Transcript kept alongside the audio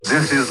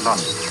This is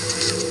London.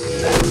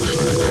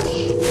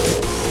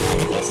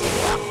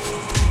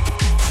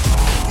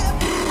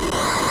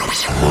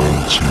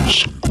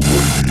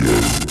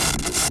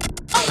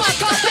 Oh my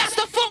god, that's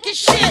the funky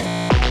shit!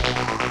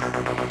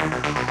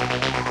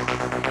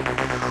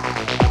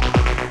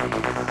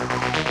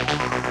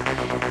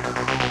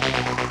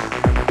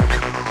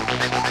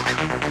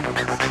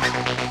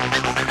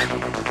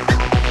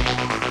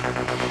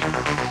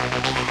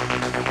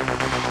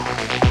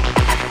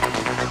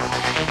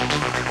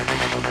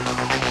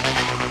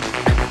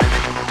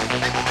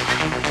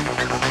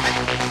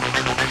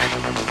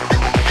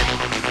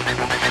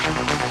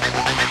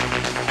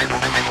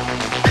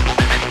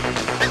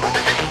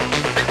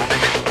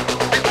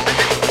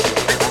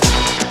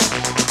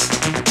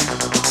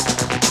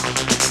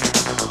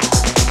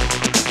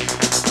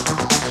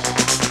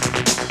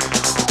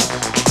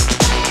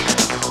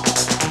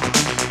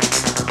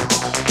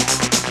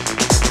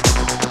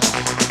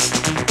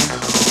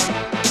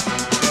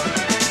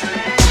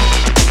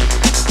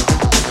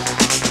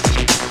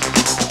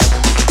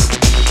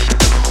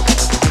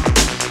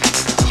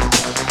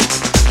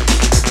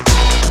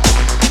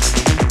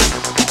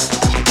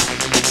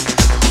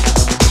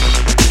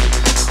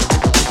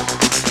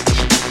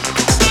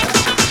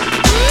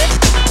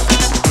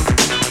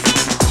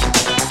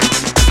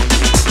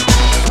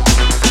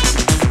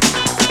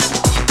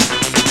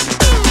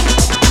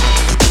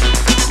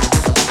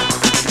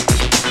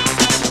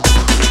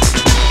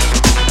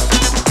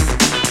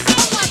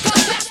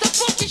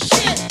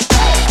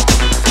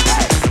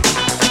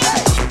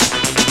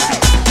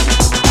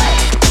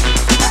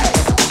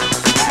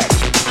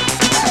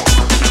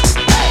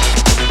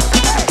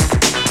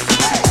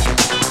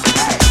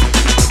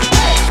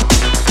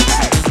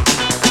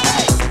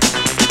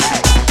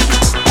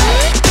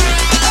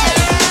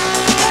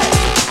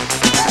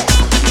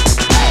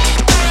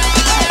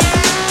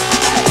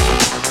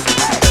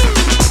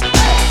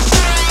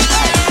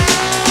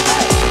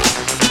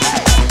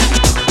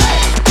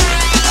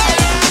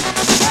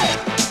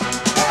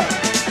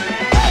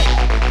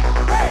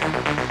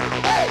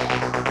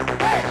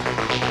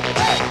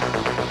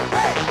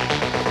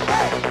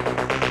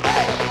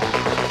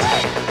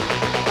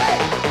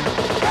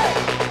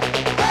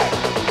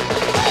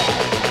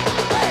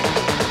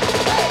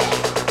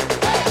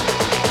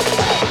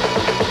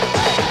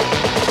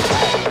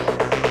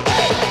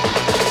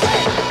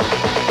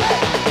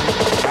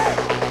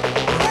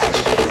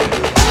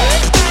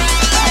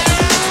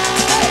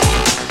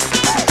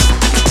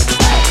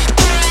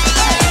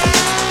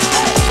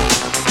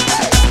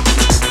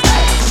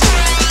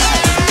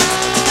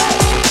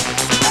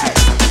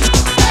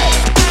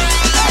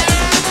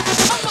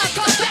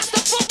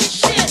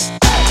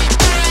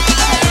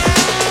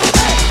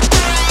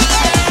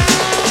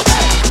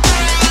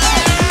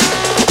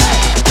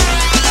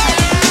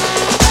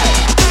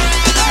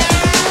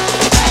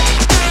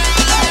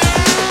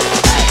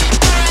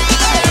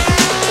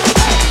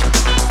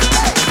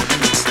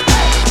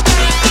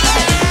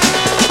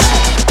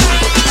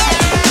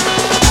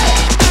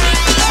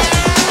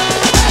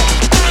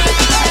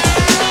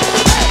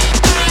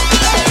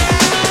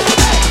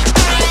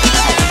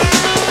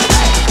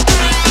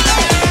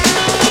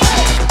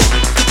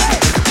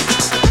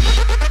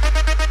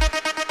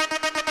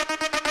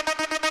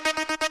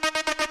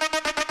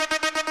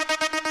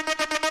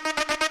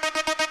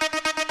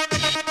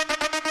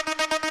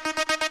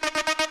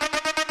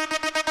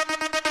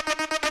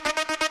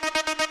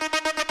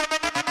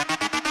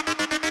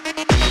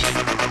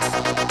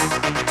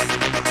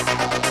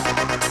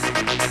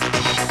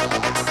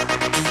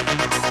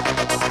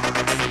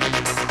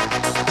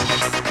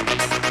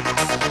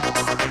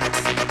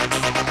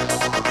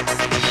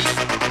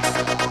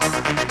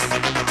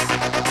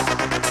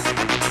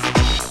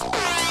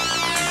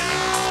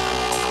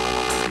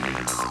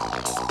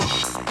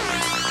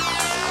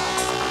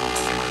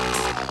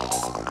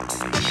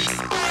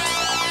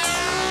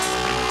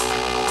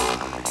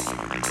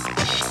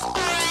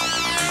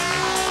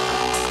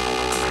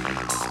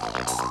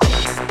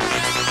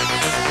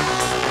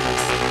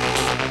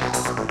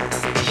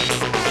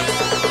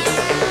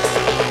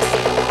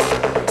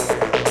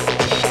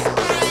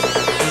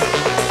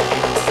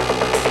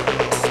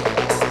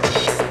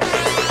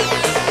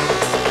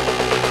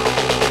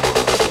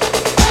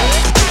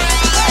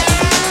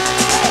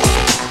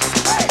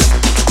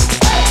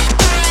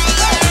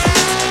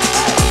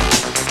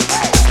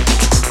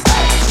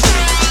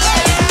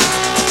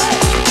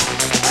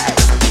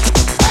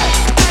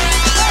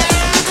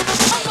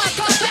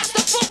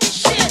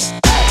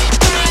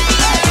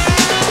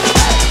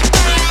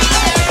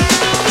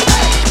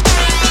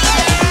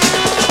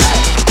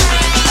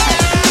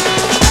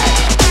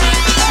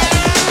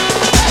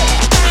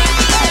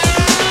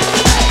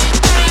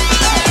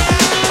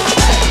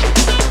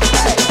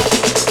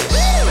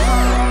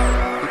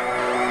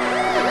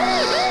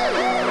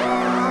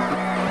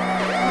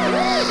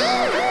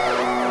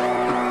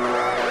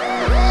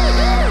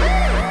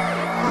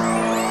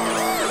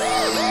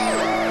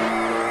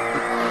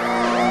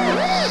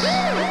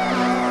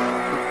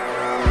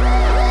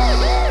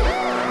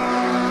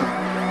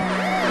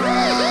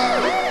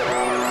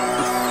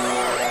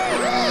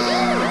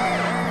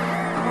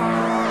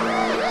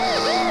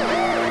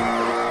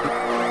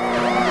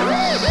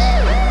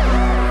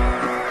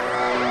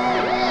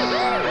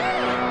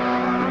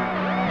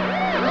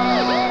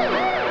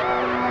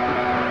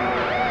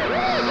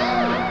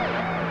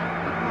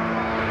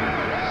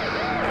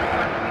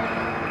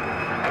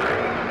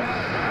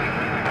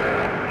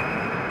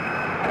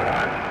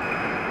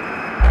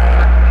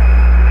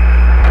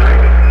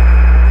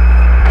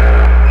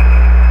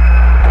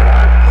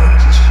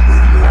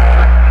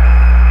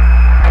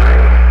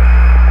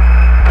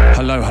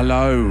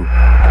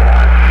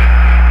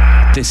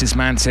 This is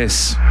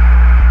Mantis.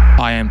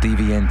 I am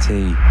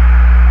DVNT.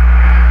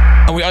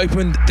 And we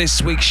opened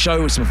this week's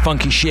show with some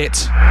funky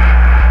shit.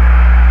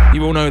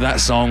 You all know that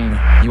song.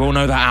 You all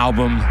know that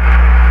album.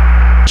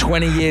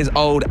 20 years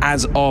old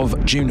as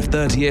of June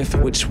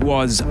 30th, which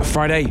was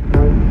Friday.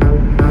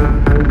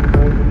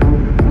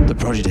 The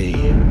Prodigy.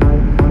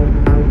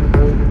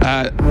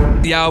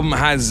 The album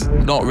has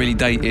not really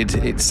dated.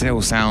 It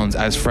still sounds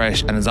as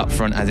fresh and as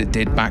upfront as it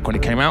did back when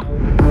it came out.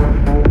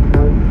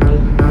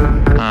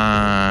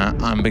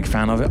 I'm a big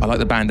fan of it. I like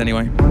the band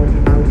anyway.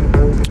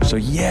 So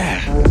yeah,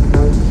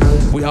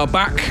 we are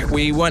back.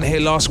 We weren't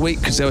here last week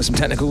because there were some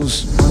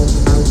technicals,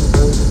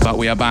 but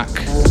we are back.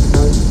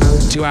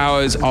 2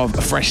 hours of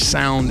fresh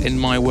sound in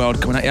my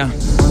world coming at you.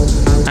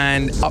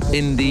 And up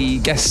in the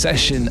guest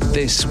session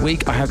this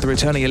week, I have the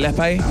returning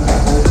Alepe.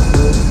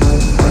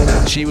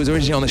 She was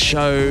originally on the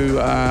show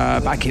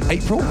back in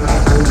April,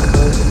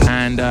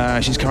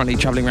 and she's currently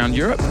traveling around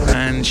Europe,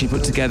 and she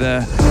put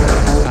together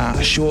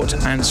a short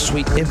and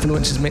sweet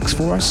influences mix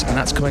for us, and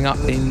that's coming up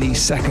in the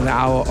second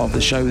hour of the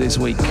show this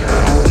week.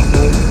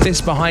 This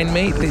behind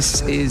me,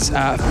 this is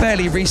a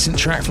fairly recent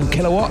track from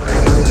Kilowatt.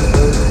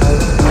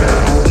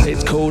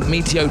 It's called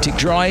Meteotic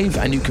Drive,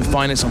 and you can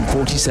find us on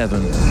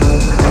 47.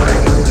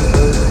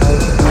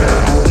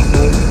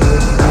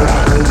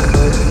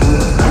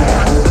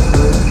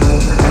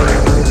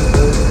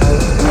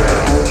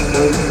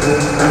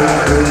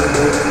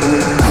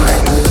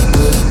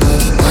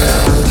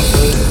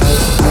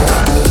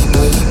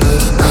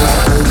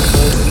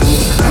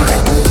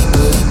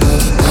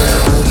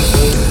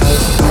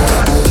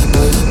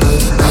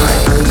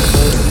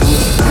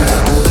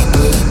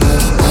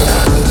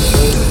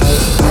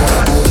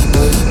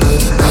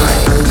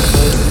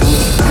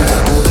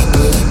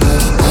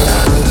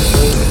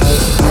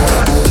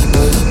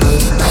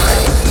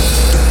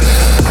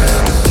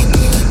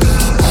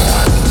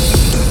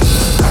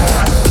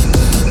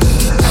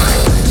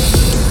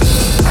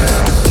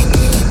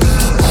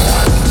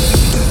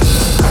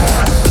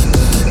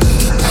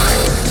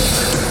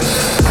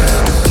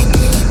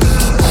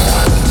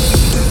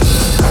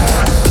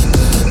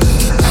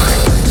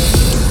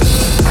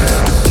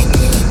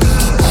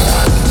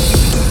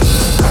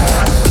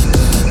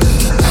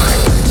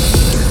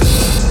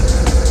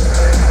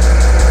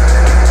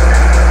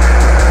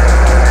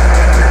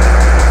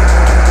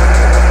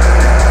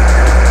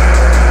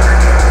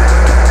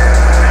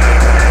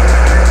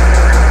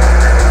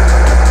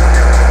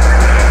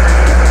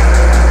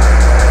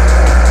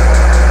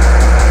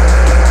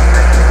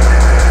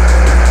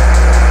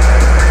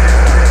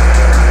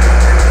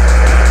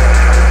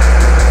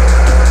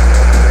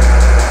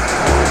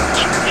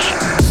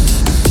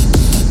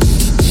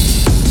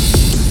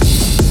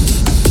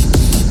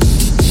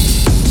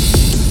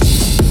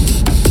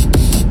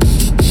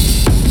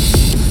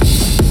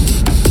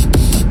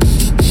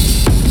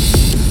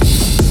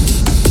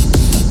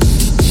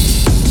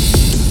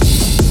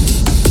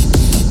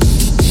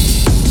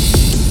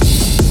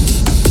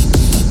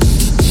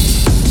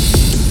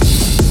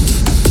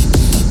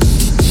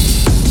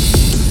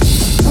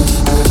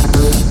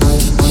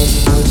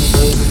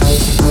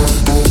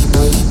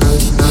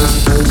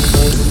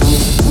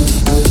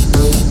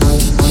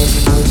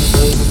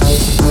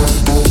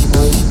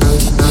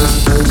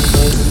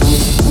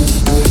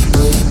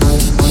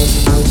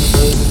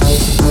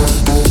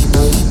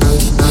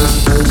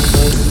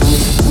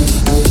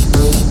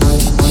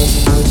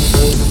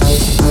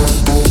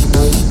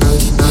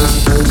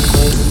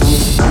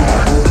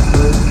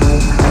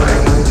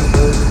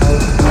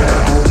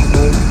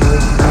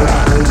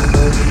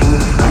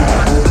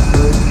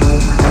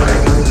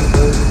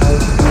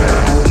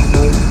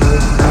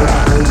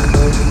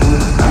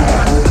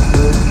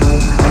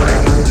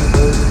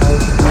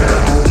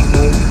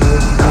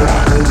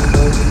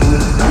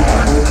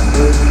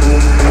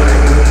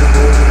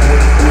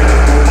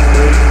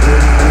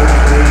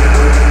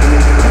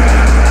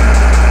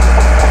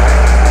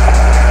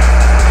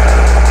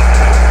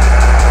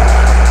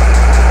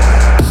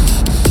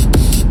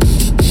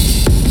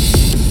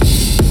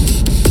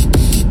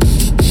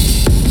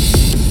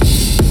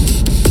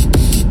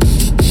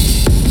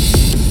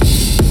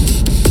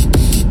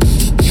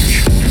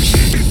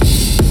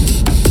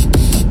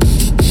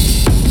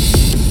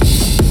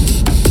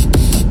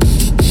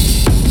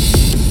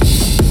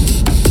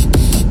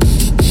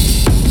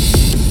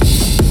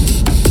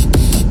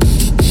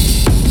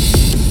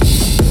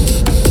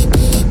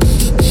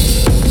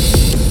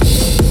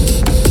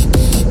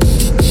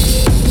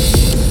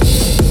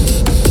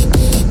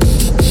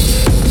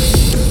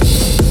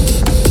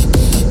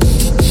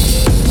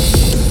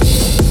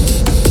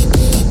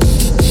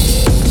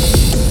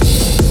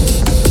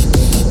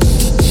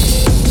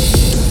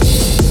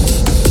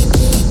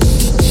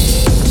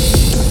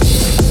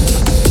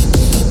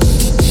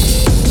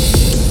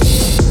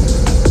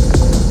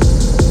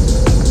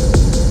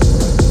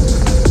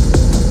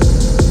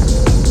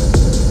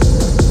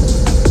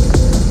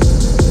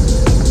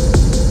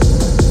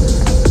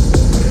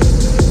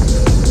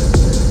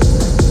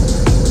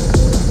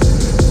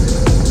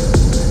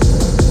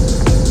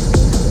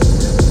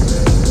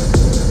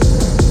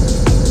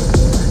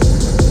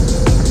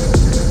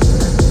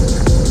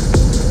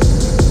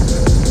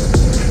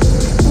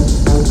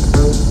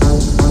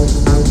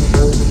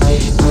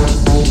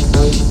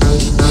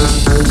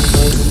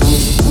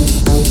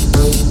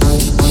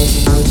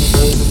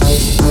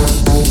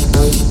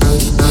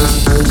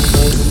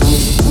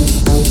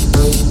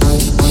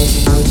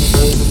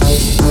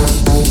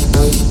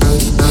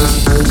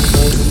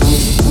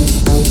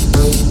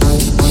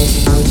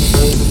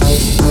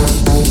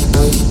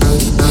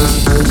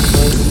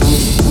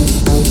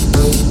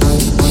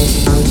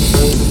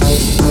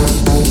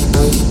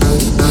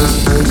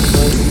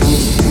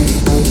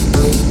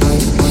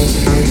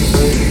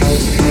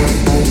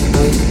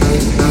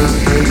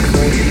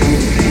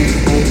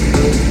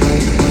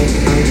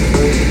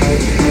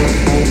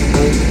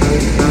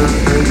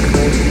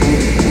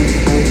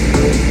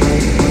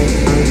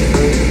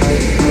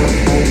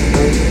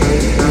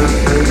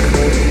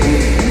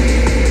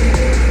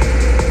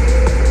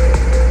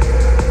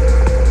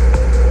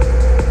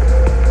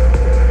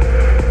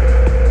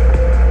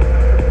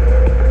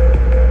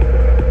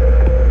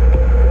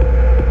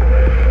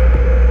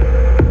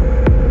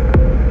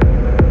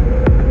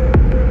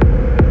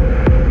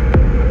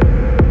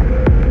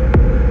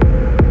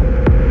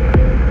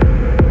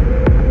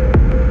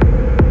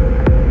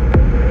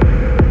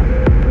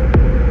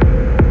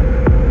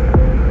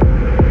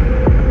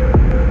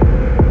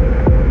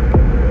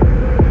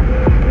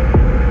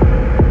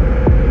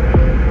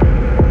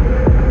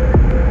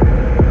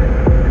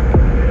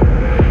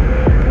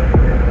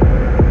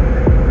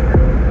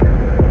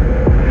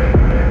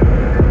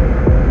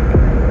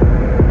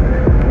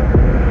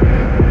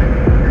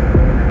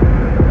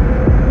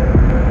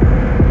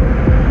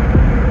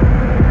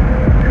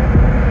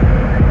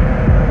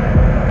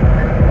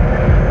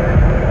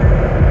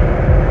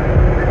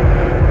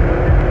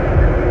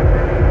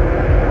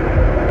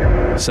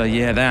 So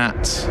yeah,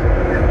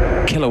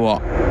 that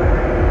Kilowatt.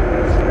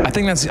 I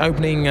think that's the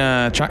opening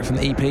track from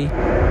the EP.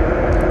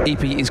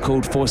 EP is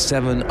called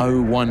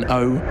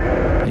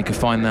 47010. You can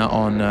find that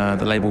on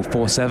the label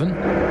 47.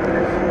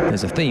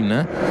 There's a theme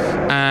there.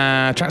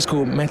 Track's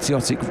called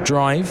Meteotic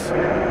Drive.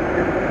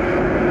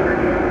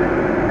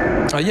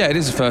 Yeah, it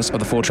is the first of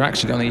the 4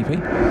 tracks you got on the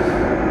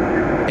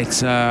EP.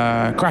 It's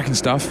cracking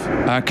stuff.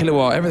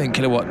 Kilowatt, everything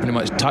Kilowatt pretty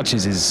much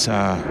touches is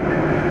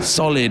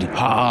solid,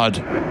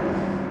 hard,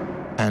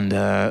 and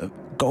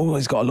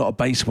always got a lot of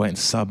bass waiting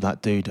to sub,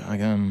 that dude. I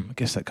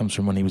guess that comes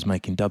from when he was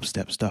making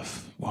dubstep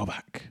stuff a while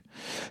back.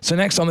 So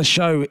next on the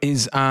show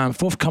is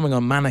forthcoming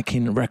on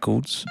Mannequin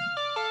Records.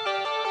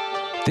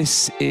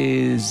 This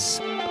is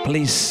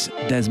Police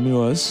des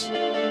Murs,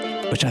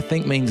 which I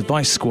think means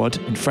Vice Squad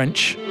in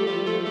French.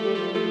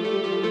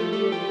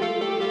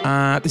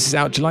 This is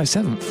out July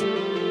 7th.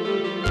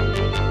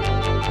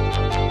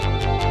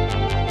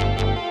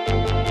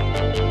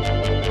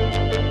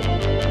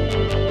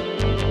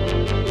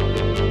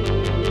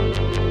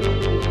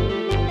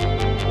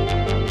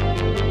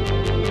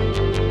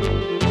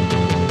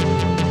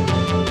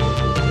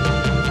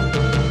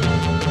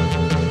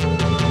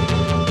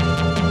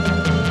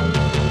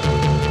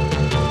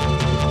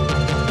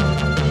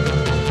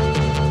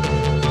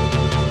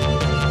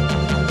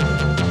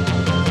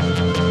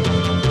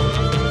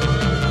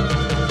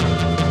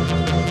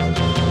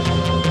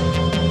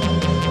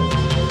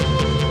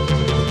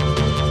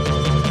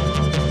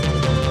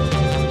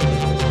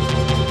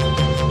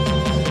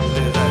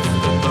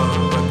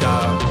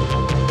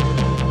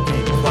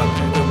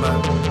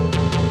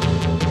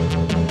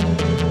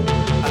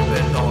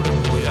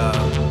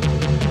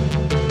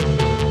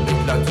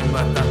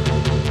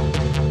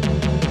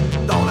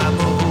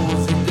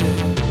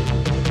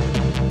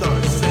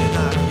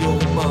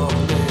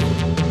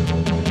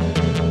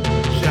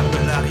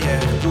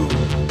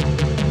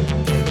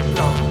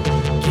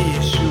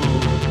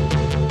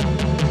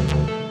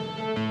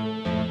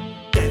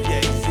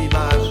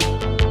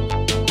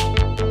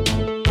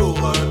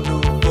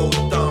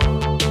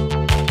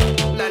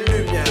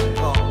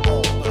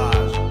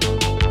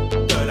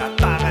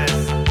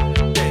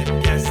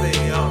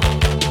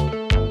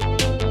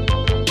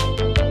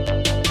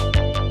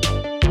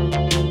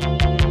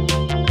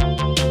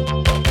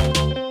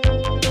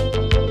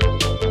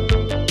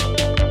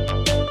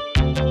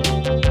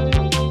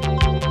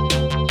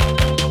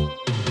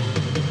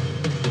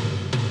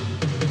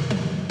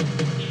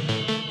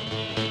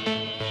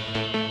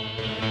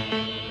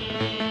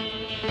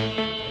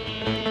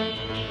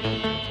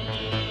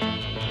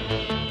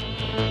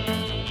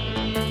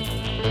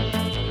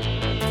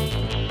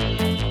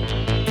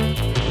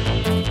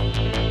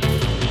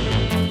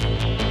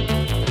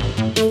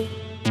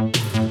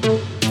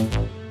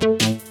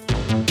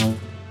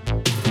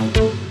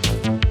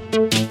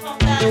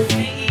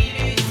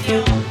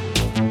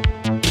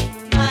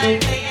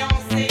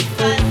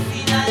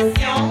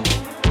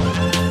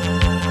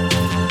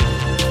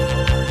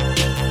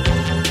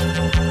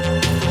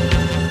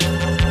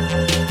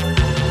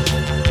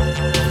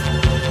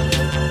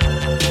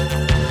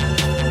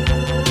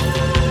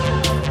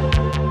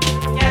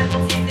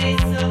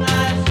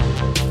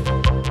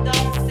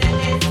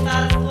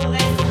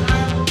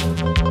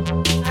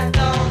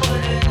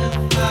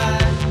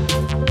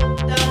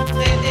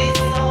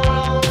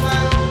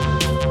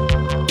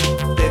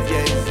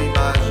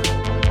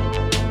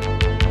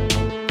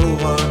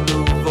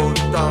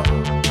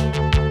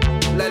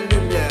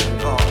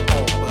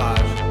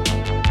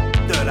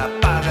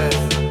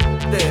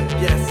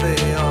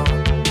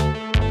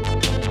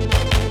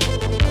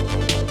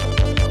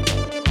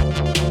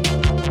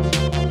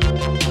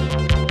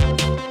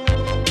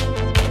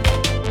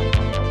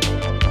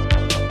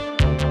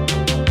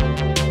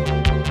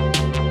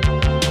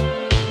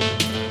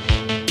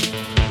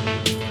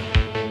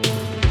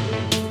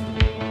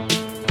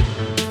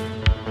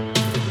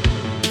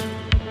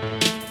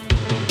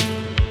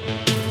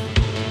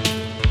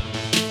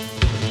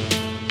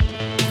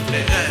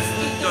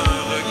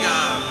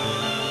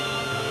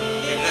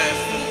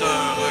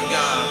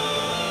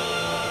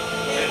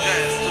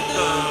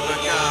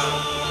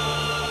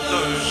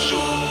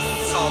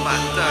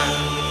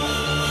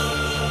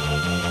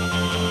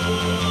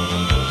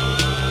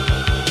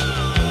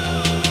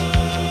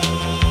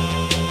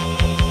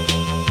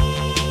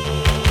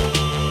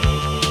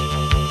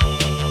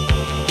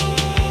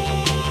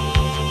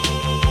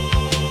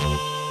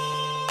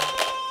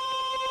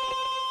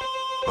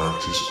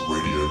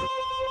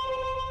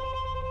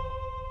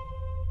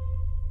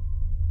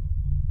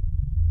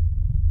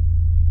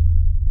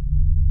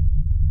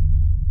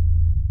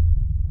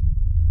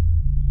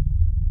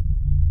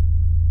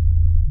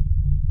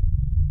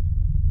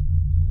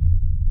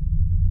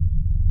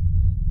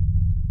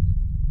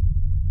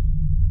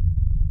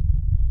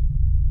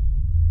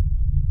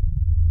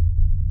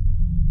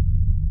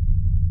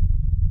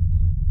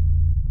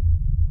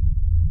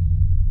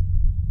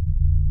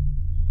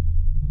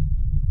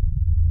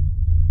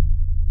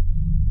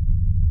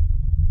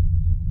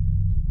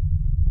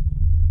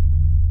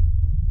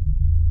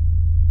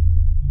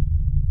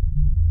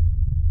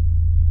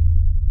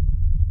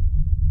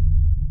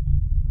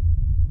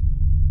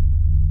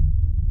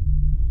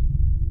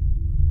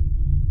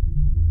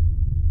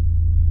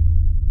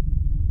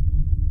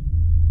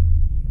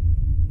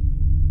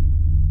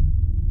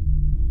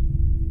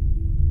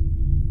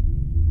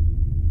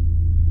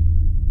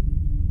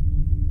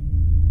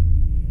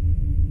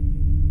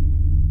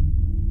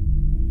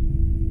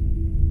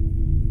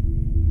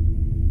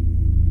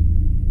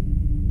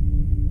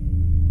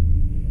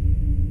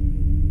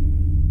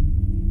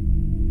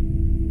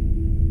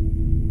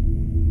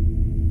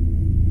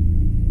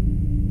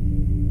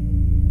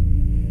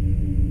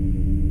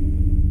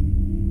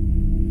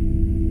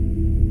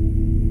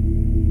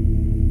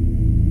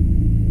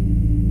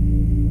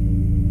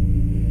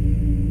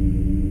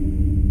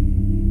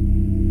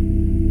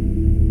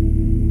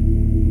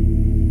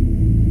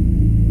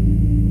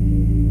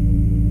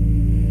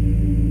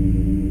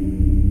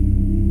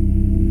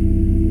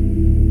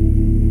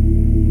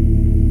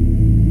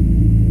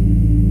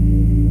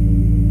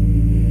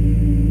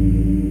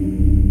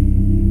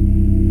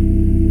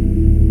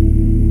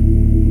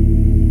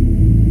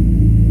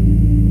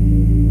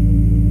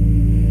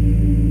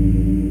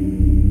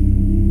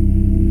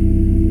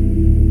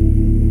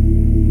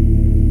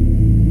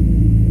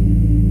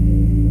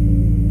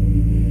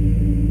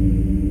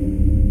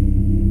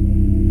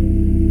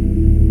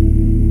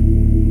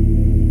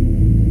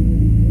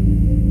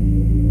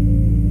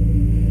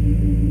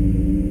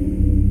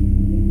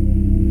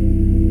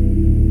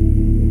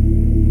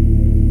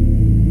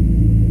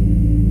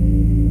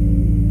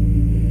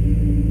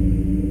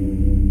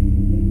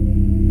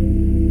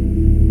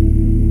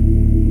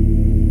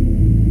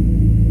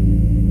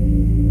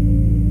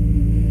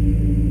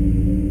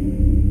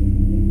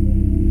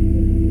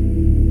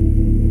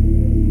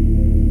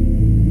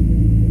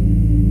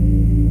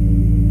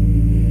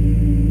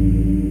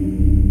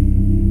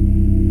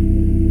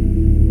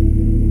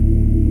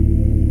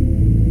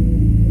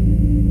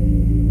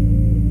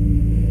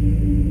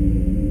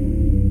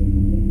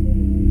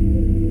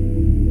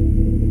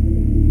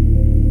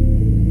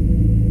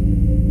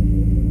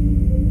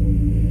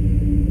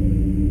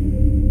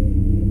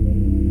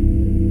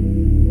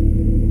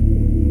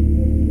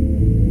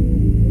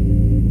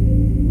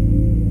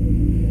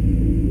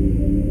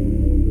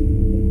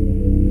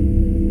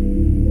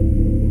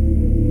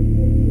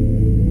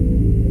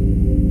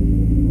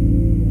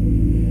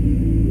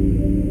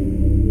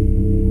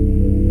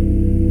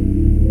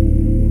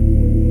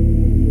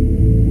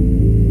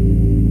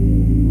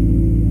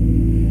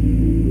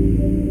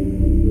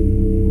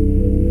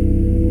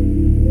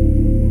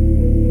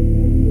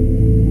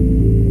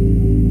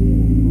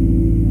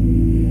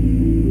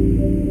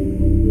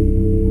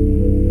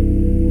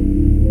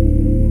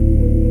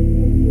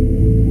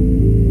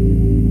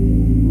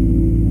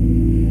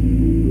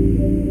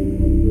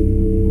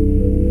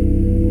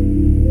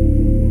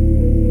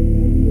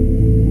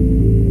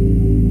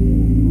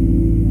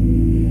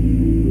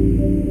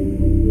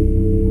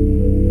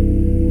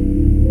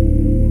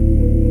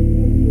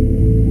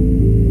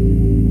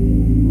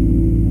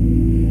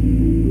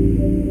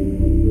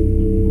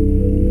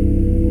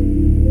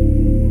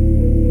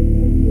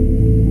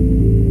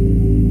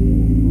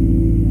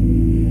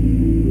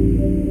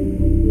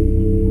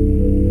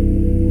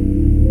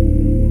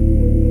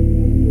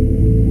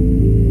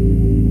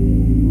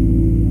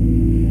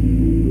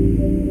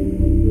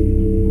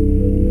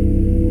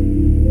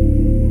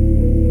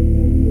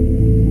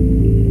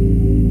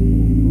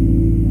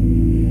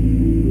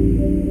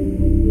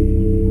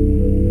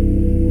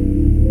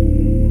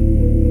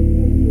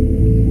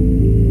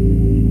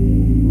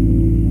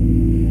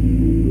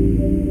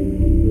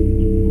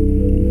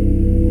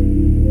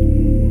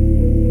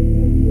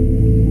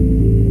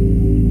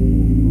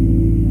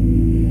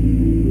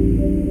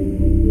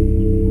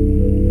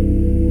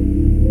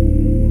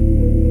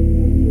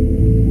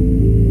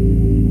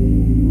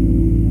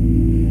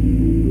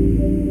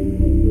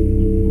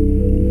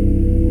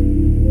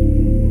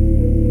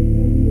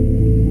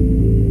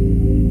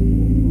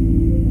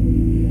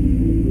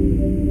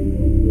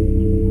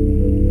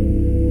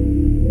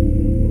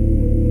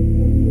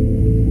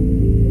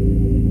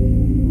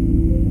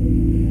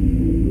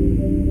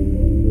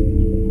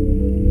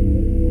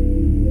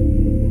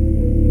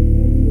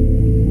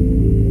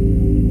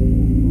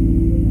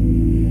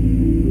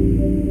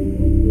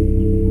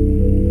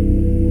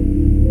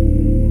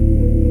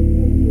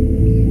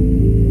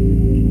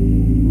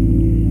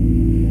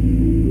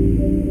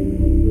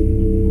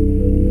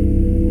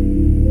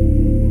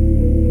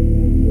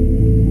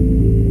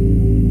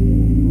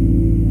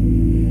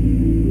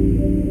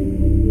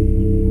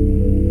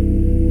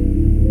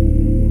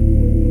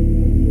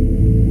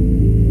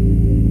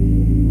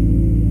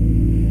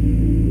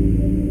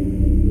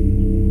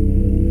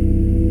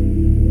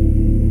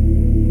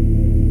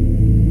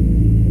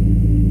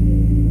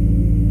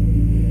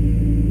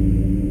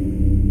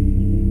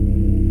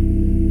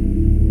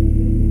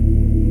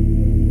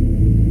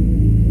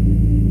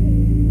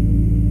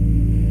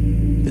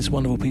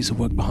 wonderful piece of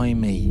work behind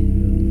me,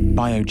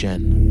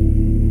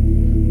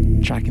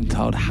 Biogen, track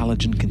entitled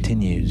Halogen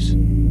Continues.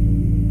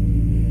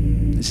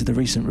 This is the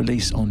recent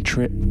release on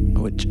Trip,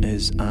 which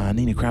is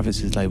Nina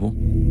Kravitz's label.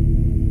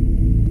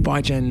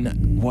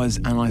 Biogen was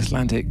an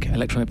Icelandic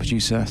electronic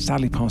producer,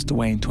 sadly passed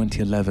away in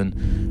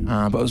 2011,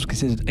 but was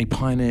considered a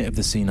pioneer of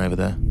the scene over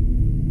there.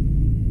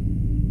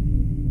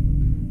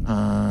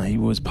 He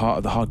was part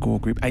of the hardcore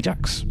group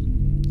Ajax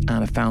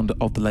and a founder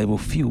of the label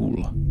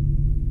Fuel.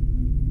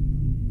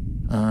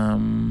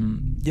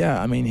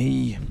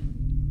 He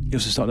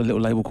also started a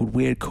little label called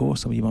Weirdcore,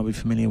 some of you might be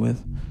familiar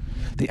with.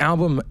 The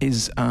album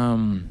is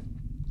actually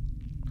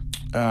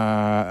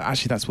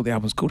that's what the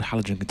album's called,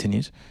 Halogen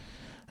Continues,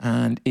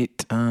 and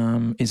it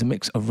is a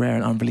mix of rare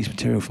and unreleased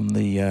material from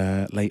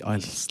the late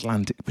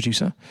Icelandic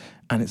producer,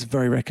 and it's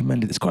very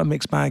recommended. It's quite a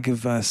mixed bag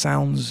of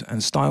sounds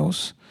and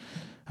styles.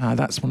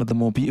 That's one of the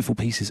more beautiful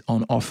pieces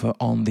on offer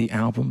on the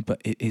album, but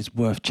it is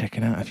worth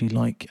checking out if you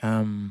like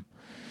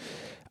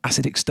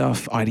acidic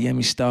stuff,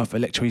 IDM-y stuff,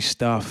 electro-y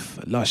stuff,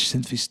 lush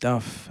synthy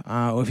stuff,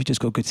 or if you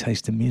just got good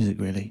taste in music,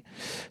 really.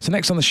 So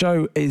next on the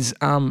show is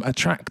a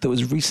track that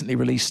was recently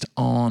released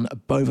on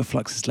Bova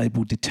Flux's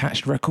label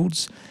Detached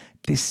Records.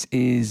 This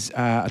is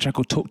a track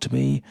called Talk to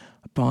Me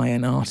by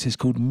an artist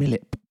called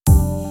Millip.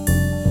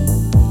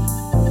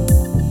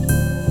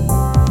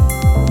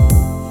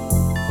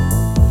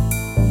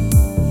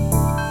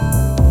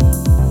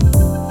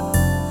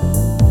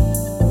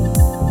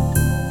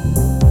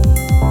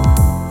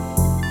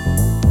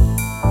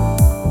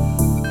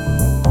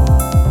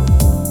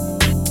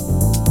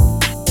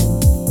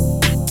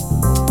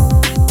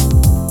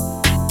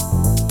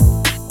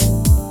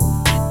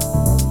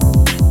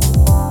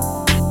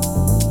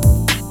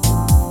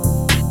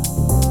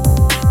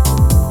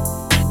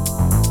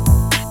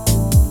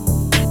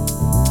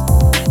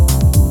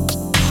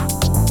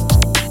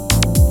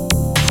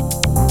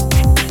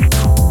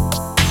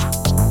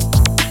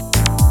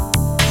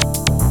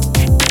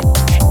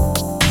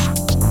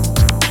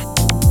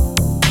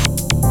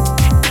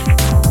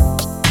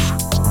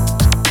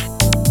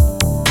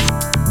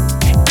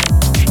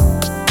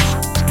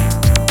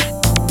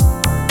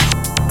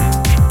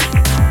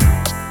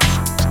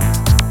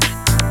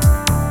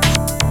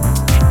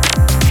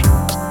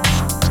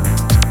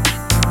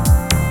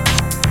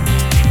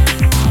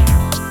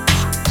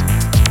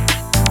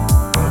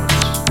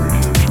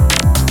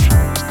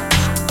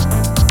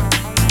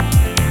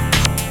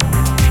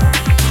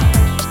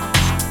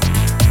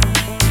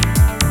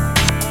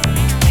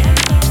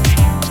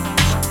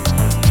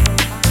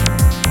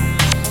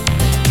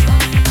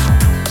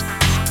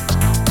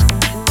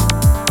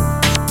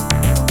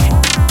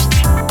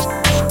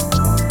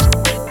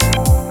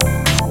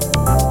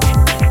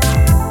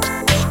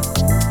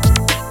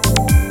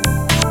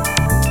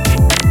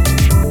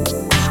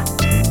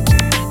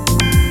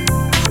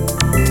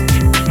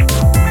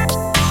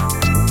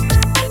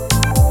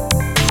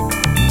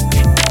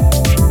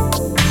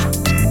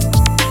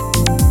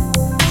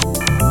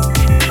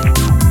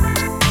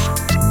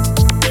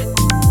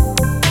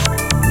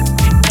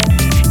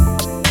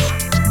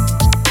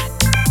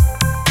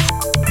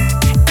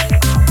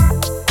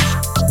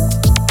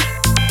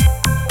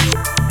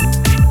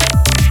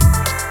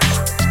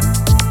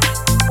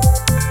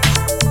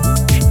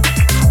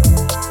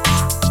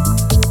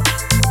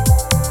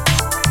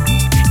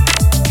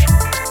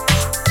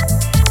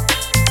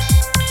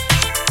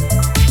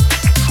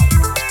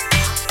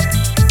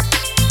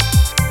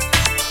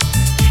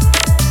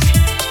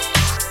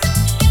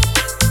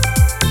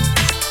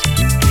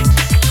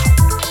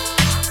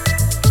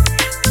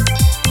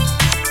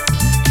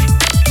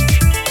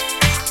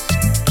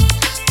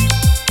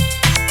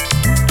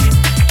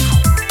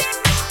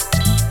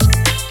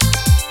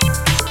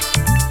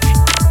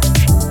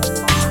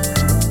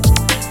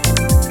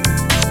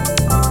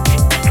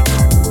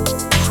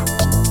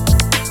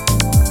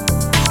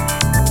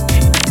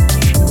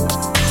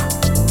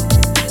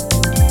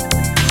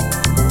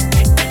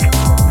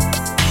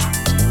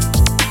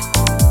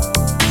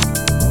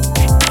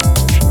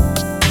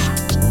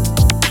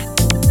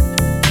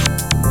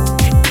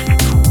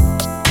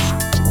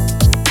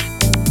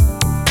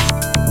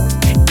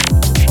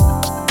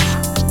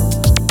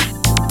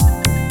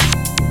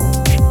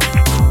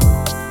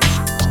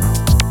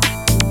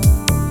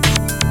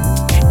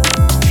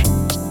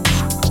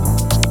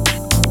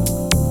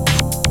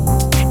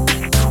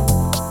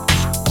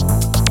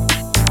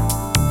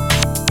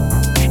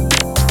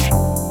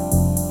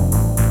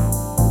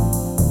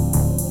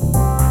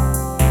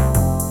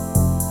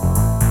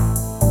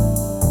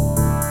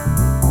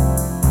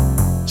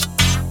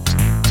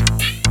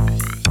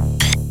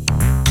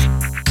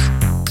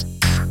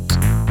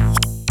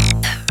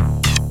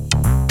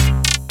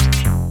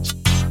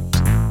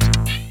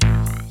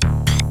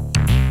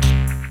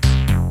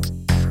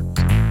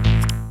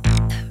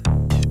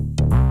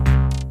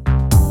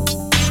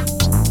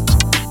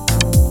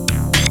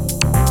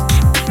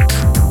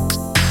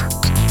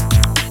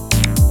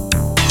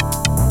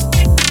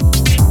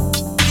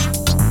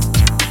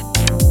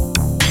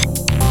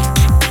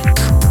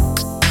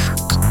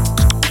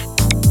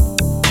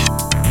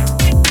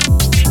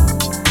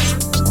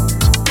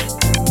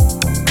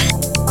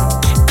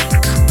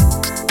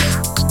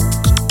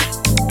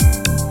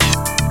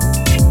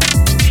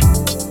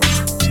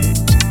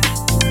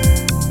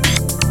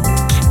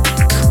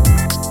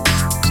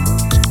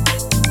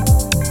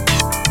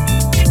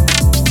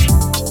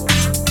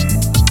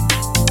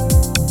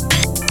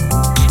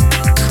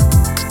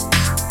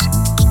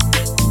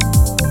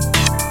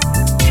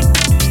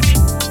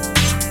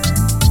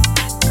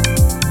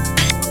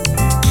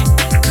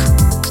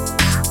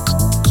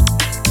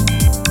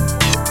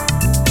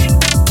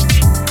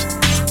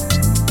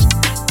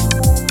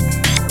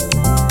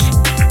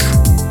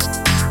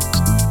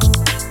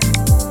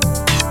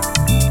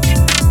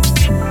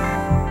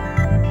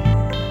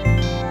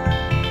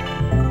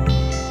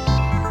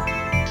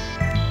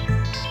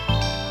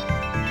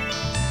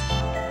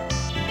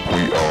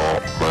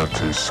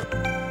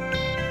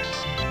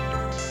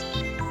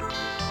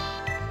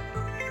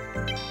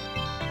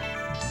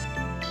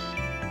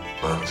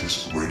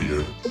 Mantis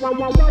Radio.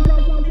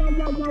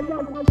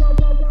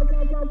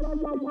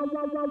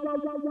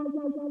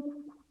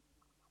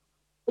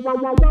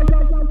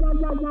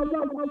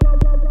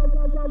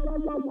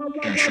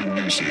 Fusion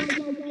music.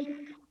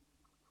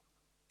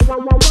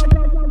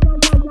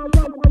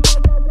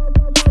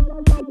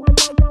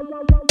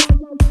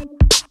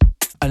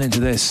 And into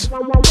this.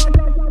 I'm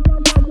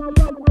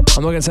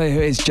not going to say who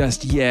it is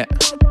just yet,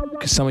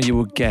 because some of you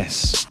will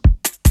guess.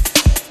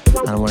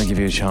 And I want to give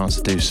you a chance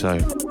to do so.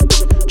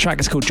 The track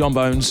is called John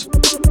Bones.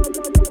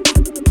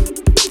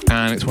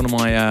 And it's one of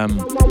my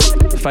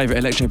favourite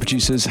electro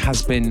producers.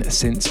 Has been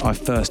since I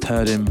first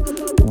heard him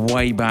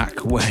way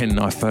back when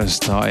I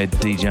first started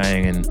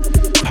DJing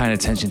and paying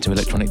attention to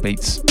electronic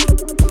beats.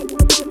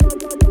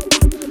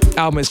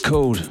 Album is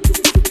called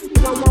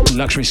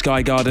Luxury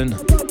Sky Garden.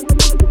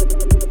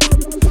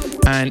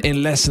 And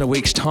in less than a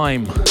week's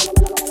time,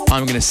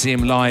 I'm going to see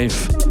him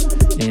live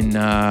in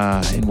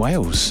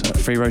Wales at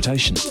Free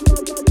Rotation.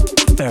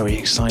 Very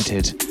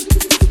excited.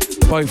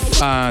 Both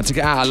to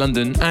get out of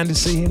London and to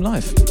see him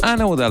live.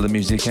 And all the other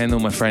music and all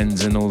my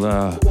friends and all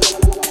the,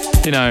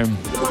 you know,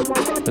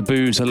 the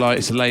booze, the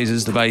lights, the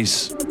lasers, the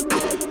bass,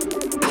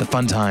 the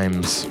fun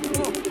times.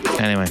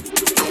 Anyway,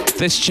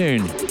 this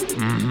tune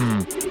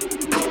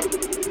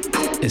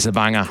is a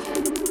banger.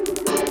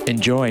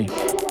 Enjoy.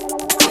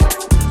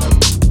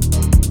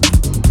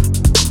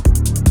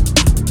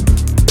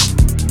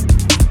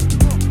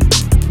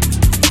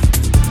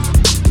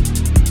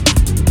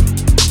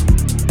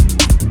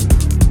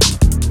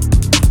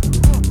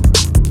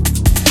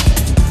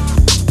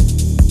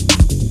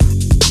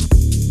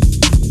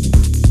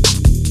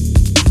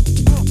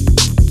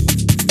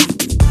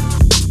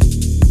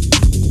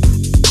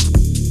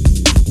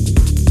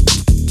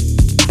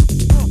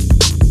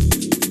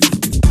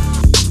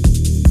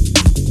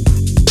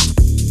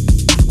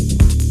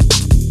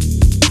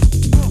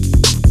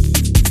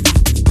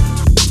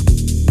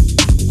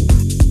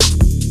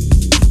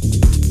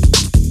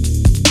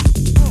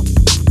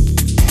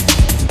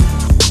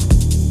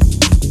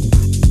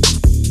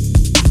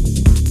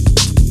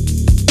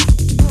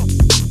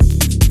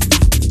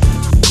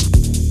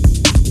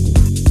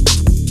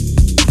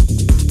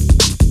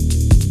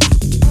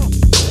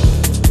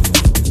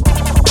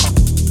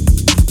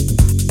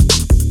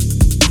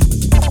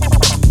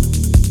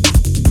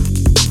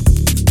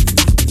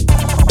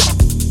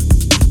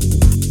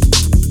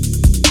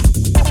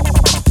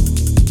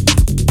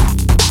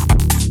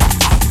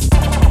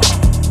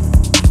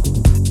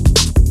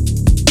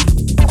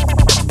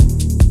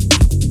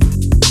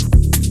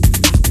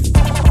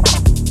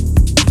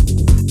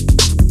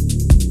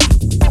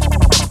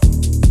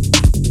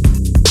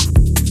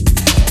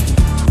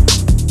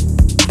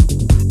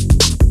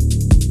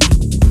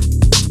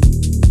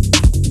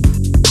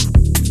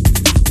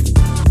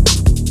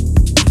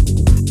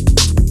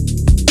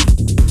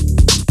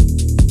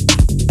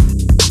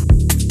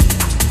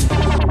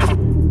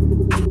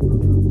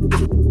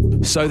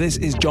 So this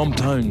is John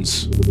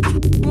Tones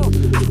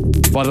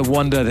by the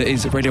wonder that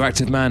is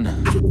Radioactive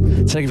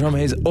Man, taken from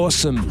his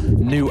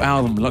awesome new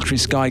album Luxury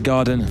Sky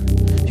Garden.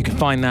 You can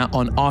find that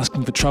on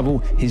Asking for Trouble,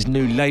 his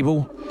new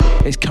label.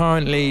 It's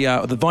currently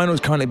the vinyl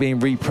is currently being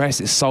repressed.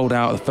 It's sold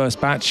out of the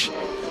first batch,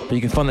 but you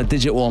can find the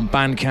digital on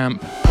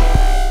Bandcamp.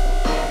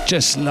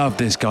 Just love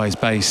this guy's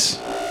bass.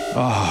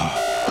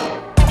 Oh.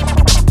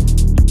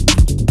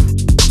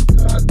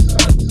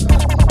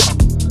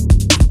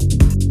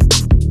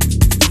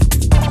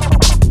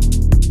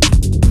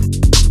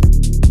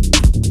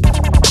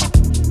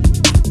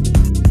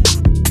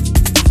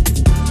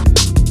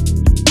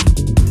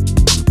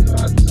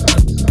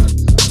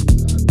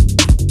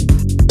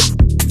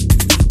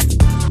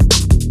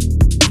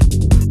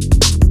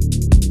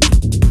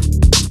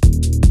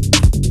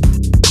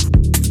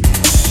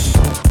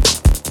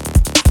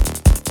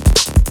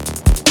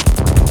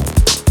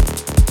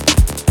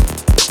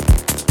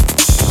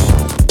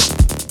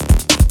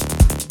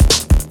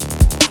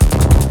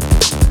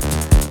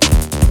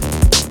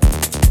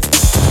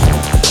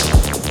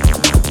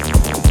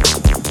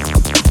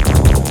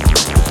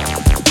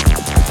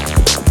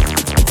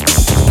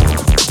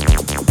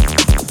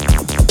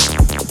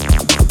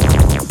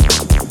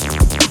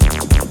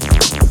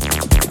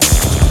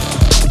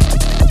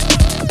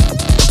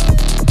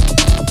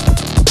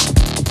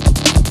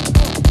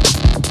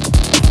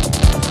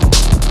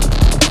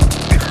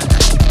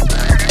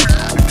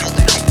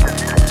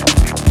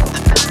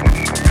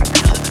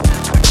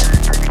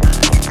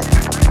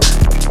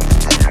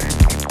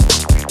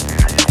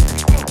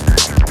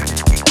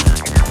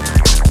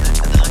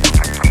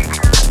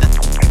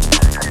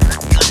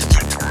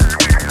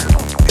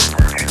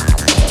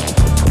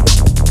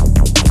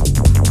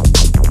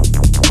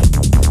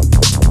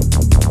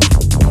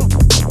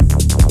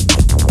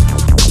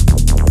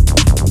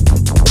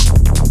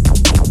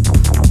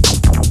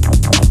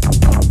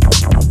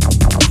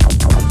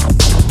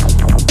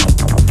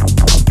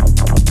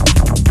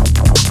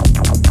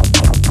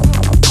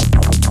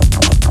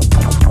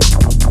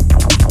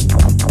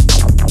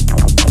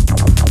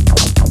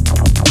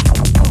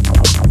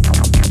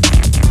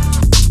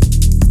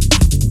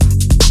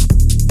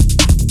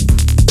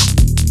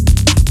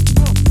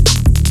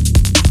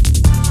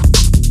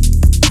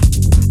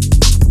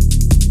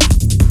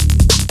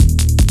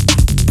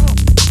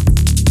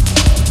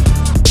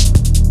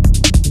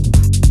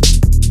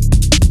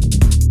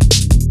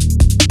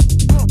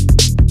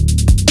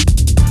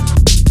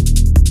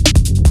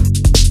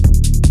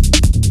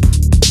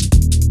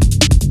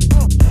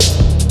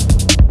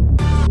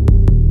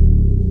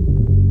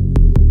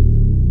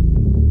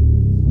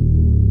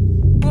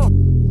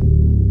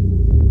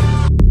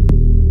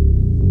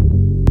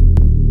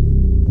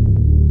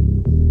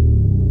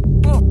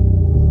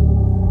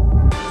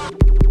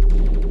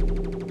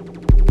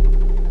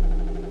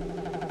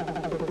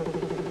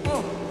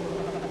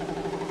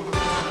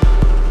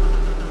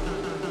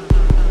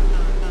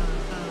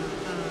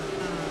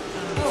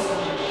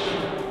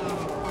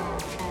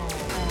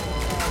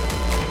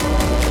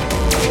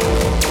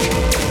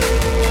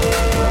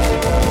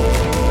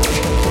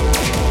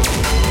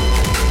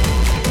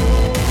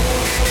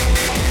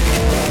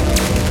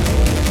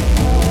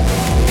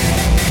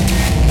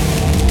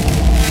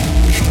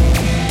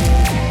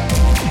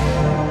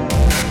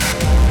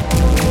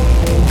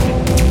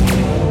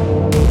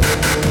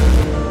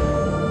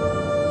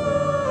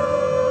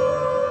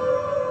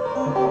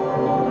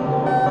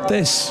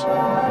 this.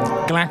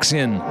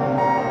 Galaxian,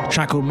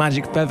 track called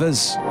Magic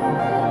Feathers.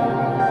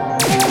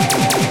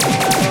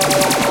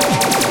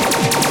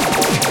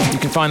 You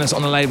can find us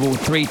on the label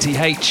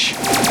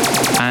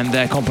 3TH and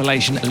their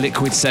compilation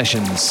Liquid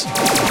Sessions.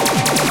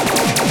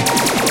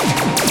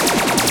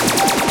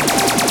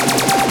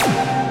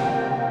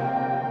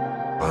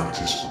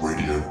 Mantis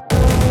Radio.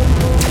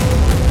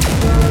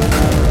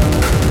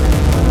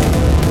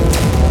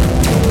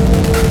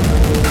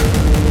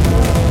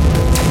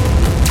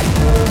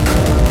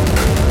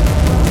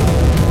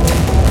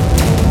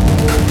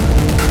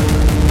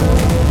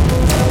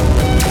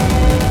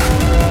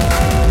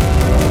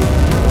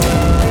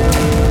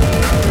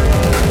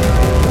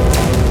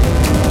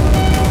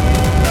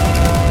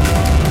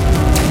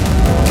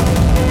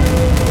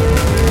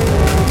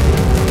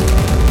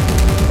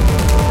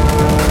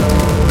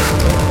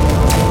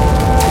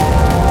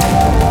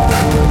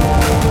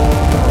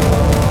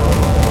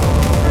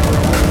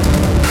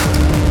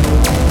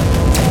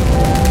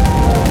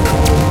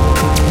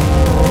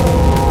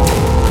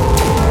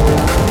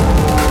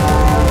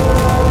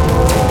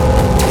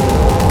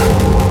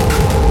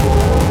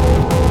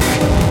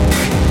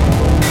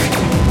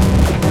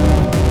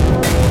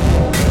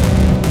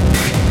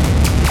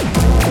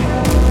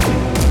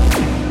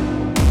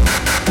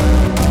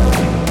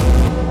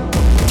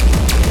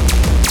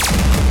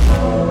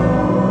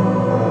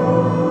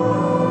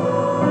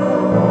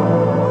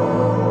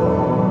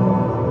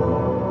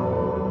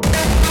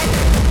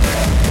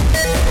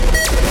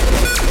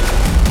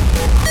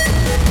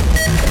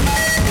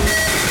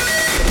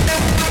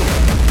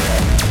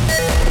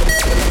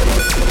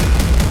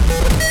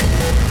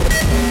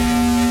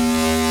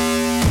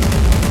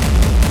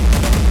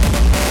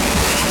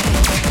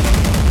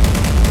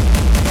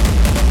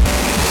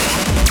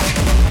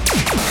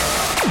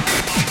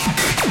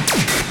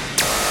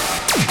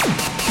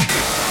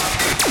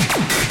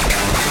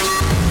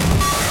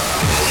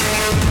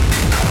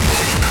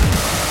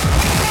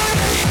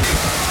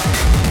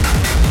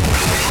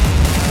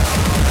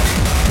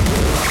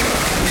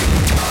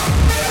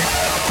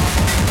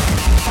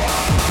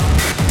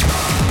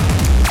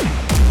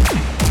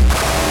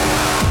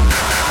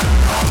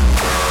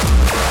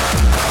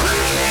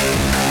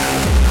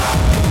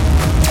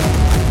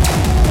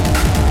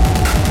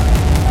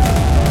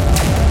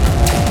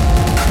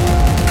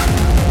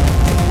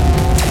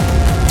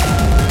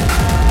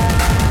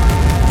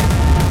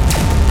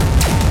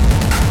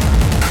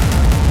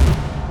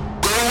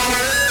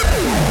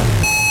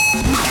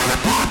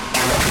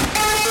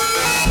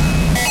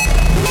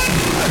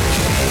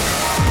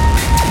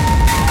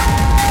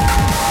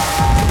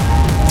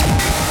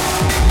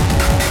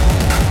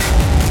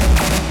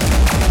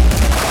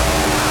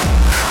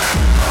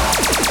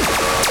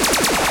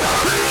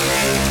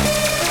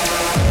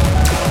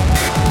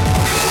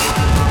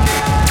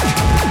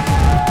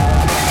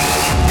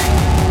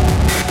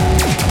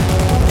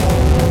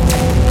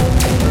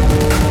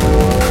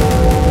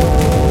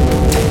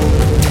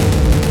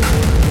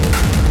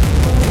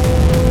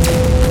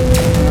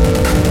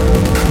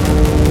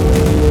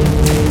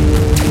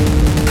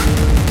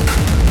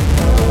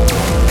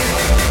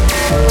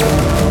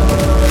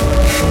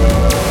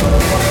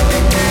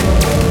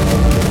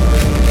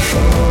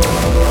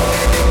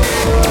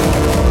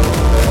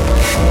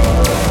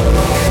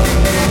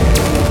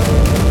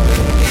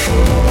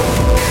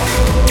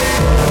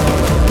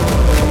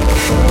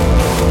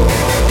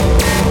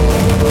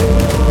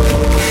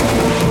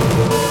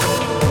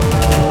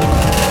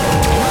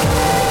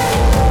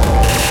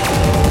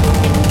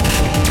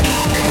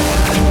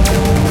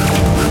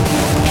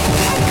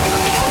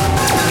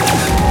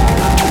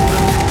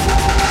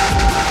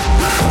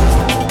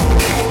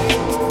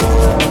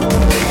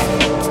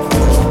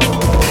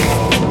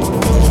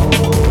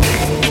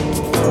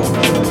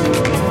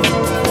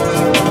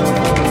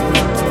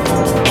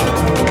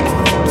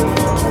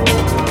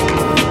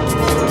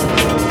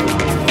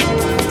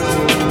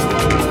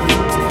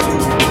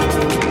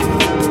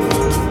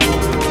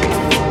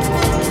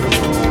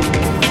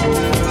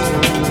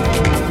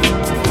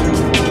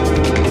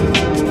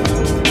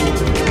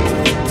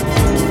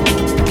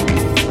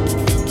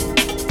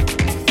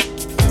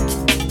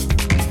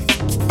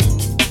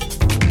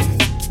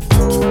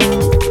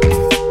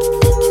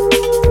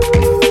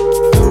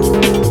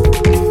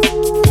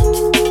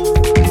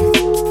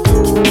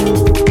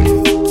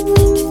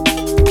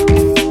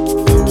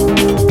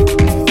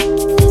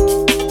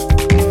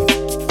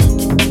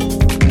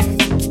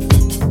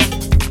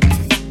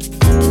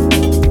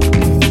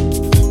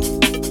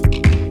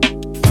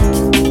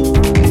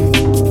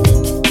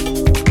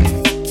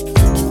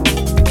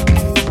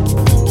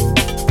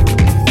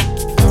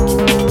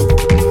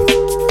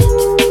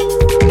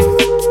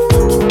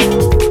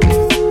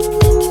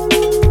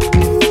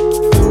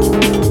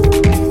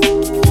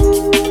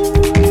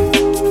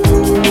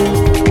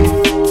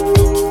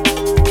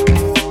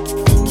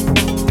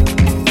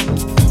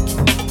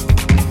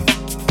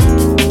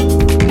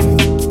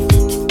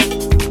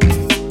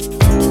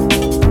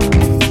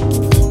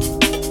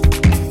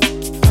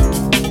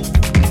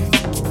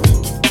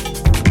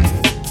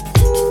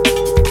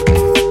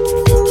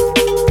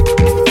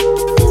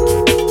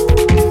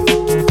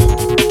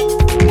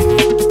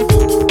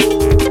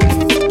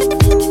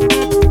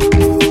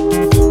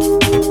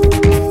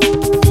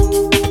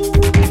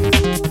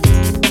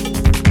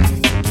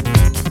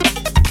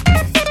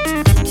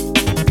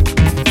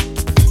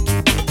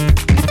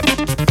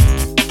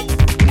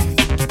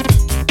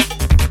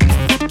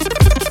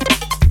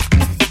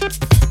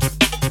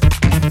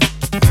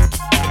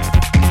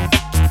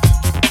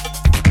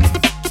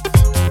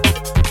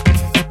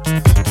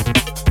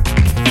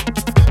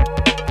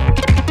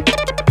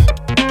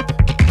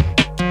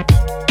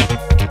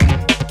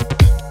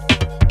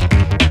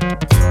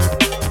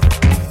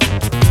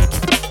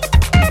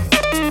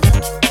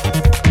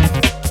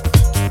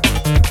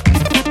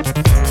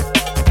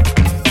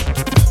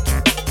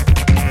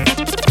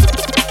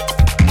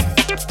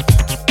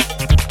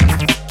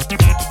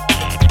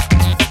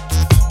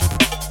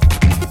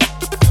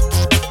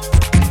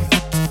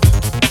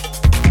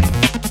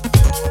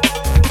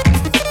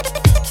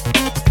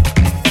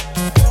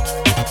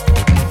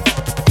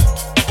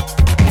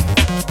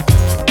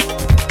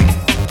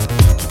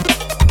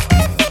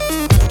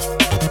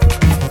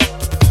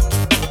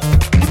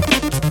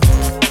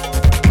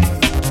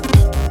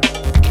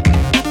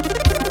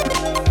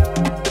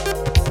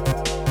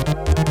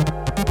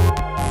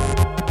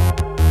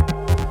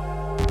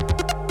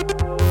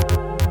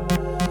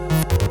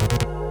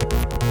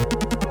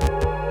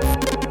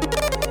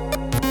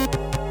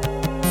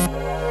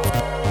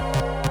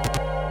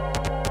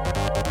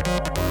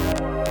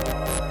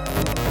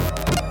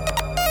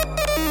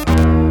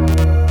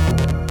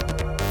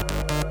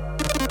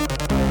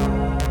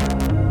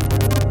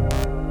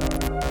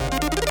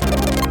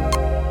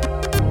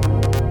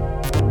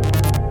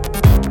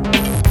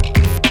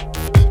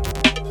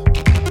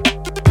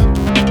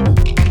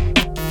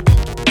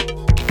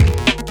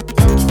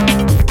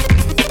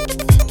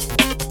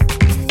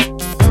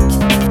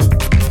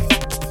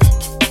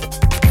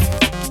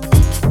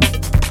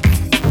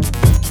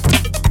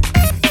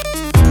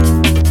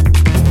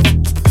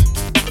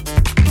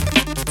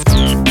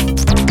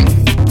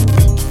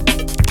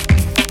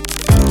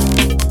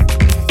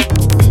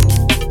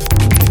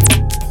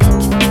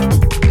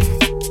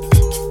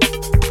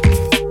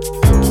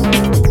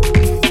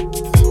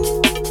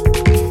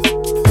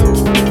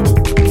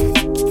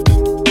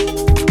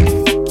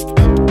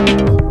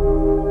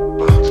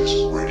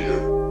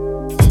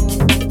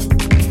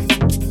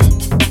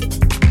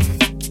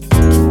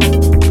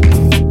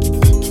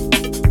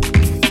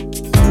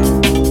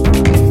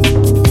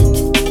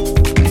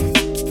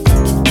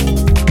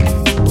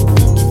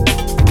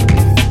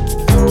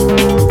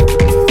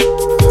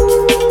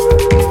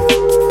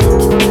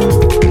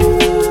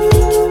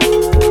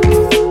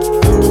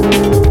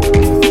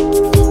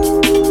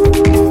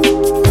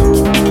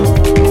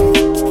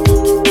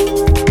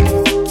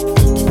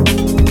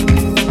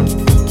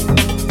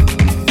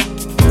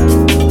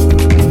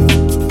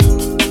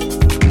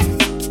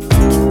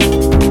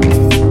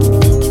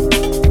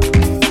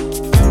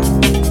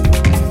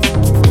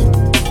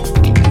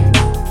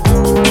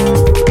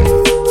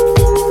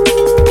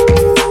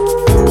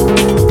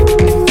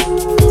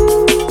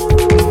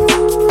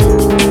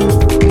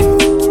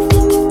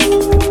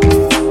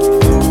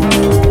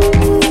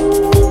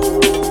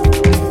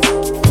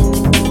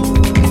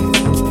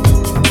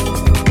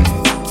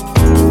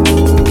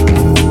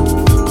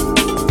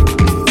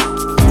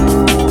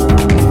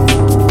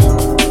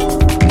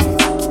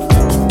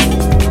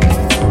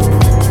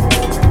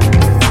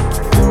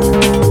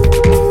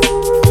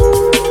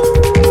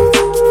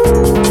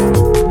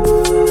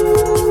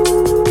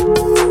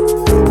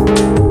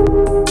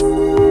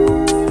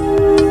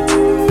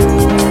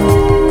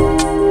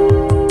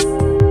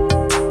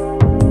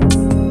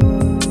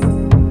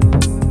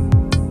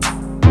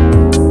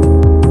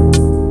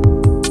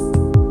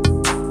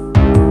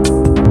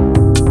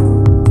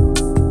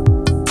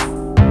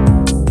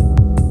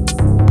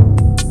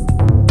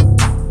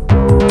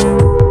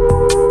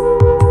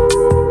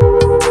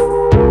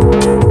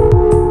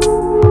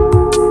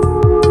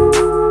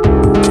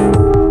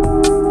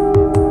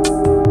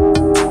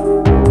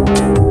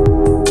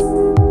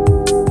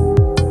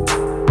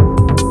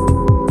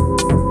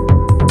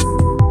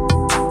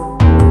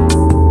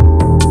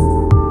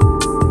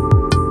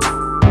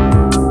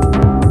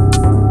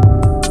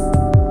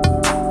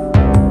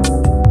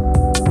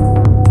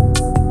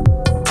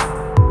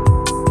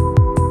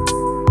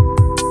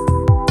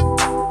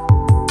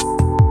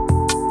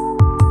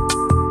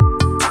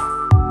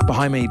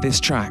 this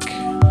track.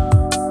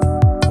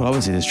 Well,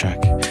 obviously this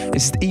track.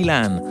 This is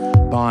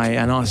Elan by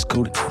an artist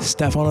called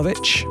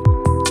Stefanovic.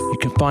 You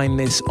can find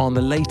this on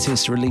the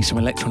latest release from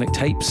Electronic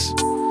Tapes,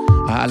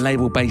 a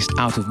label based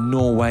out of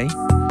Norway.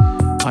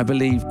 I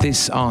believe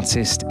this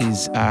artist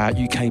is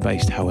UK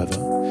based, however.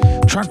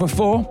 Track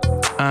before,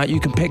 you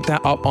can pick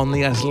that up on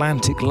the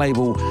Atlantic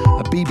label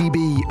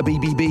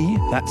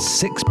BBB, that's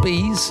 6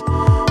 Bs.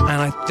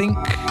 And I think,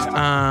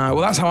 well,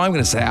 that's how I'm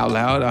going to say it out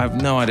loud. I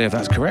have no idea if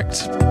that's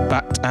correct,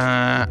 but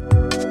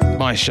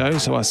my show,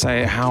 so I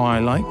say it how I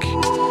like.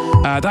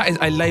 That is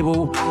a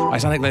label,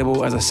 Icelandic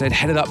label, as I said,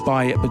 headed up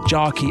by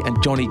Bajaki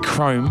and Johnny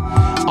Chrome.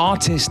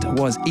 Artist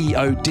was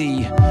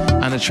EOD,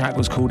 and the track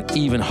was called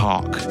Even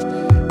Hark.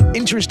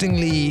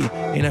 Interestingly,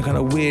 in a kind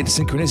of weird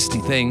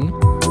synchronicity thing,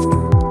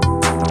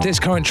 this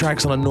current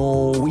track's on a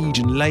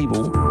Norwegian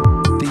label.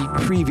 The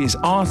previous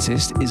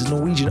artist is a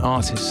Norwegian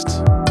artist.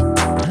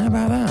 How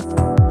about that?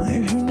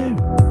 Who knew?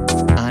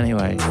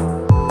 Anyway,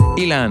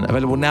 Elan,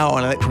 available now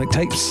on Electronic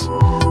Tapes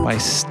by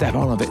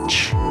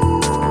Stefanovic.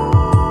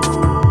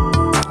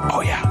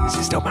 Oh yeah, this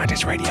is still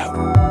Mantis Radio.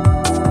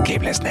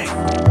 Keep listening.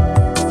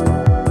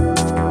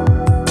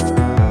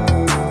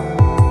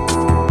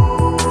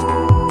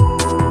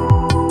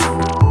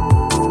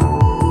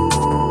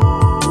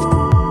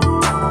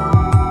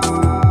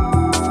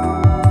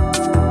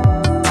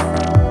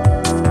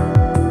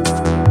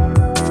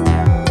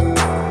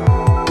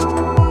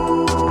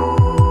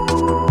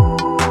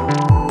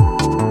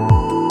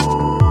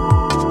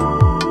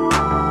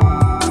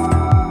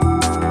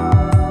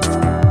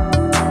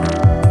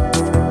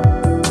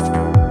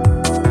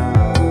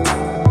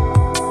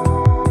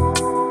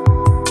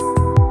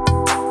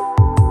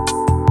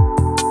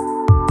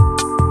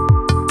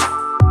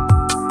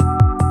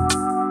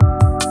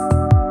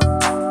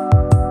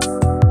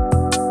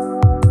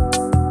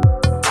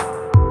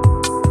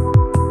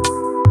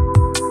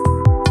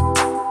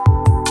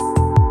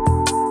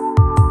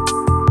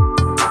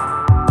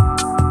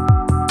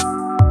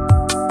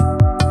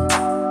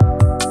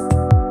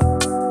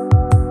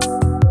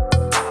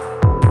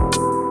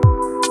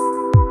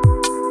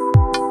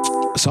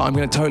 So I'm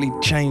going to totally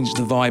change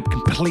the vibe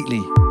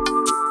completely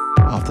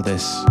after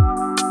this.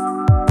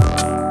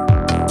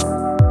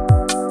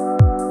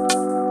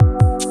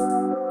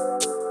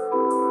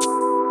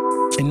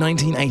 In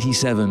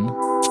 1987,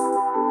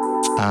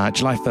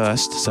 July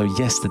 1st, so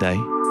yesterday,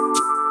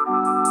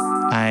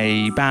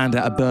 a band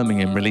out of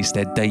Birmingham released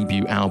their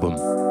debut album.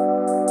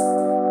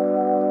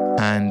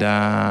 And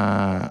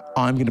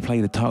I'm going to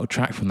play the title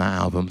track from that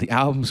album. The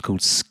album's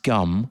called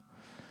Scum,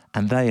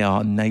 and they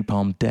are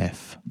Napalm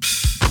Death.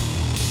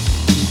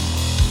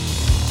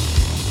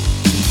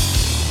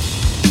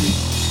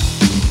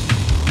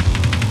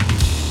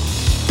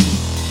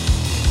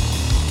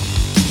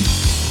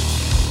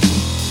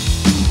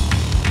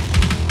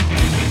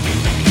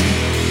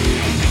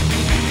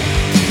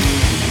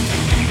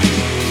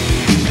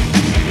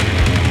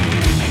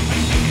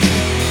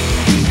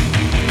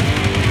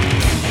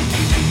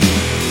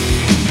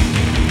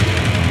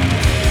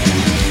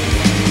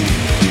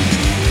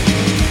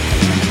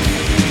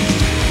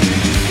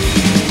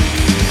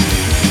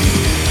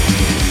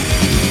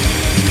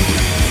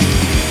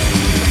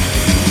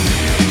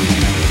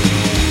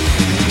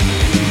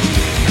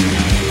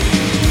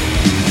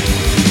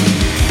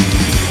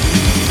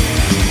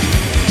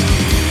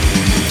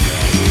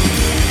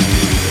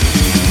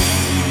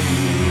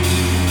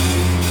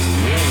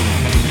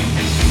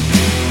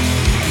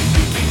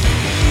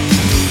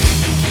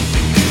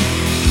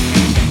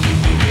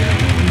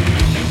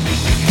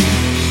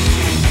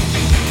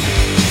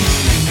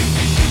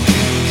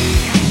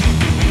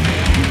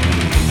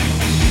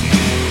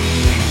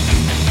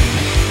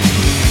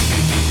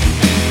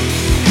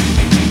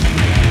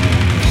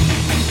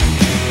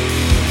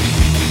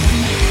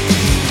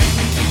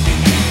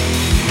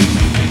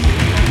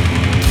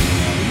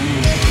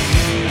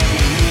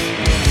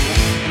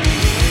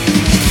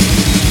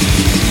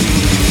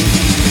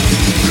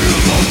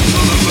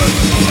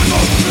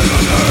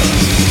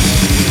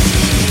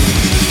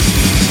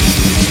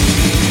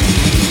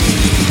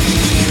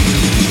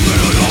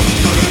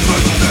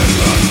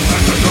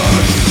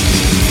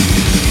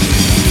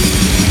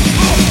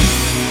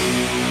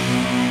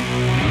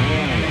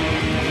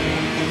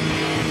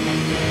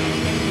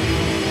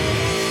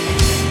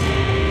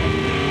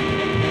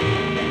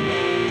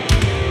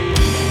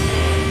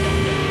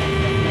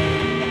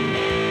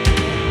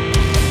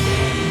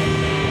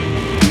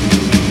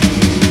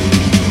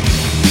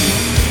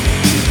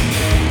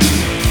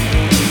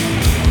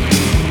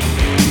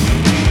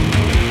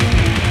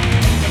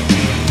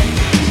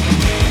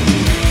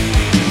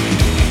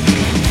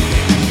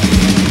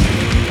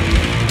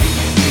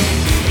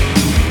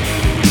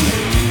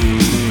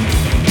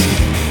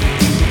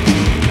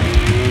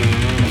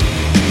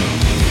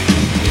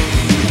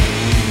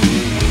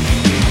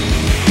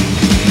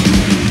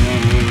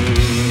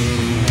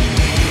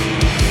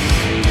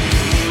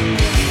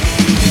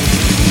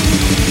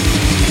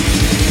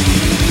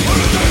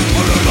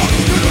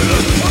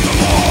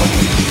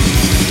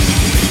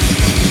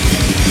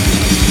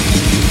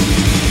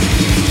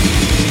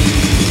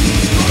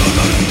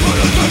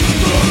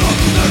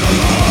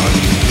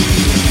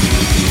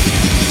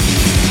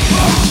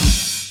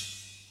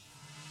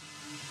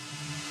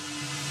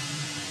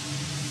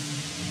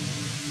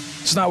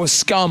 So that was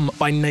Scum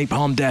by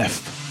Napalm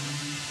Death.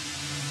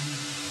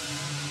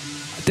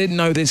 I didn't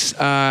know this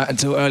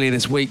until earlier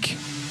this week.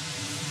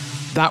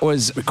 That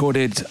was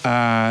recorded,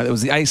 it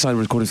was the A-side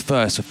recorded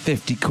first for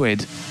 50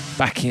 quid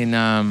back in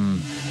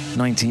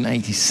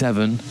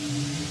 1987.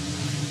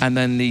 And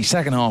then the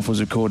second half was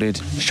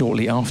recorded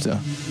shortly after,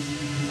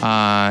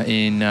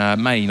 in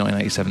May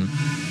 1987.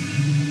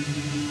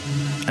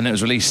 And it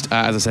was released,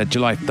 as I said,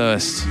 July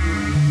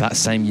 1st that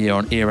same year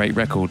on Ear 8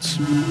 Records.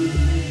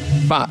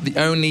 But the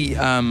only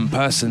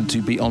person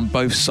to be on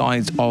both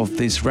sides of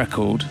this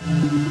record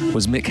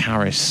was Mick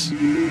Harris,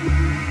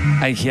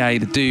 aka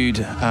the dude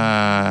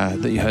that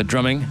you heard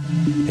drumming.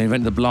 He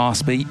invented the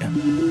blast beat,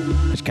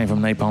 which came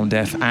from Napalm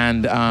Death.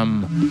 And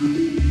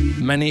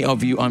many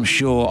of you, I'm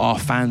sure, are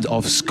fans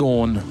of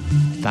Scorn.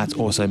 That's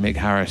also Mick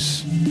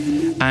Harris.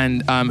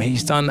 And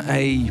he's done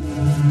a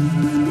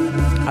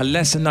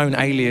lesser-known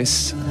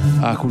alias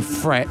called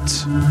Fret.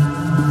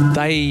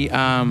 He,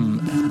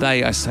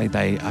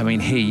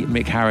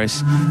 Mick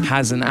Harris,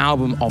 has an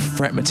album of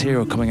Fret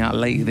material coming out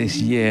later this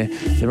year.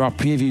 There are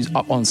previews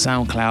up on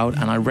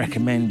SoundCloud, and I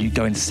recommend you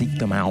go and seek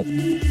them out.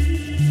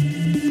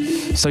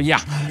 So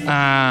yeah,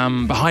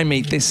 behind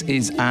me, this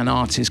is an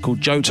artist called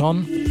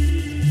Joton,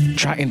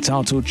 track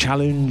entitled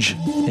Challenge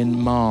in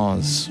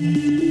Mars.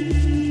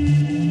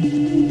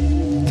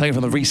 Taken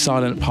from the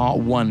Resilent Part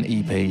 1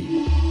 EP.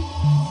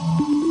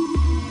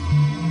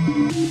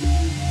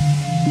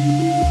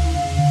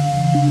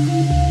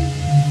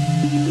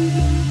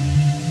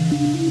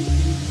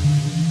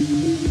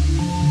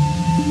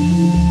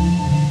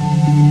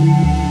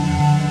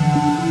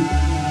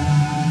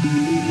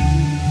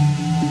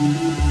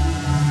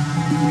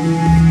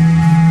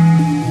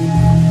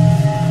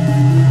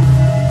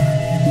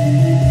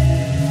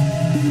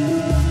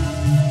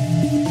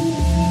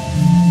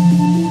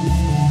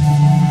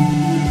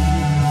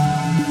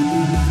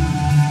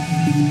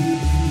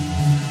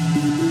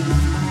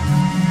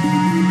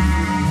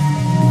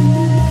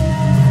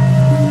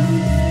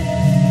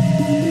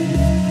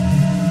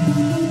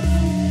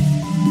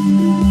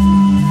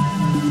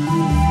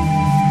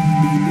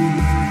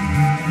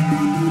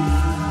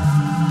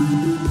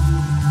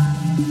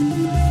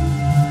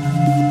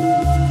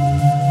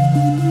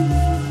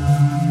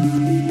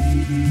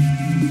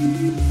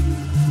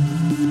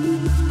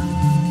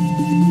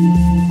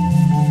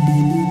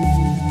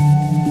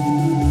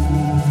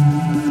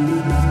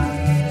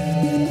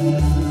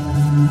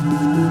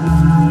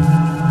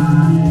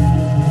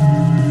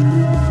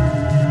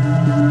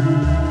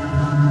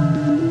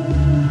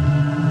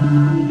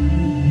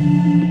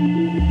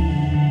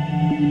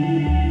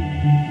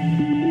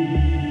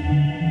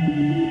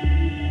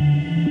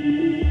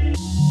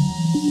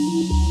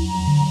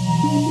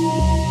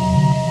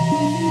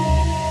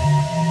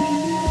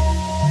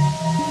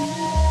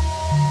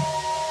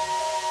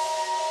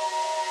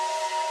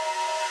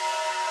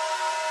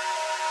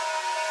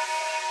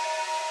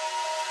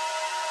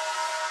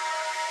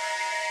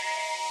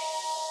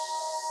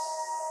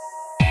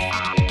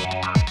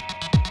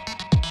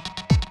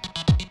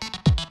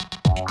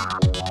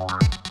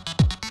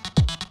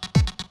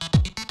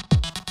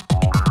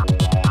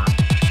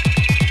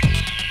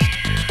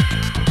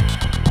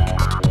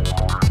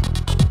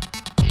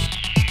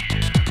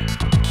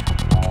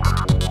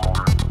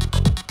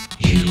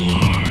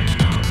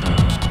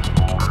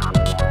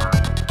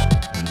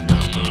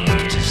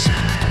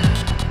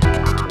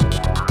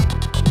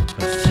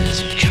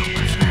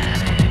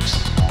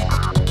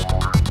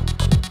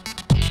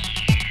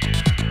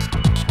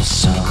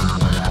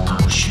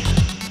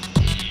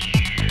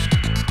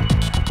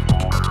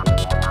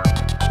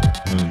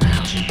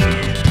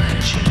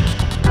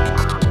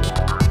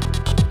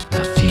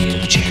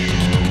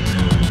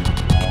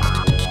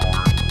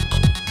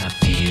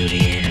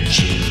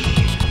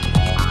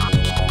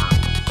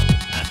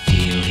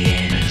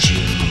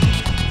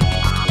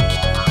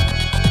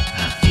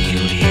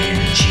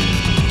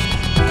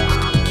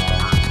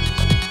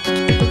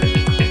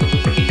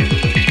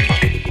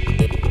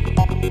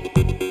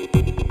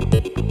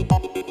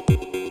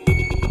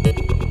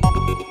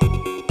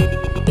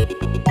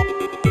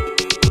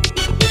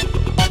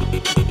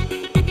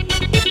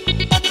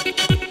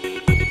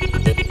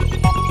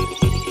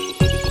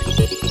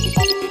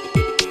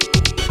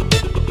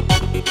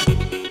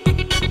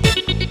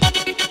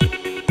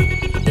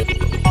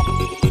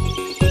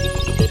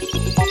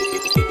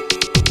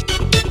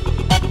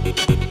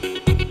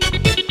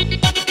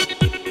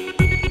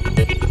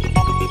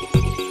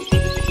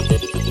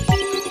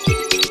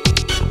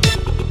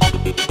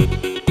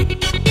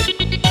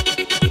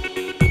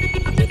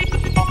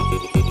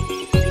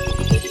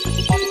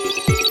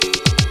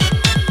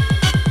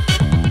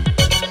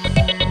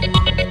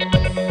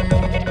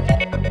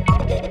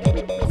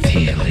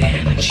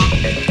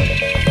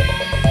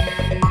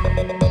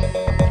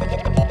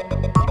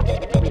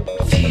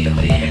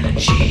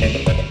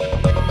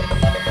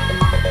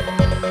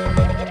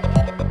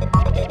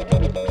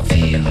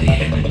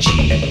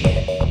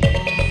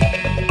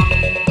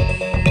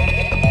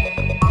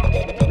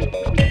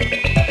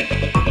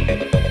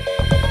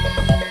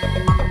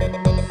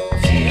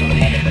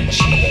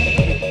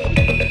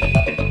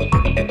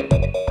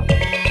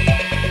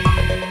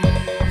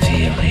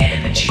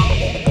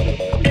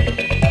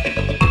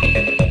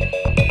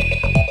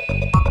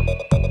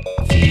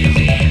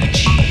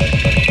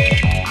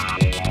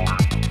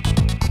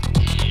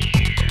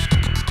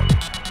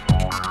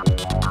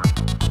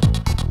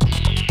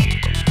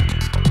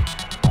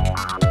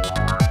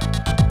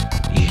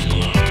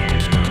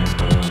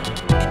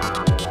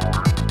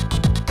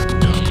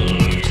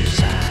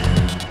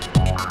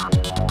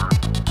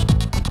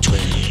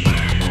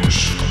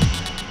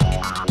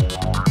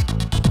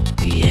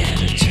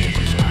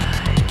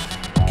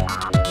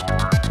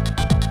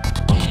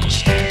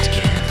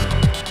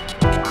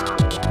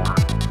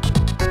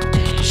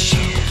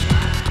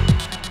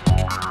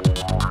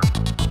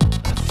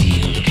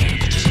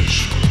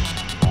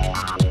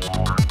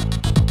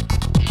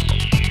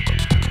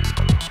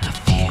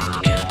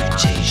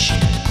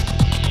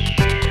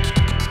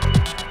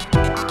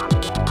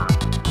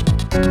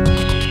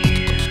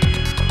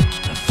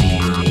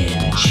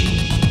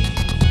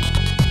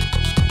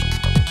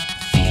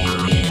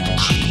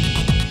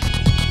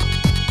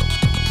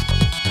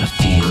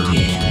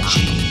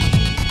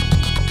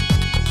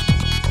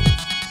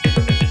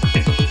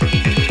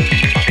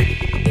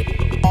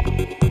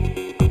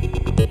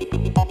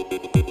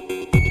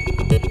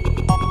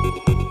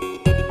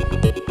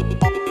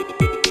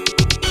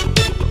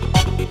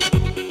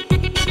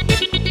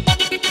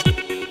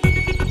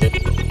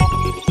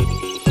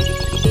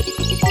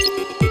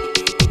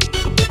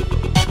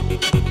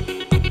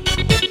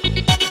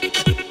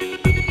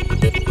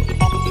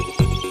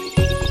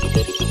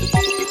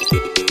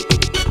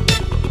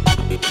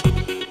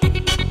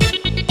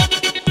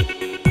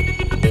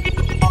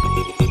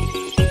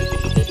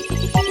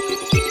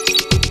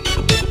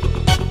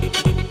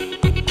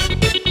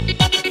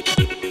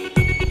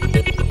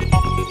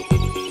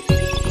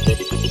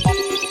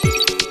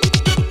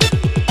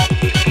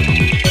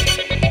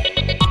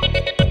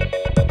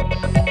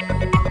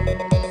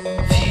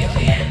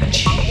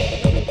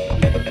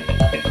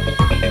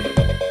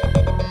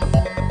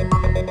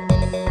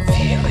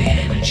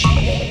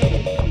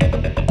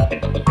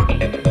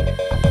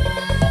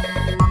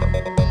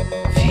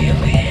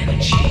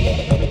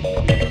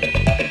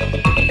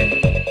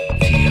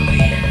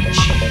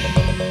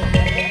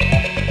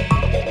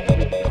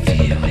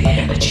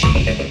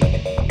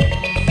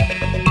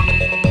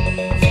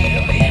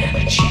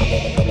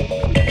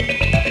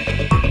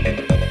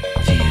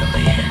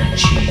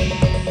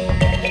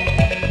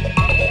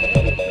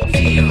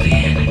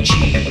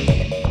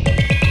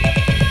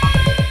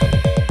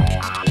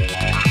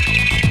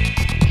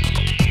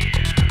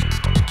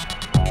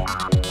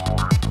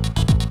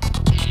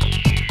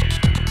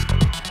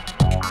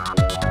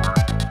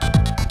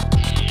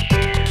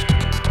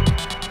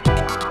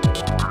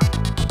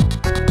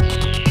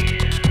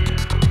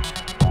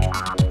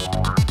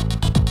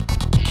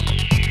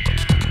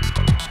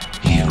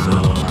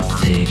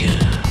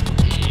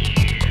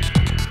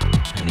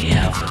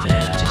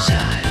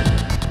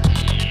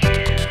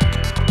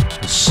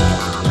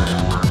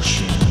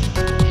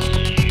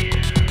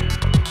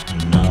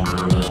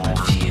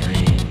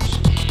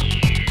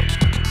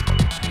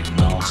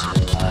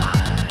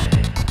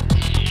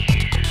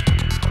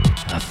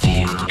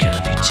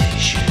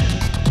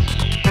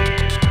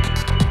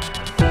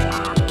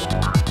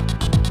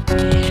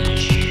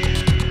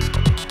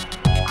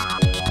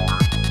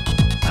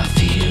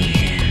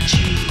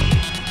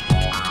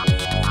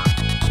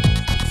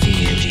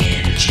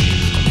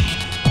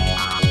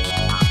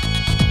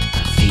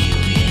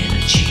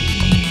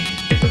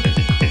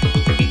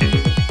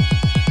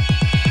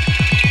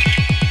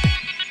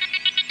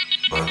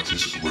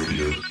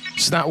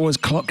 So that was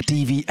Clock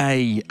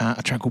DVA,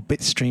 a track called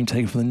Bitstream,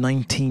 taken from the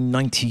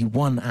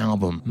 1991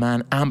 album,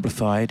 Man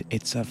Amplified.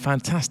 It's a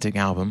fantastic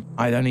album.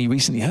 I'd only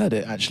recently heard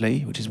it,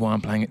 actually, which is why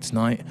I'm playing it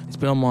tonight. It's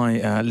been on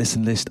my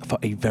listen list for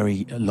a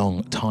very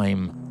long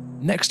time.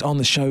 Next on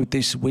the show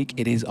this week,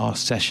 it is our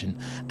session.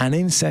 And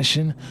in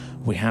session,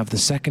 we have the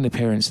second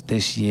appearance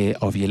this year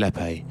of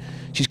Yelepe.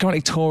 She's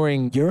currently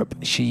touring Europe.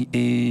 She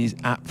is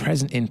at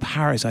present in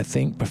Paris, I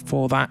think.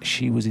 Before that,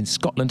 she was in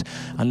Scotland.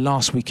 And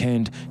last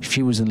weekend,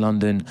 she was in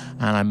London.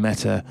 And I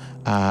met her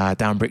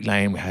down Brick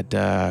Lane. We had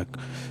a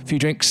few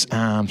drinks,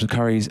 some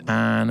curries,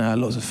 and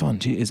lots of fun.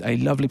 She is a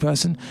lovely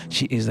person.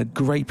 She is a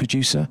great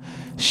producer.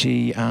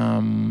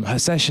 Her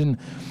session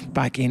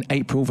back in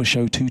April for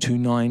show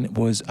 229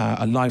 was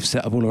a live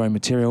set of all her own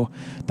material.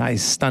 That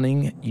is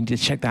stunning. You need to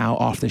check that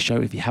out after the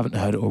show if you haven't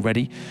heard it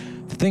already.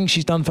 The thing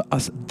she's done for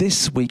us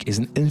this week is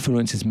an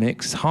influences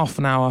mix, half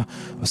an hour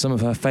of some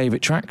of her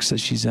favourite tracks that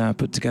she's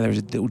put together as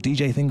a little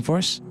DJ thing for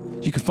us.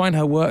 You can find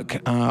her work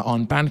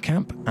on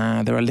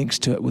Bandcamp. There are links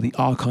to it with the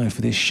archive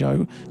for this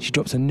show. She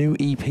dropped a new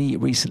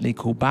EP recently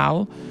called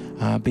Balle,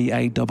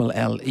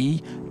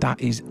 B-A-L-L-E. That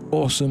is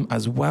awesome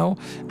as well.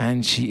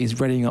 And she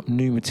is readying up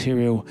new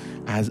material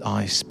as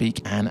I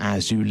speak and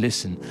as you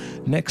listen.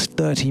 Next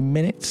 30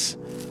 minutes,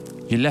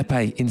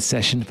 Yelepe in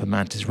session for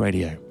Mantis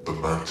Radio. The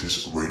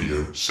Mantis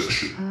Radio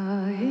Session.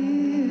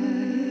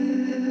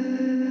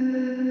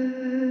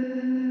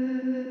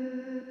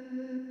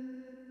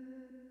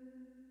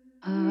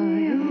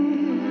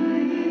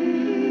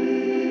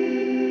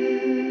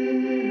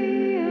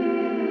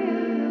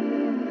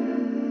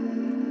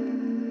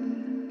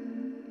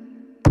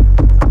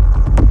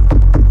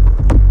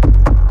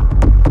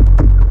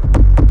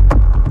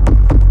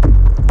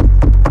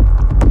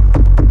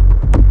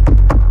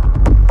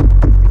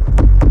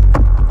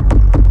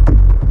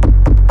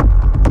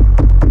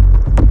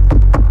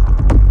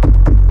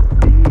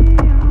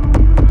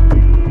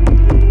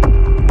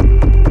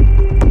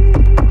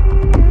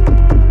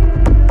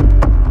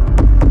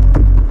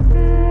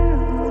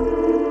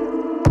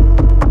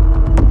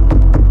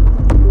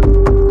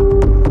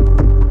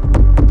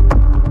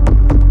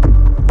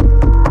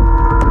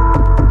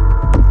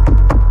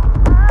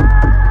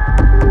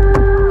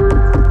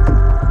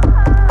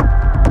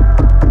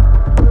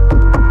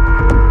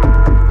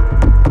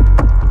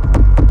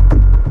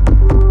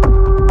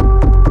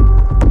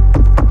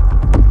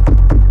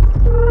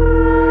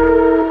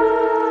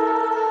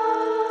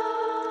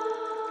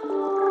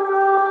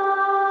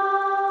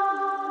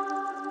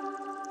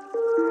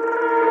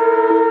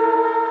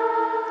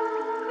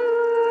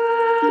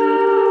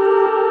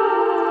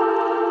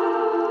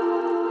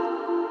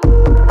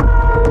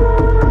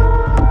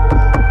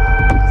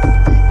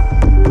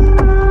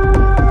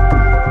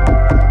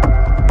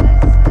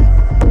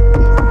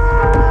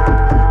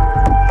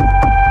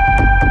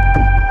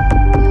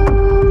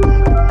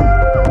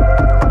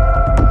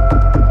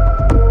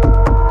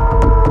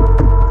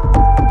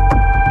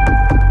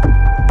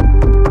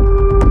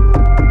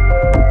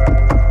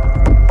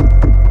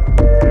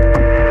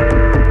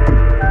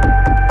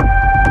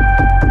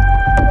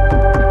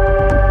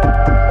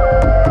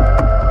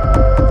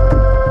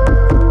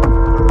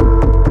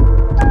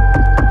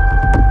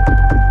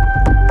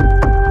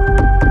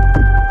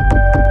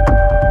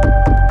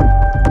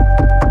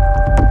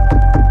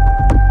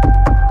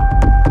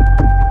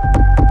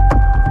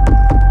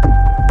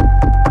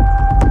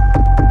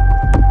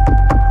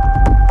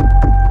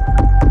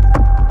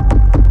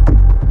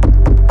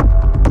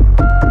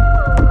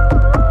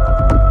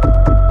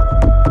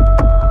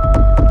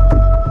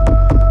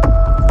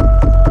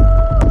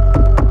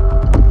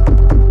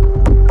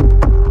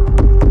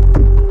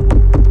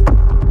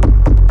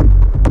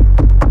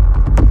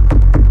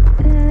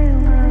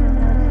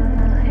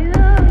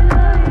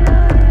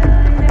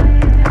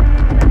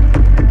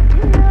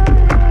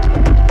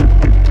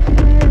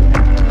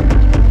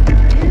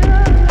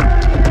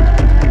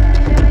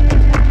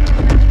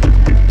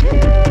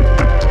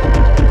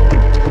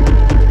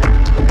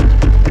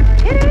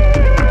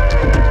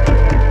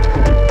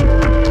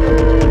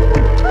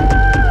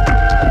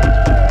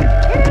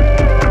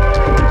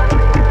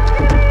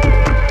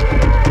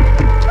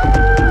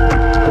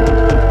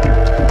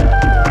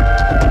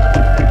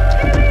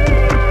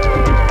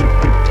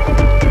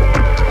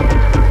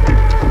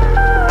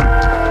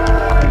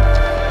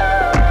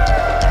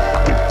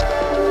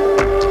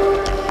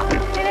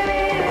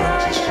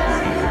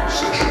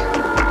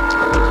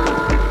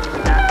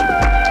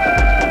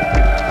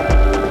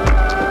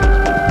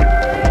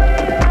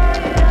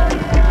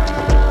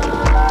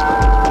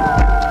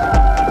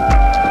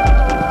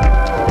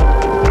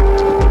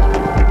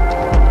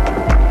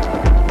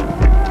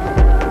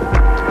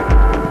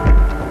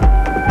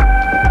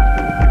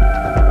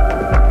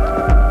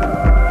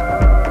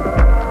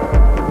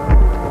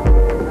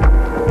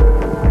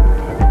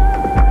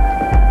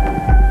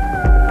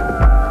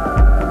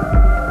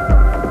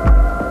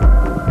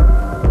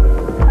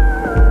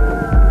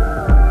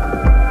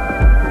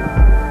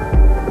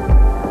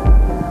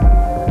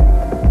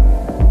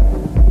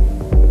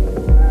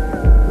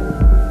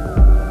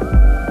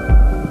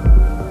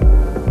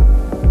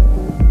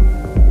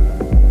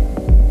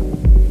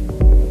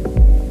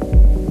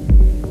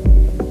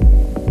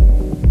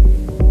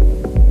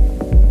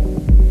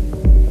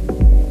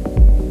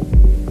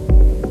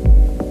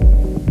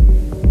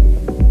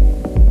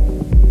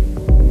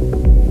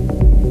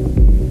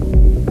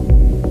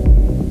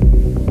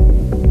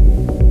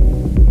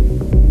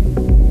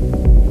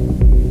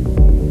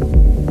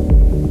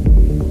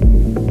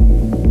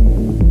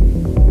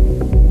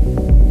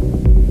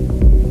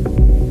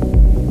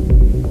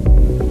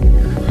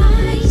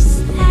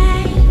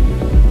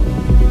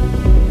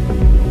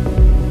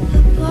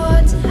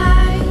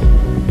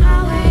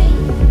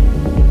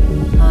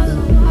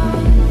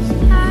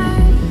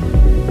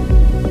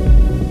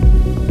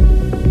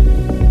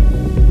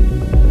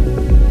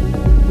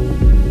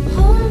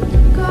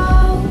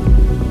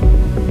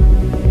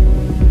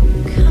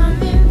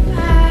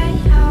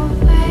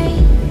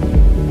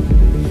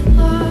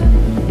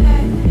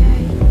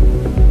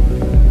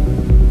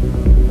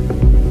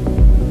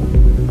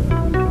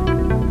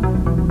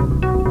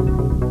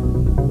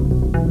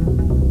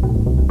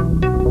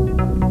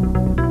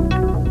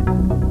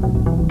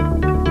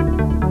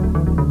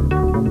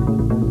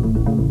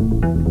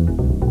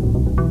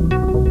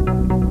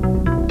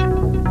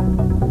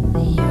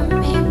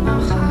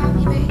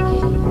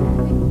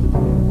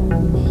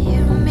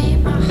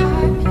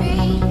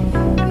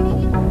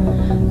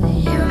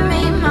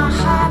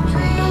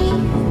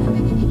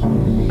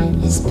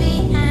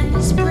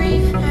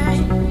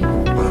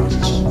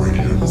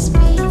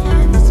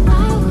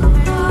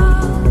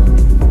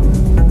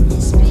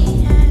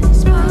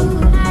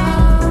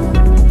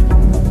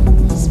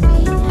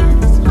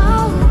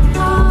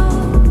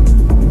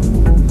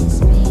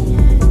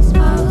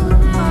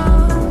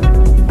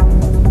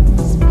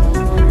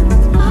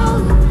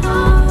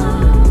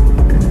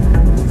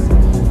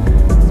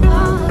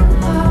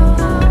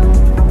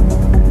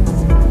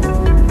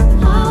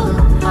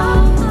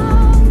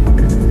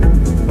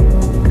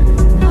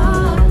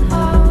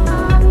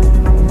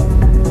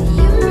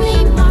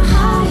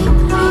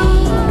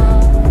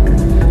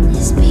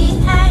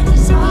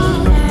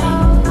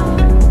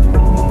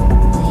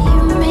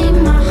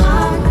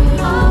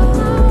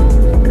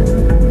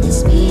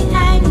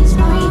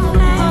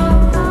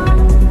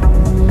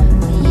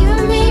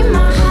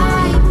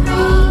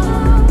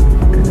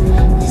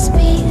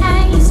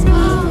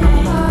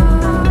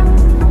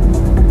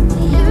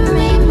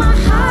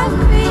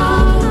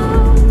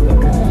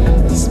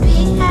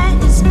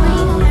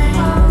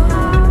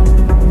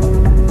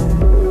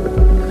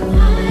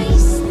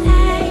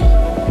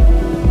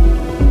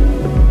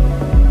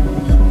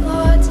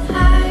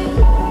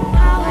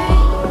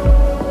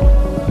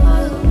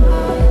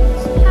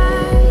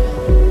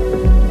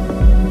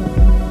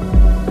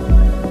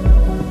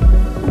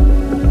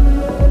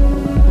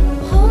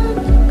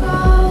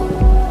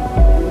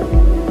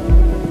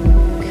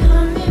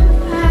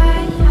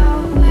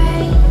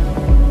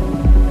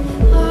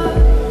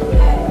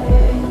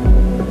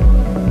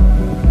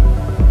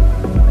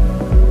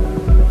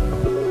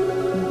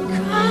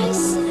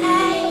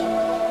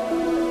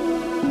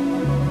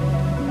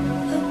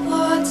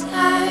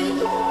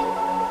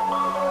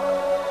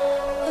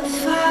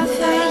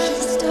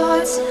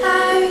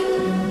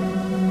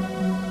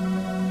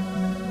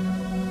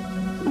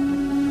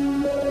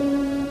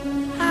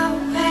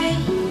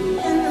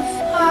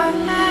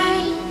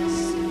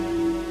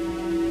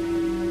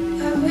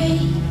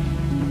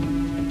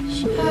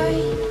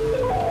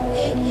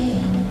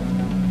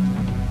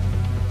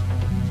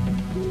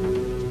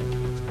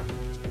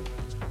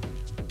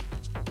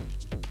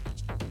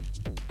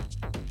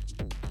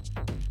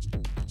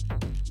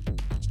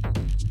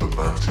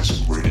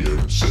 Atlantis Radio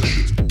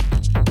Session.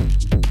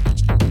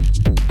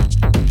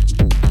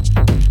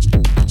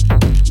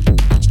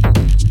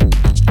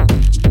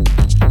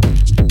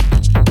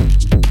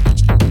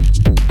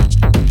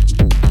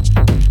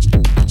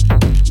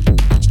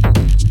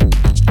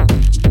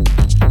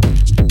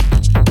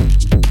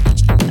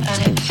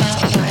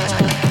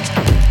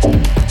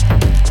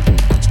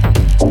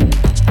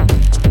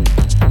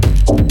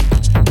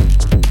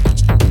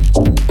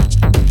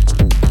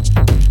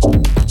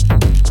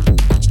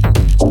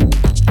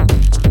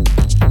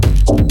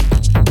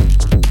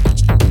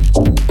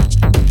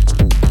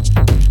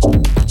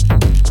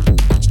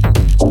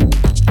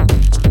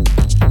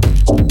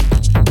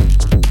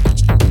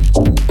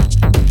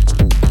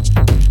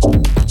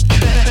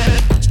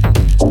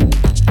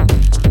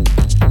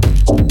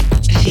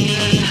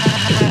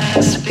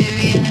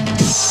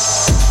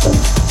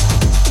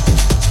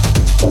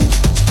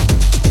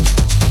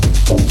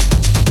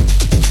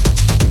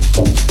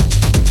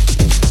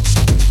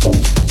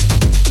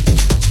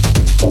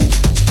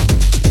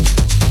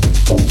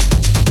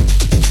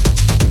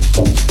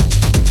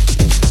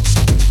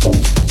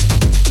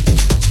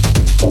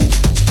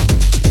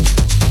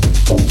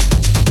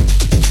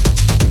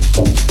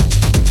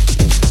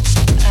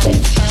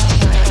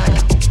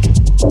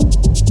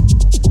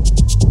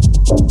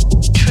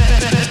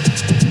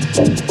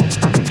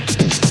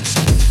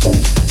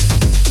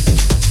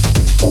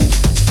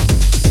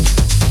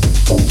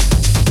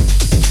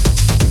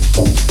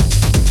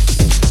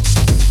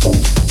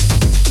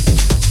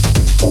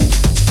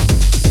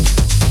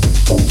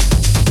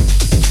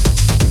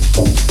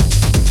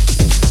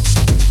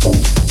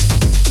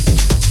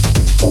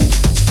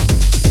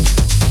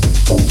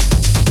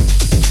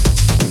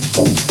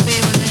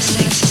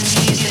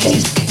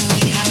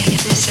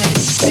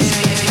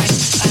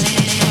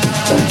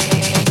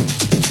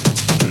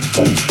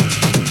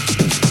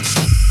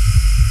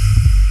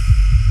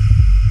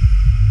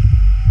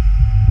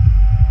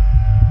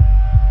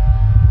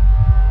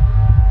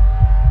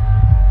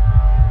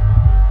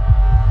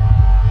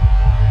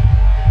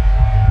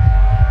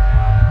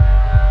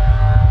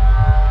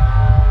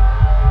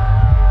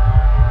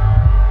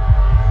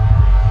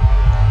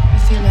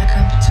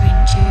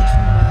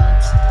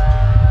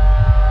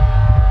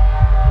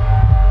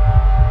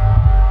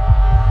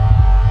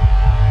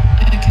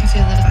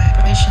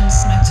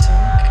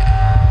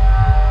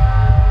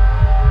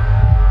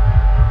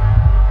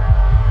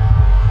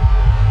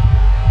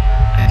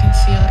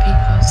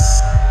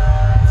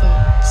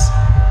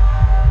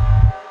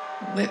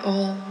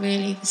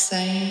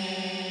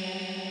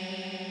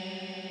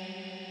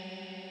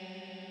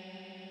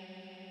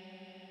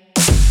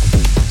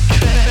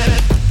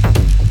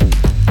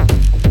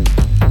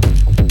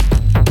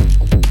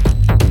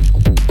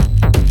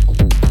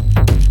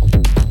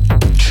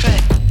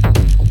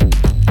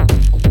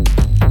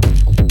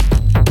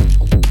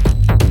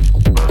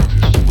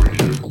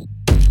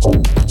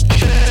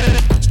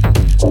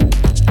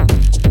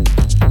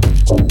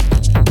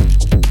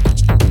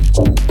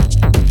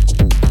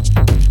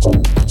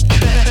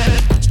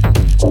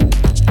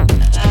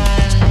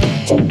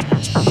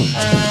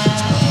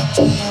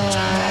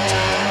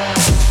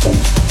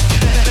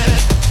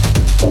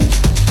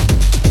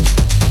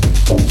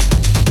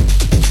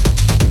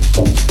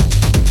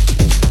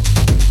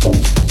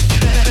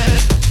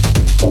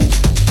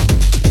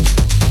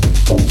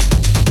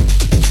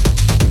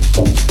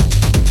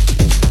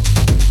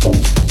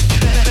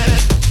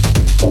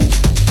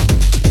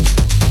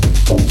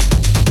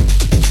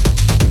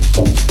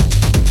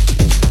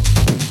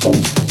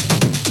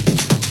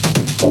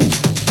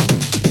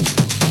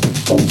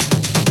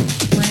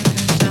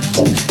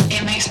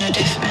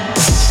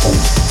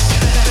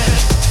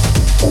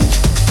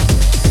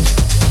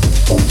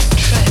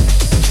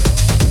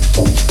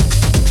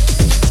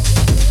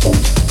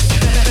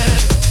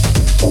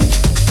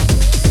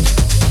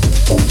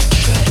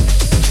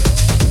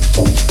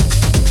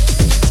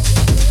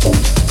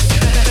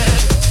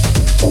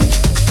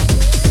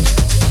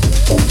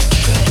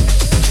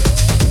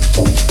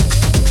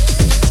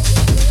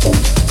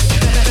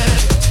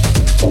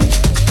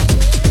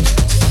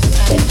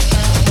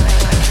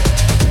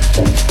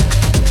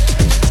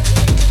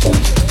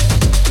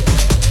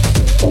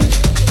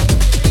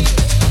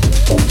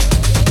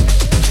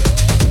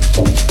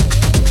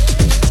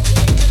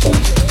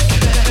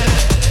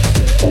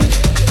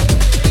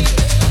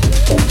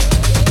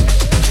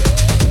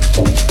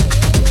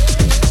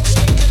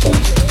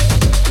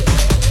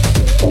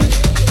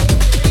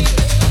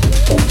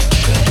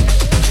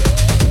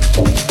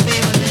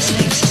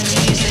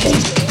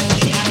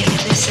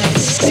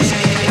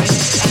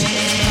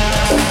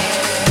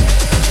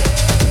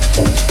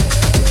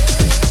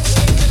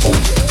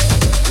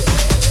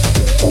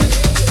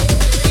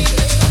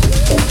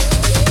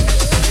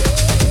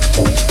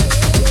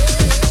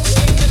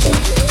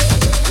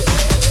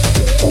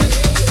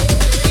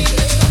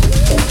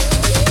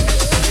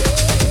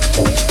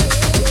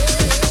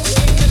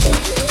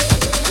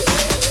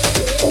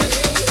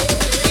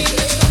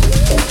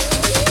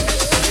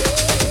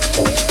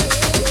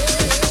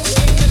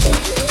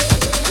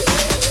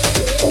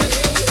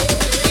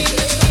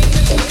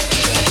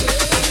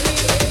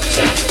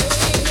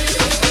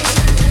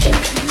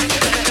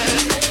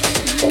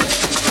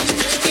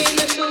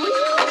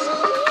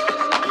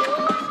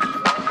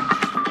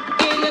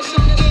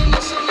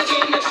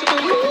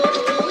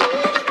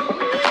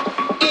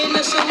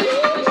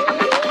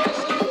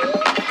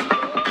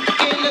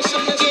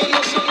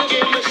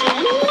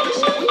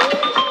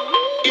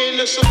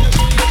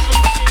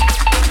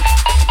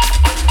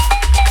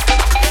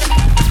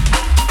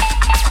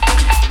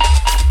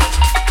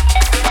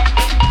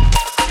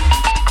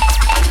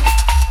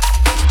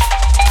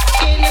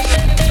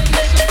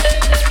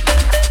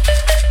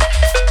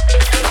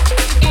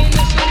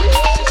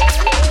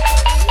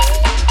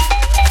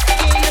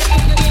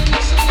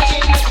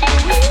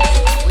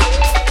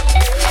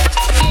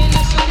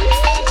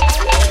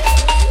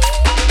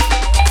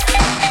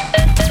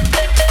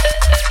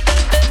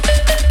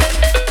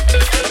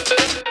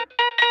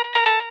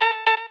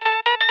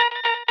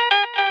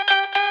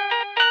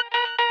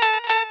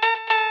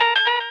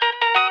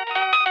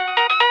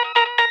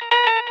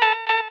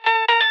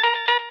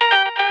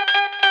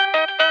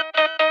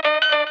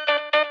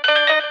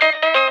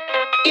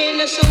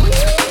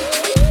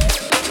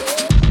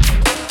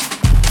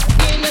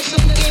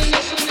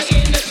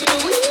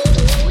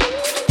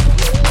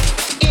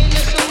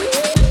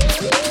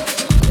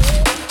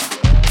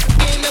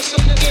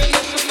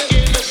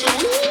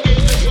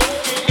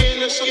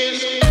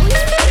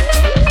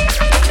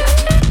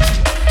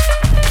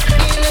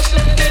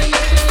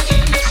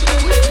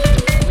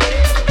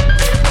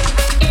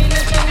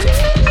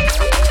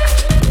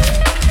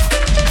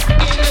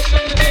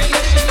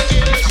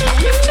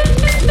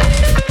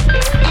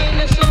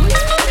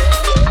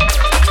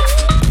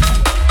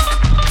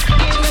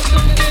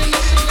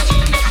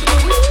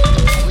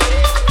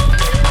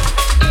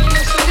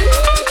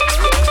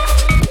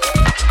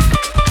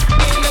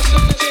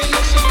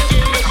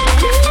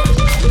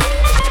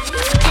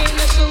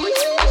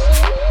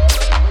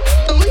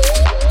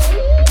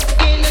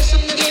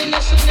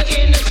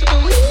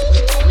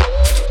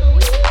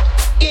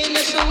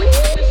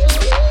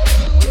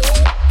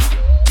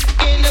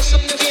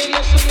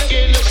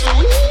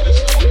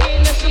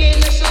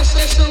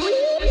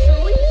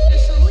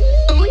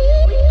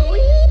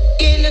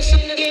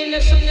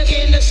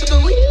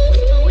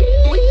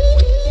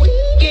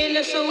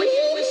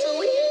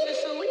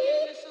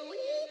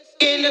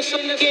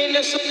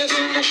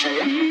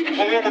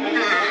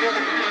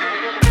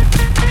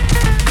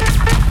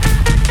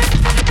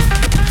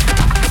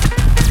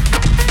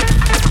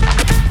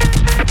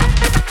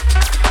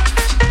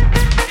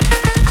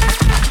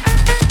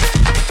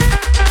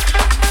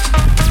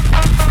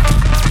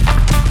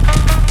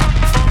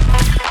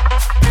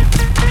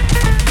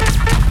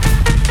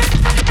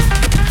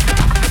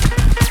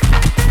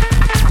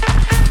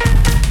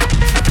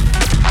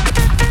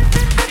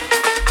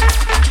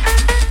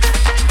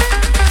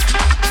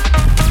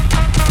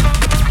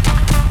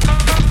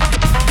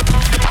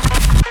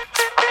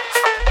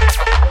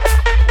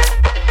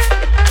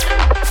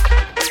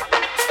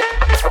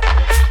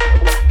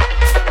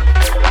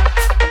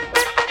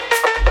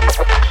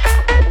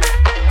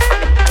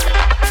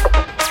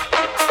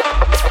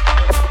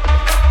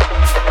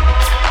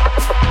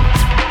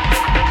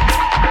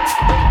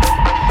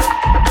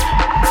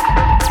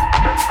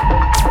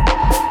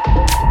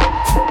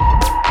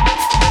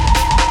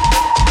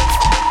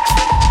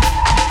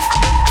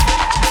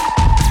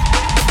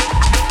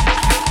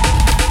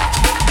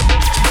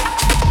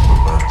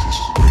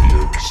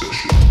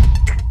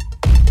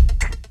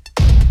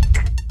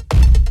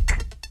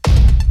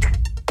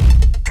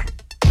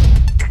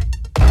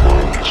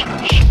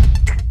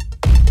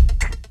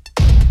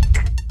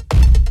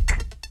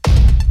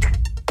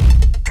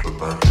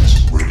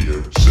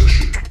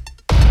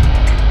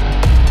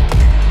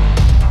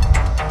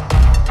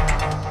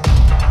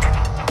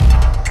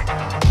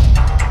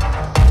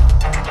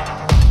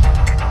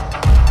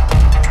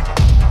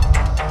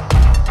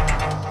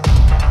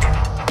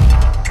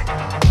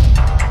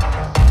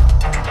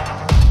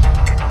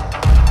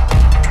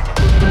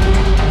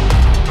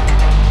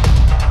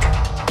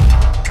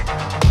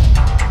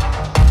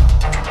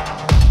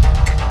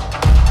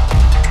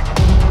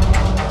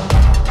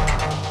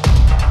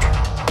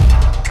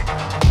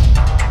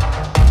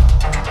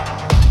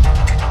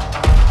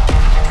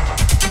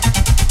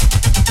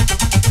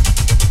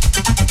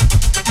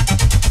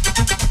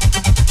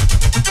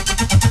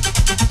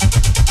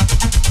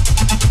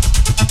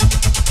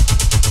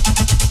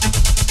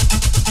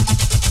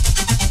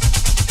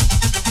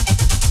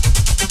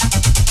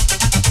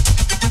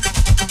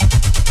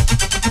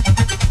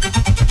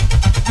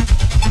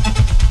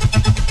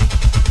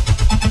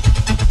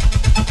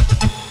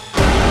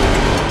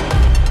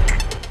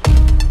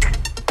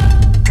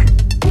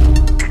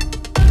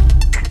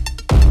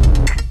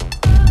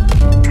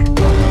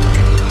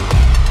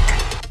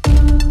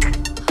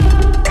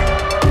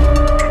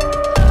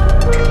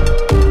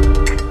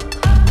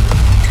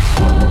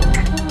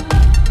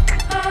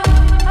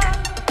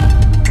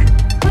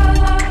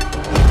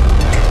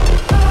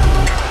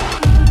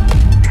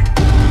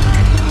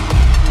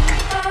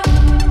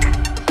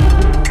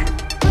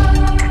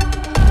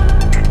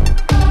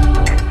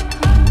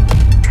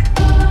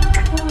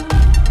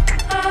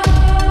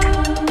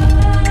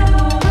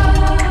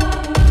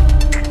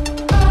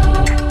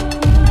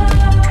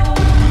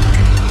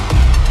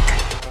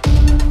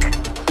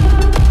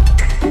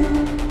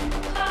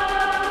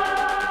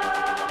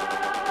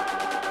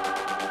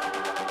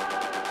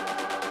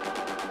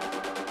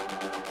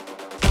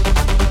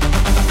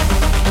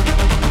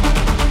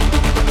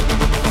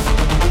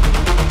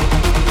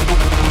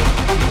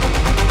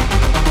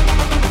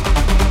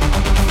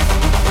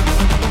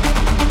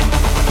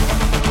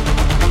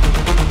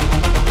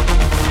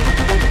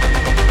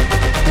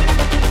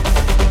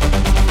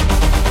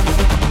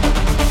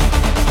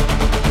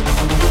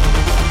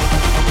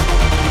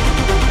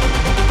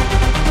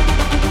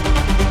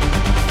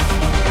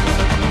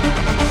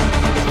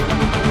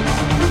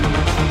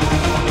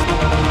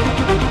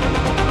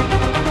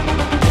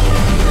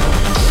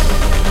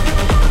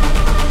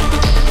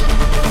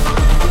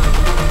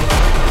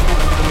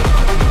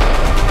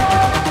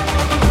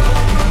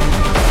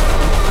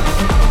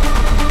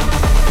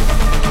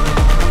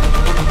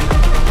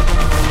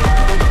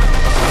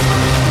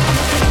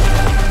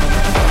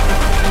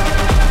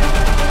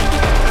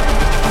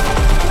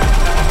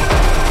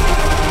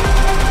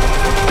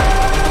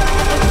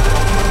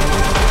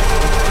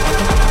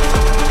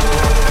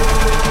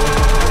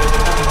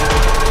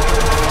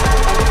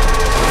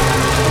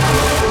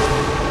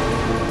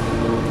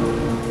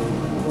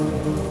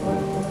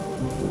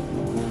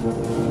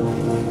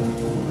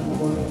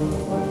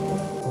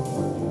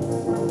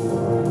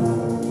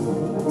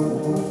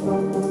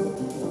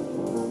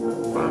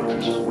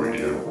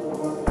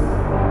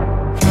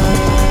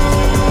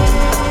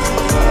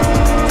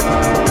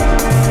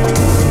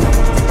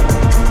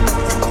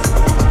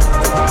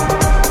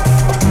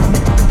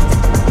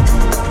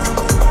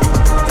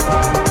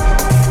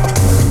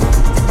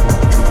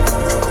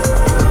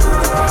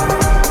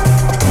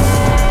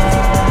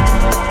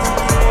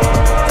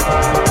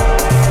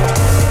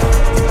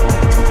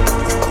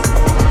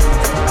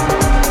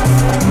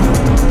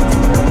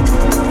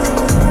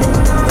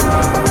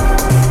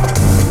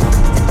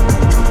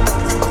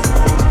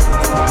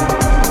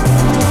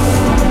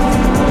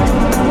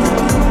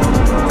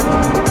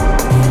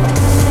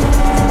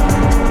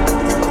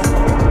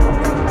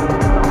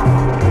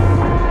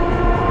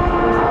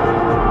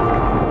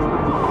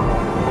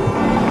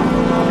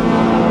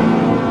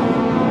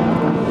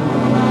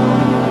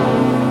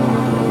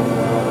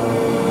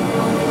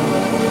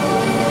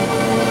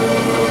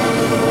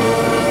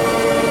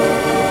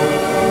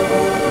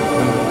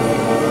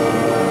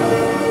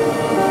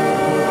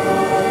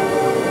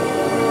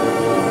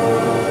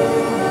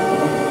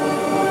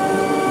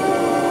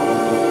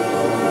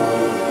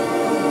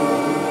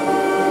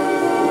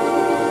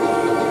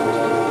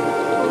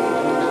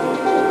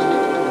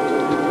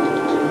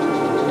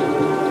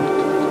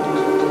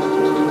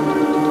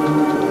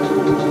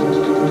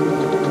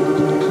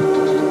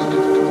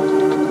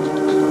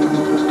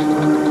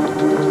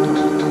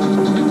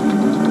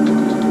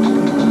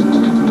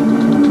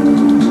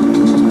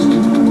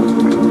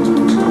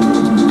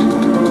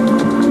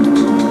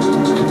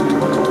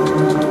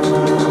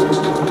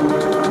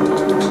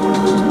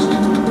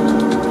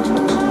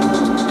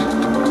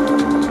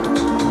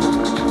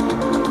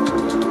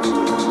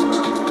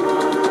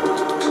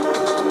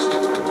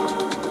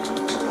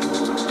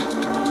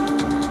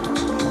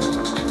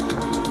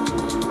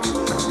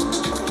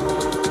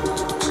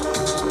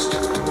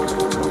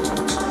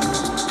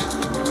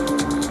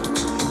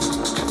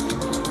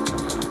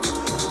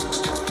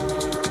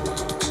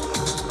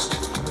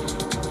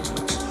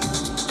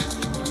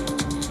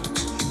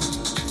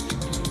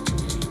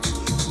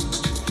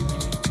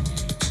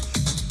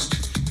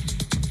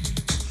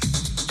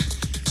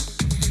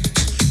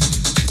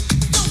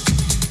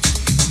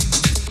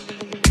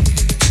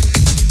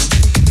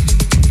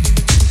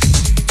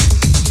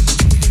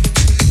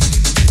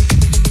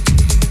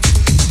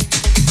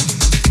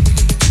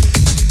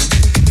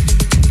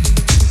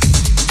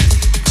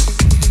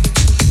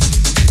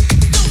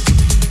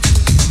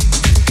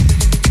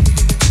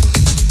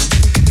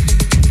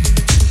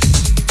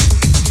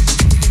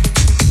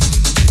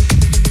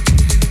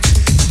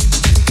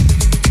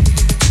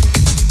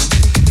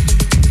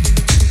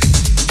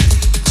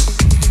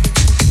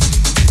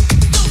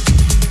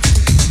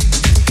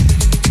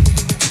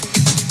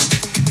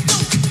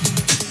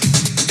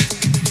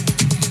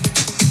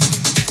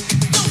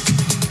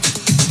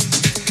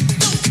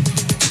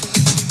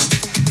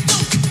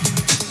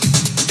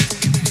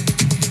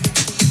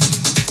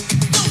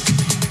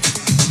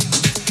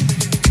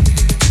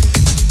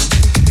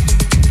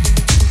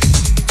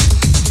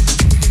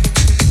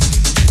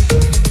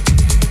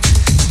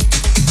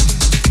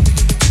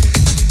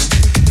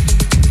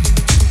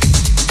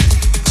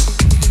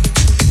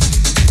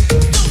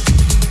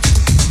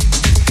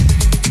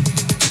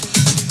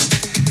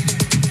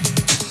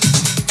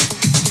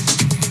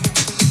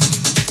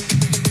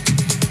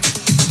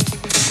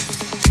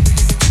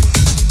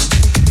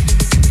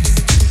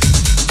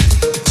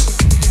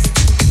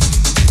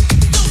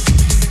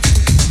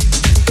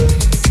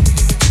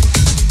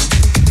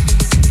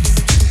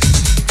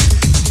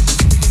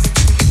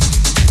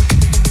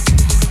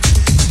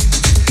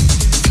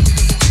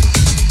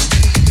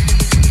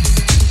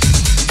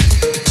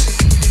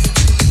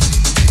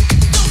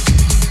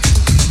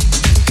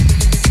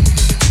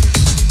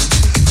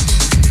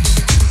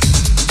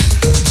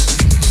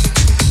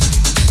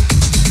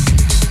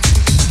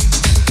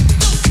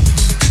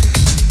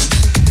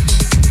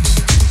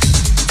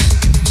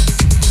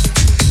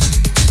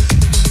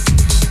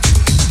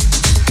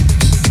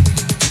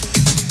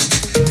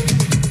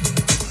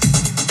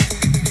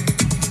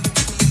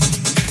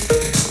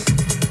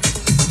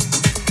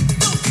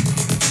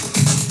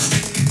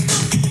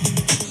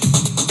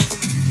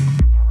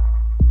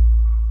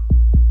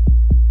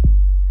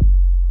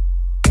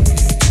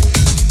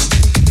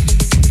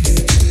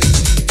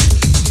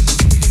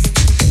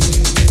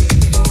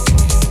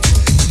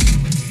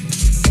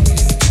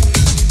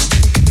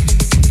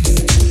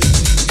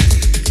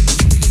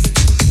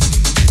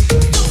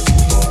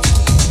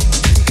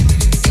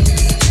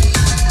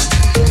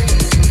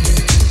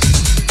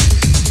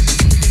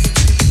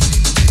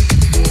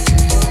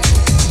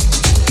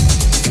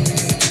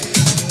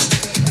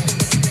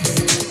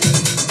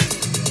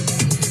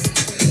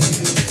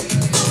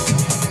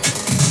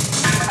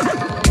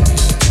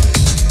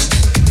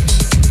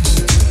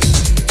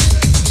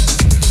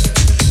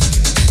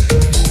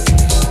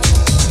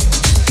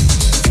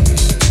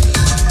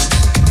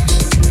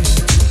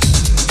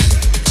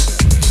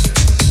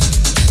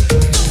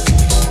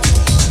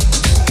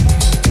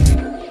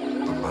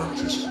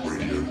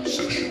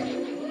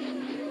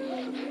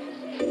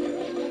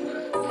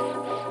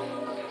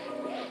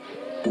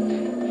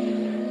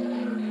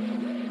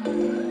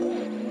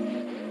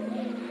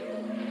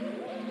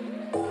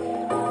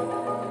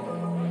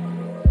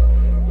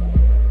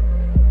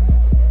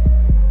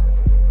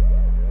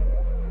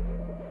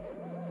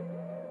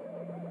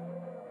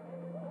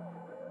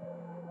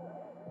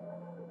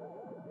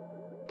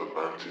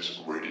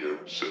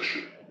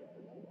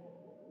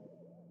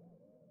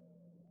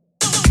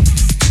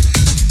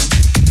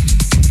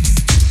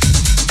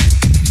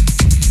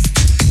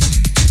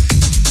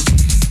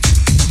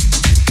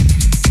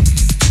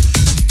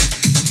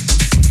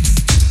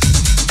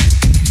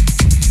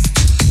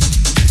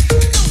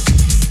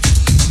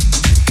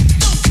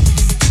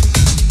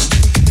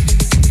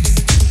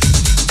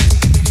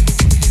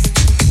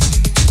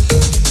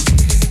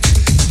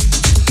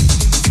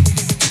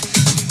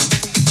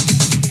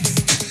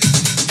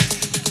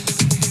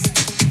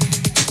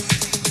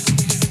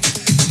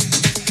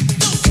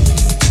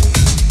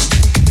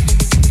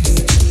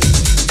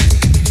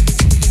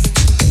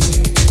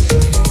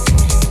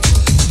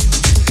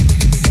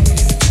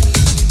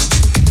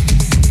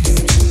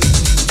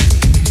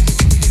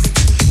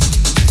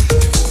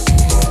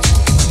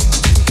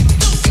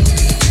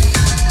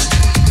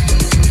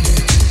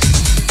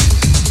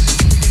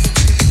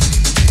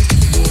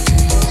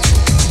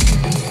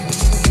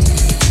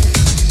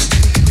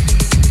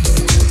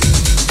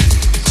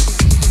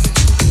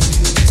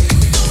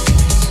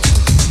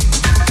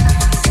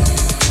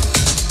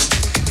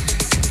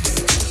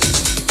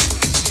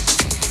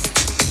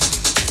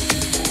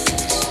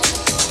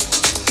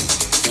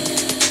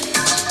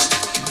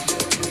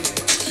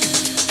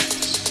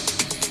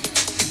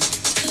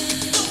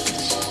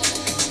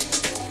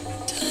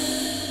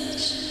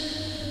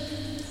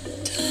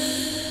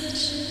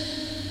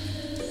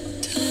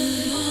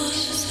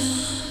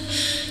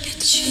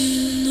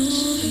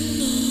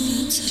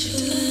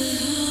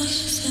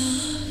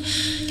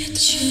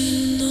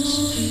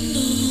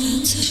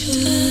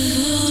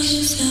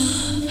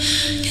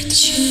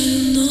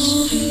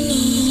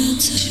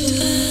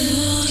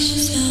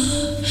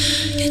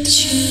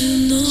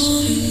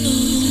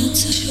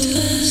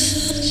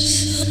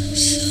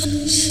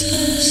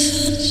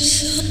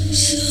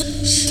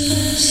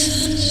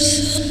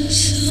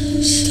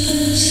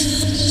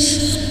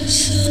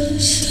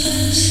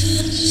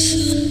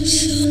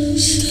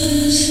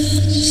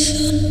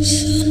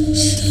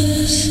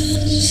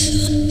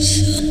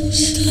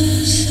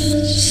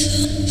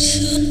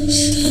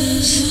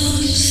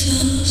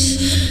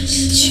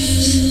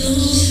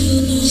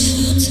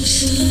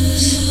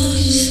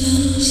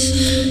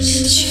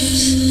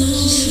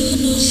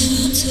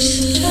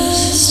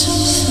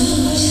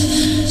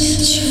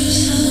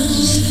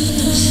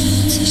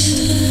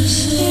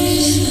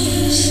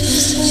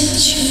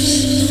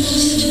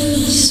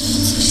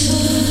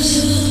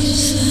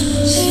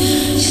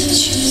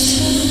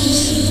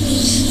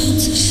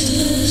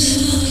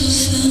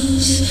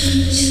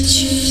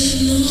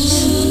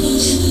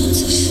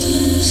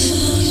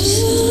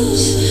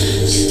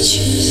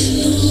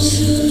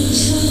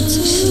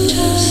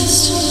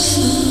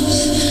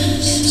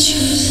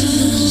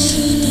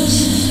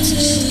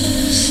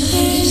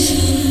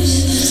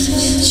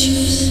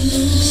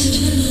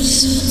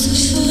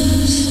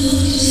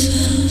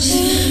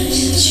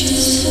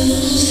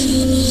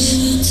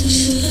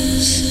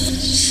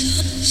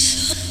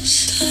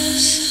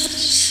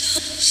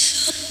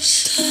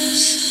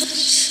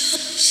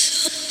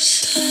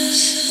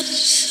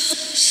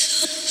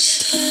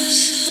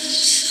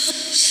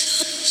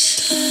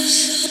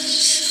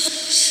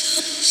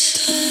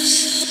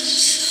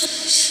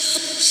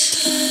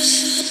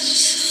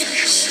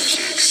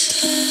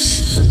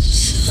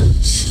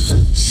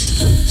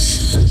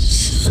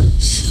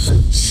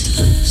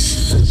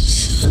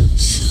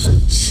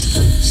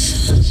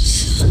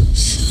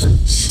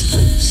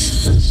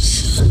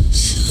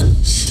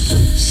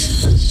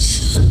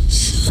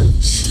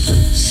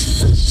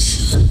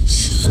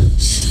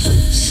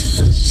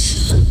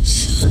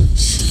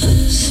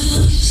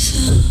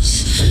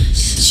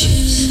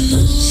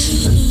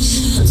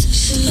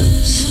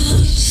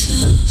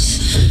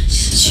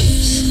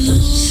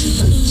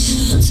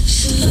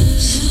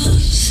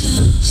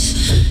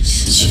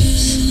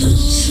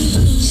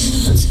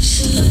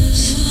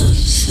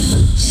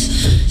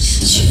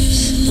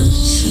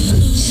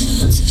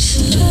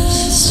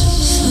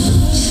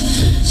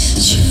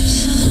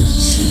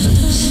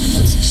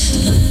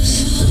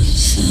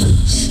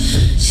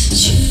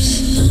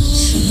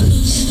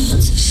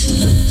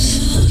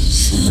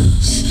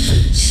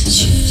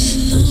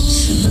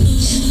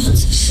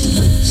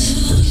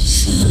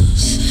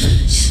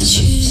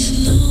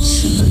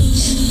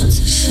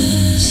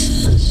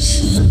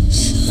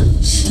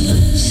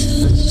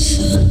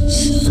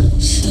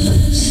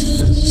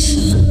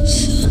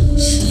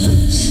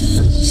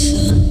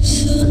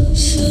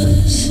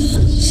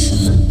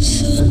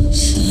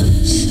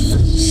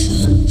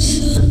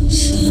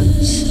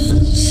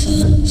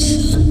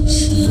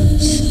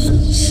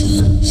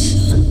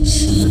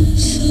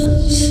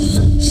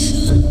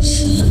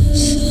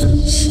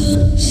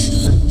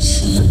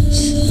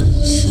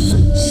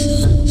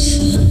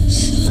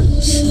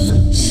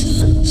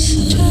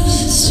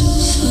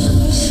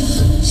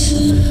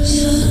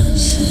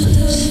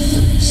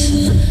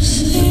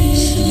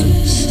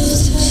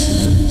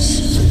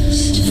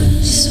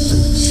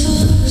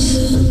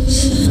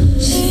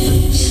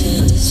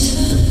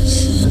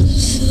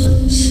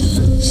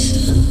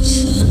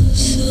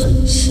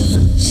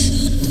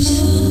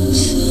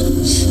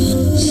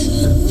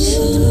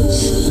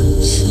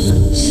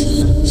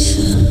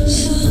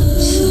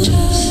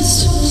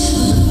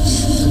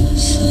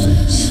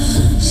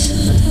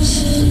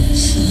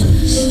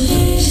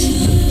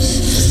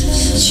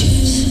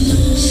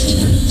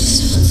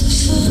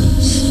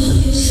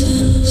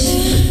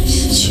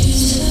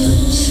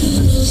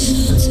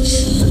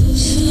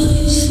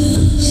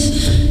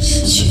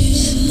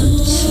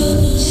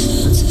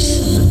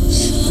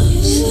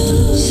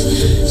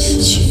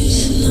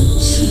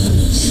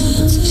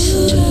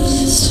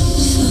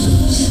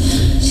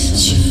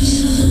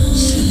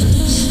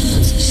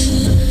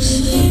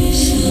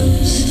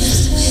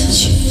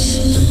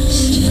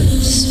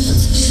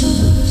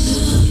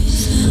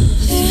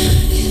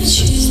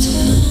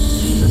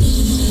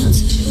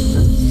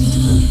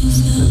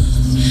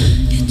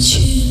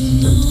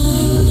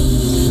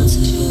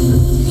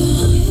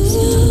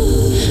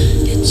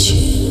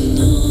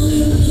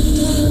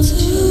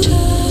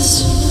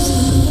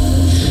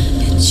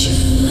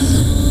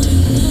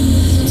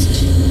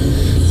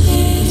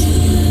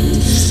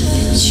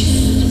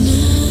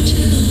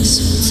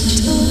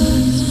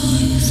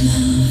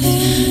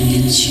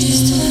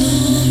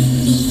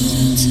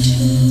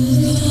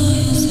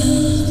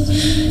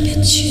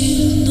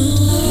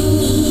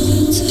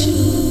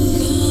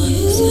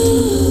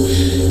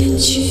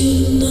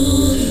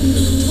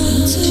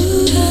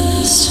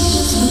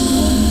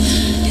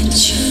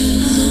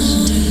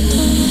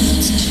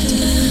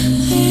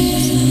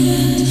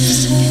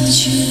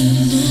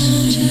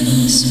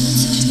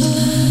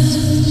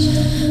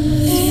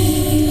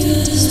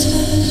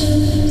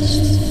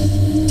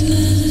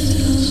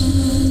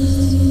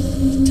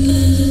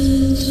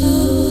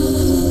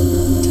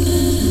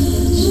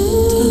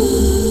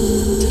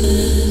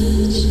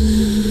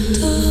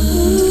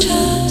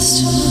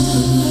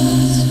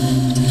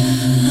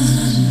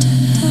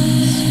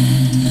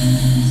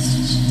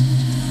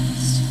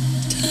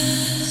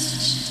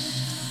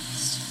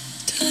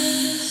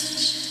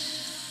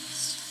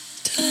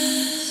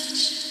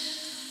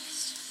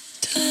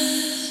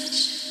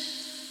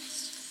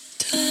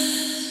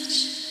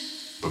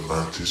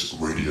 Mantis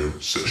radio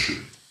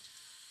session.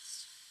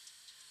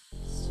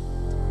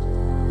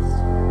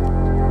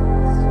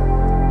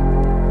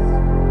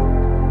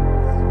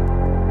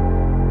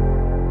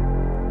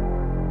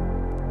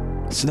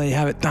 So there you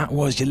have it. That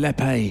was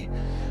Yalepe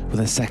with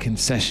a second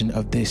session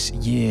of this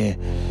year.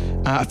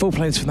 A full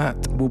playlist for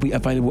that will be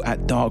available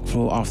at Dark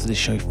Floor after the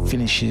show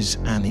finishes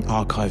and the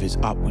archive is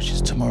up, which is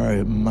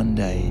tomorrow,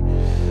 Monday.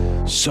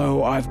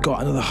 So I've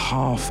got another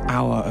half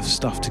hour of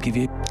stuff to give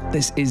you.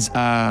 This is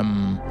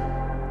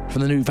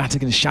from the new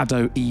Vatican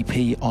Shadow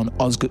EP on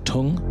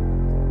Osgurtung.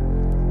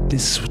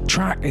 This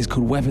track is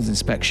called Weapons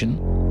Inspection,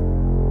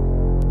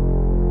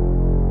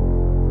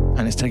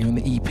 and it's taken from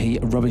the EP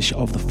Rubbish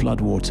of the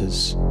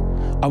Floodwaters.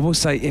 I will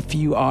say, if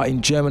you are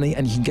in Germany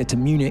and you can get to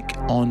Munich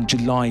on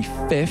July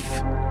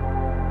 5th,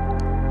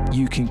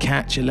 you can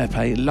catch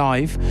Yalepe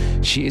live.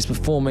 She is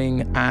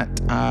performing at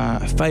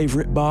a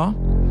favourite bar.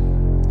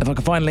 If I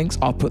can find links,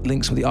 I'll put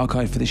links for the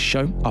archive for this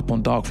show up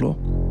on Dark Floor.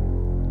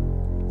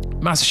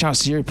 Massive shout out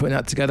to you putting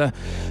that together.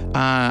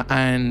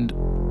 And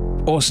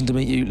awesome to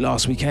meet you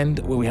last weekend,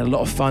 where we had a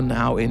lot of fun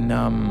out in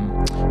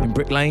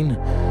Brick Lane.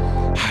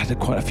 Had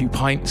quite a few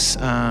pints.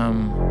 Went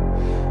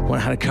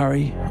and had a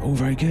curry. All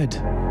very good.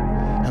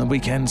 And the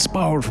weekend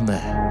spiraled from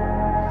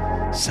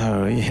there.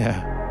 So,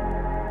 yeah.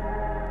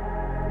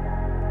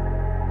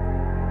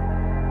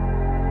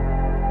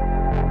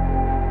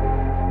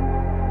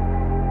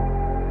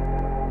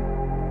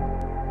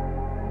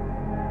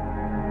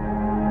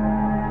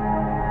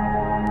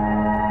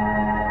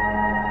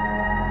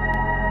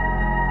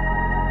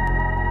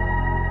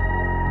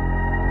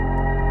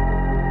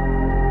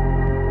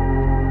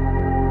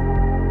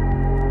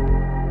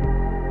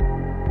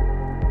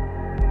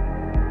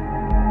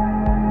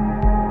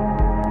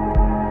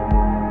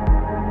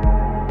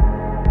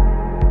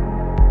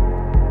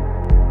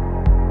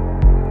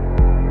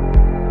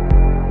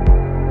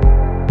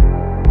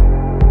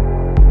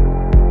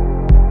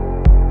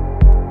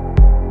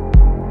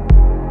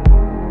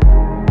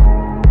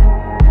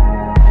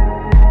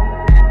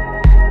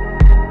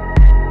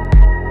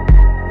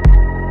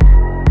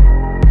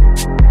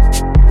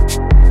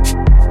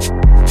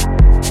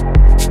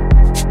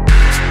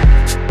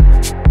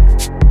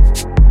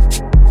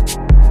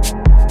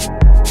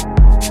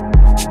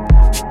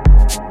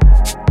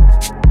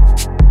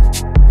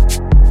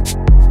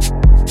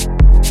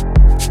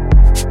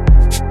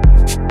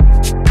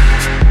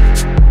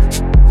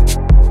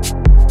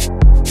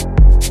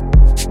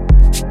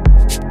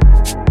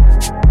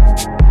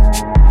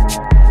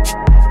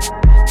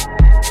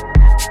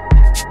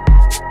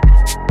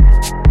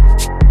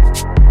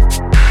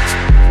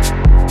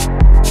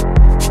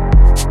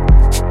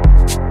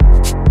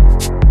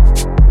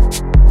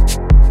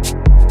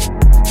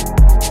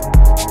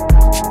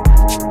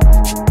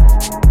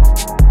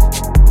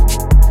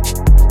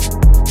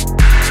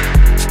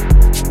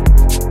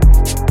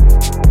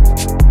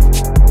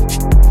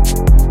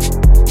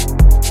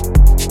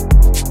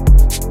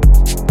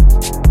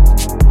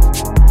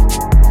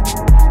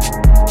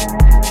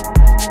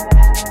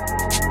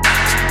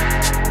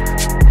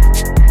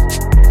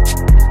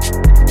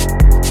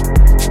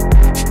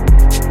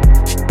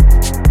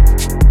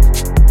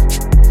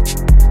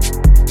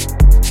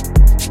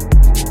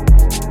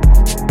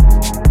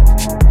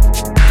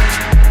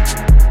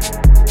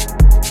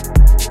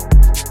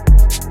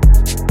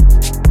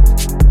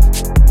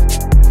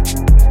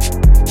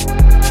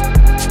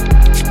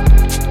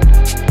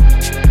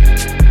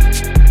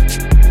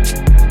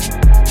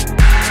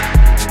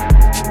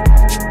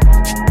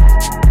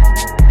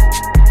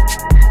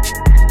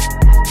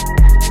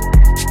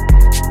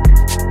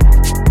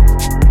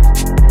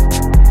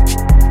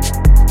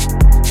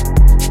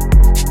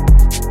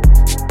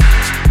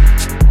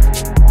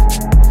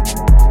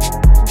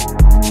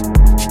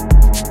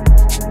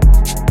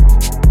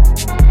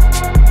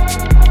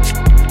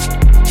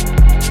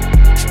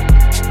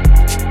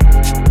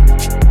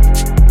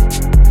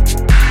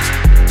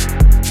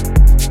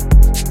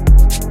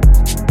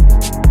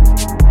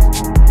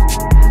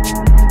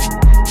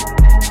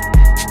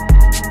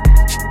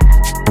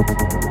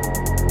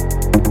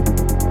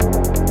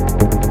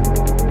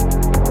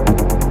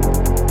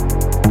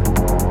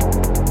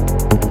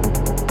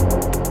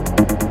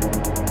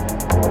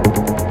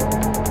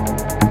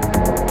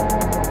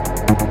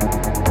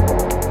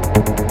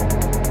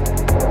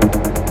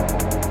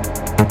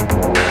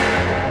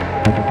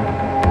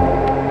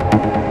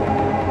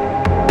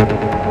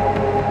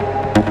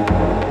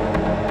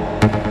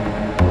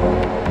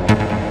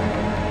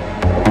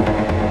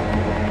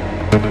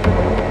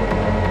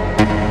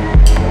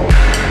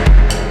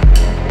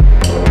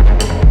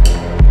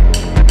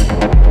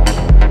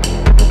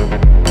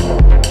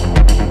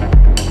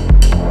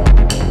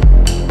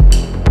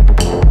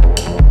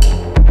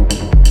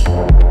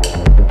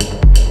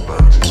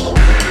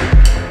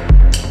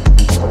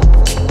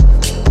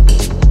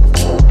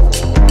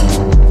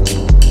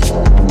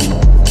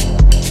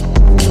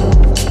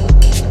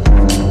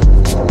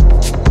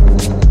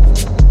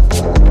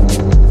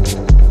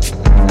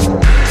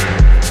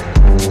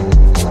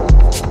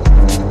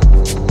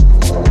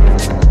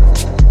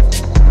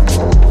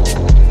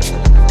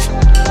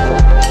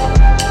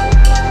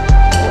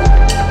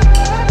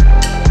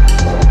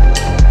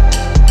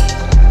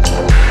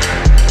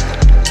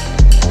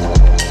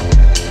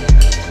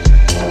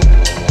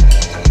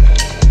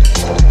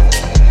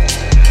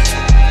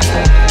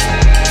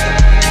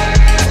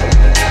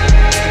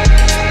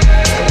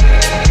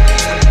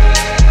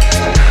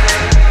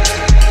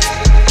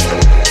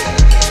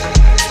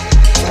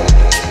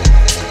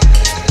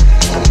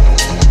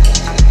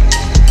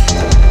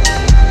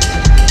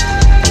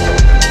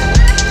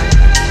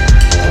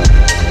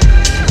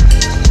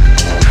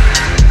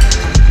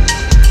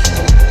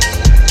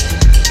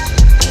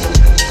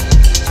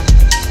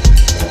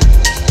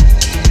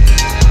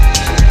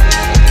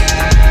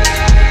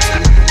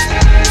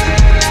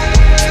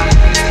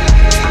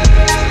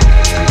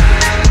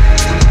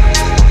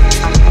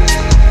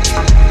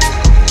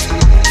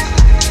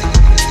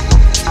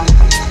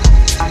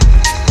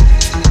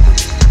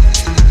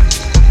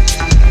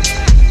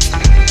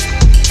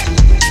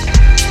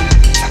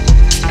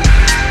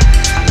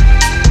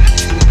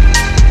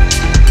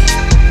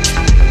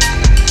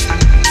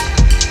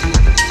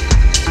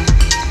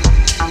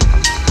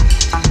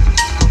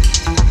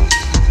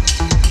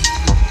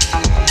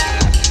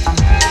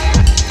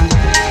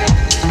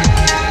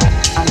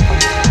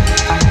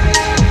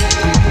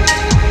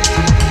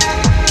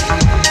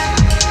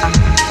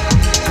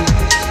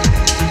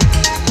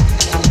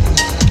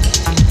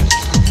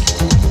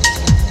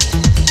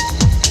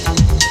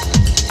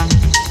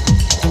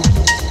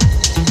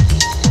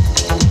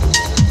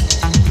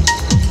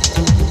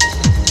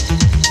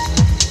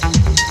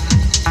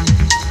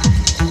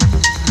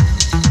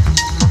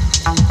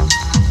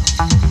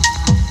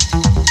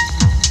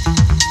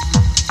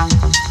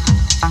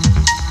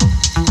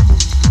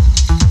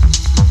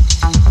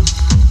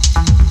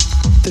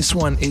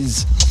 This one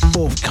is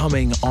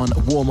forthcoming on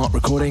Warm Up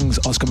Recordings,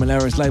 Oscar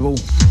Malera's label.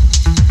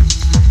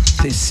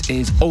 This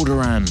is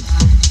Alderan,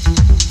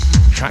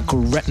 a track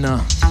called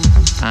Retina,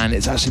 and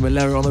it's actually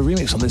Malera on the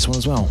remix on this one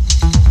as well.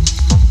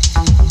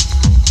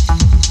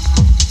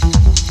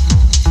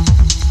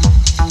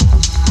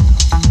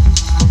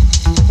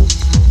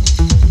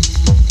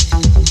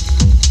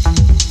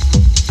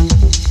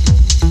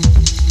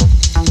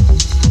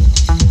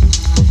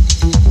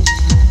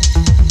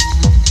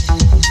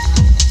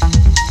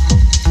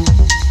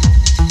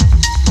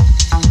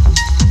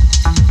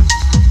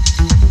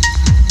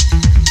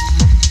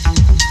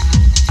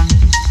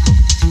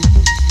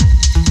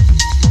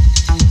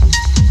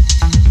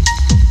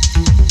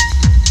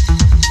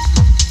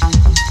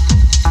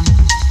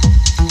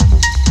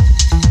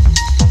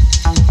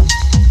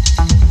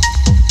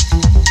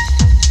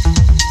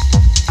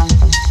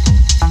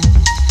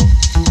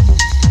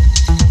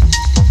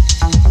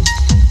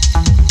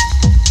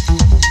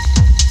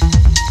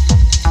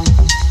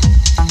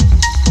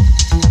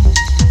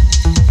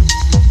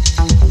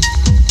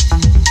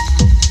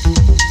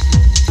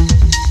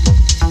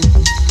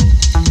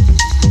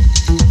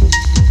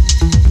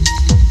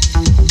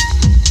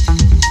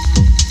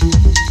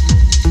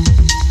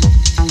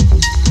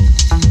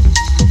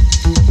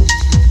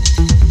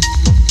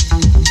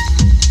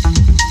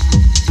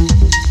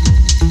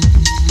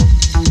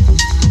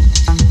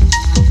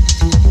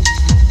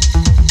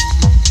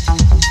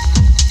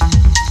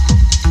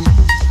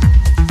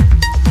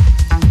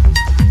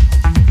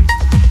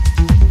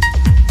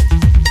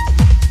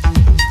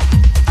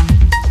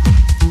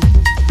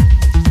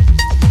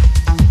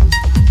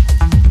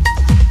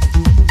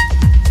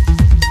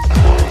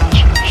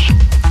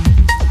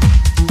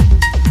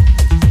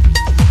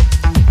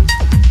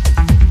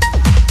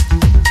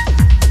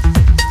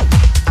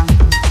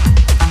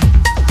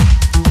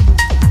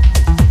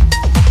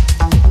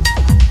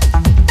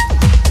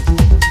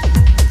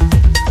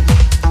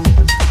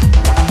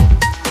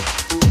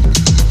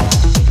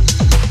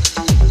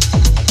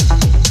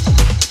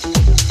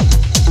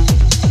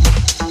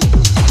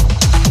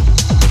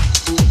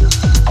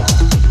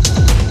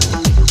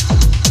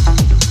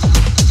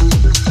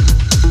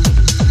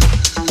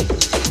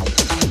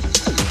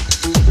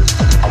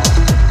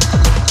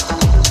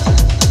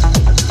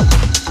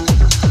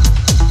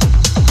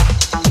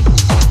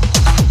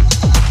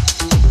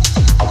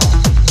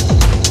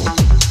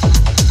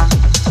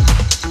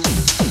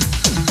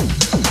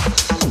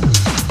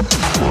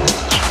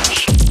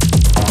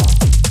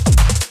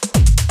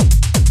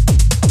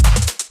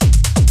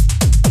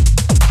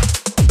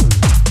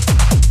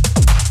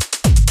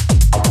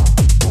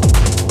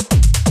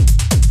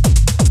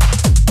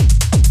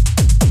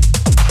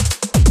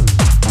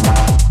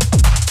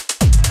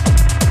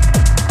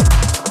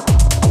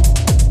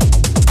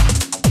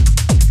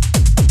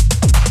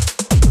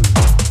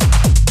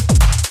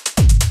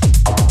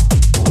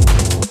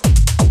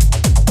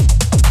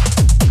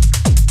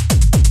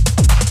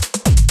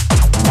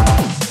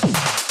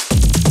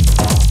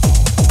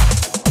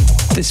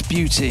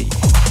 Beauty.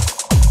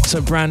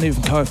 So brand new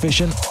from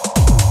Coefficient.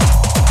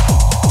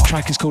 The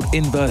track is called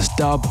Inverse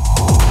Dub.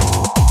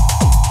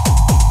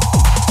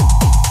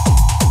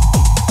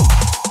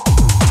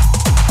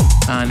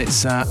 And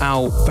it's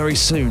out very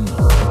soon.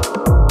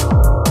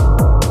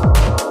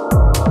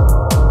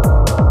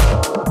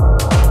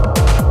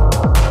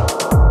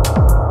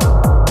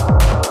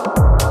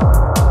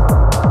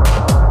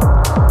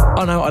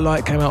 I Know What I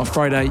Like came out on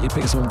Friday. You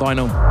pick this up on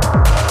vinyl.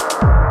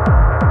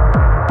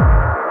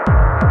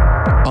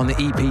 On the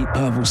EP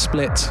Purple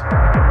Split.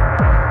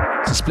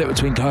 It's a split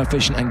between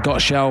Coefficient and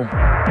Gottshell.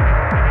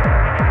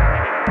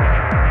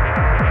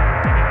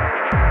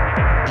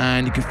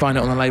 And you can find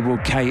it on the label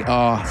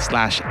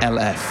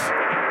KR/LF.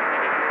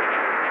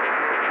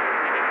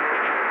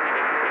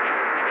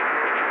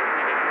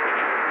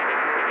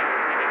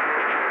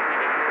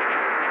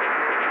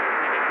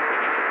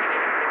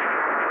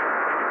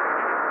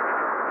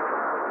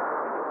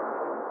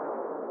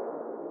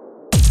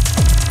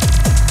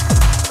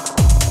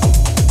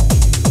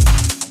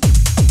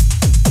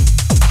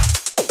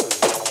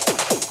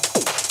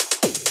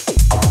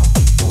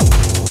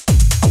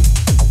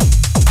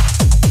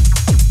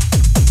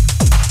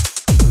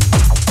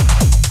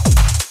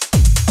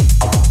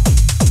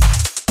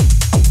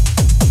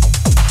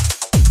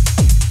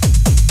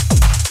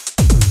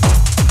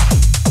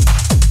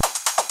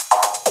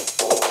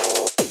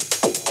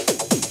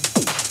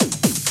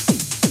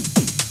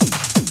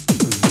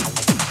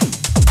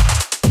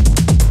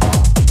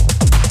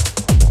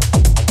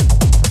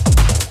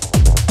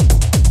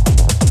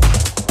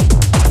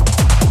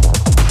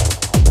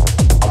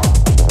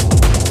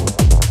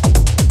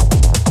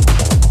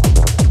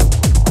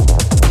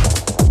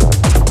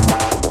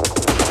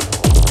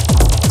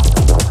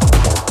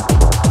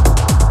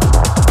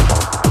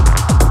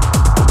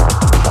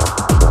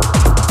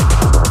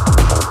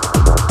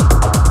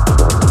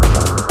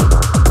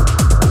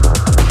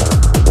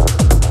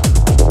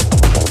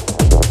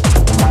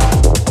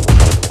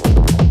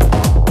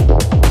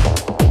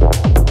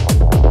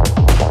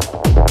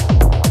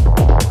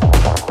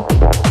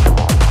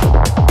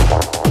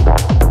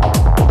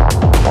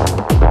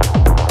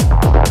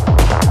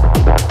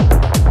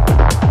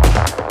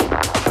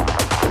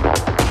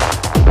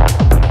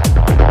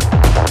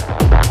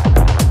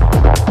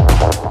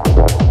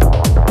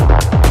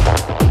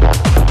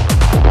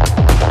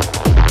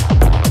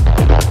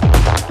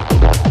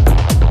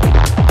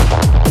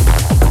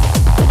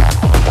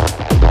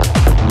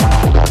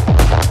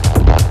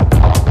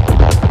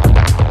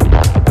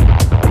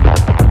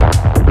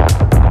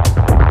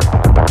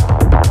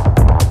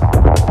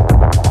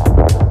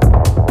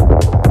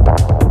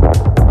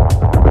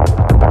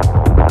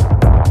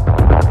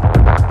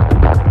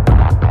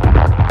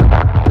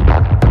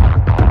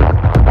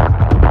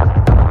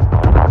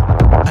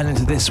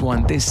 this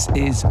one. This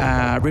is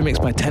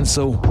remixed by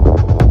Tencel.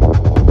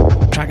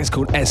 The track is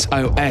called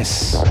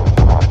SOS,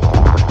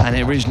 and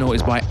the original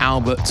is by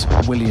Albert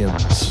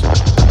Williams.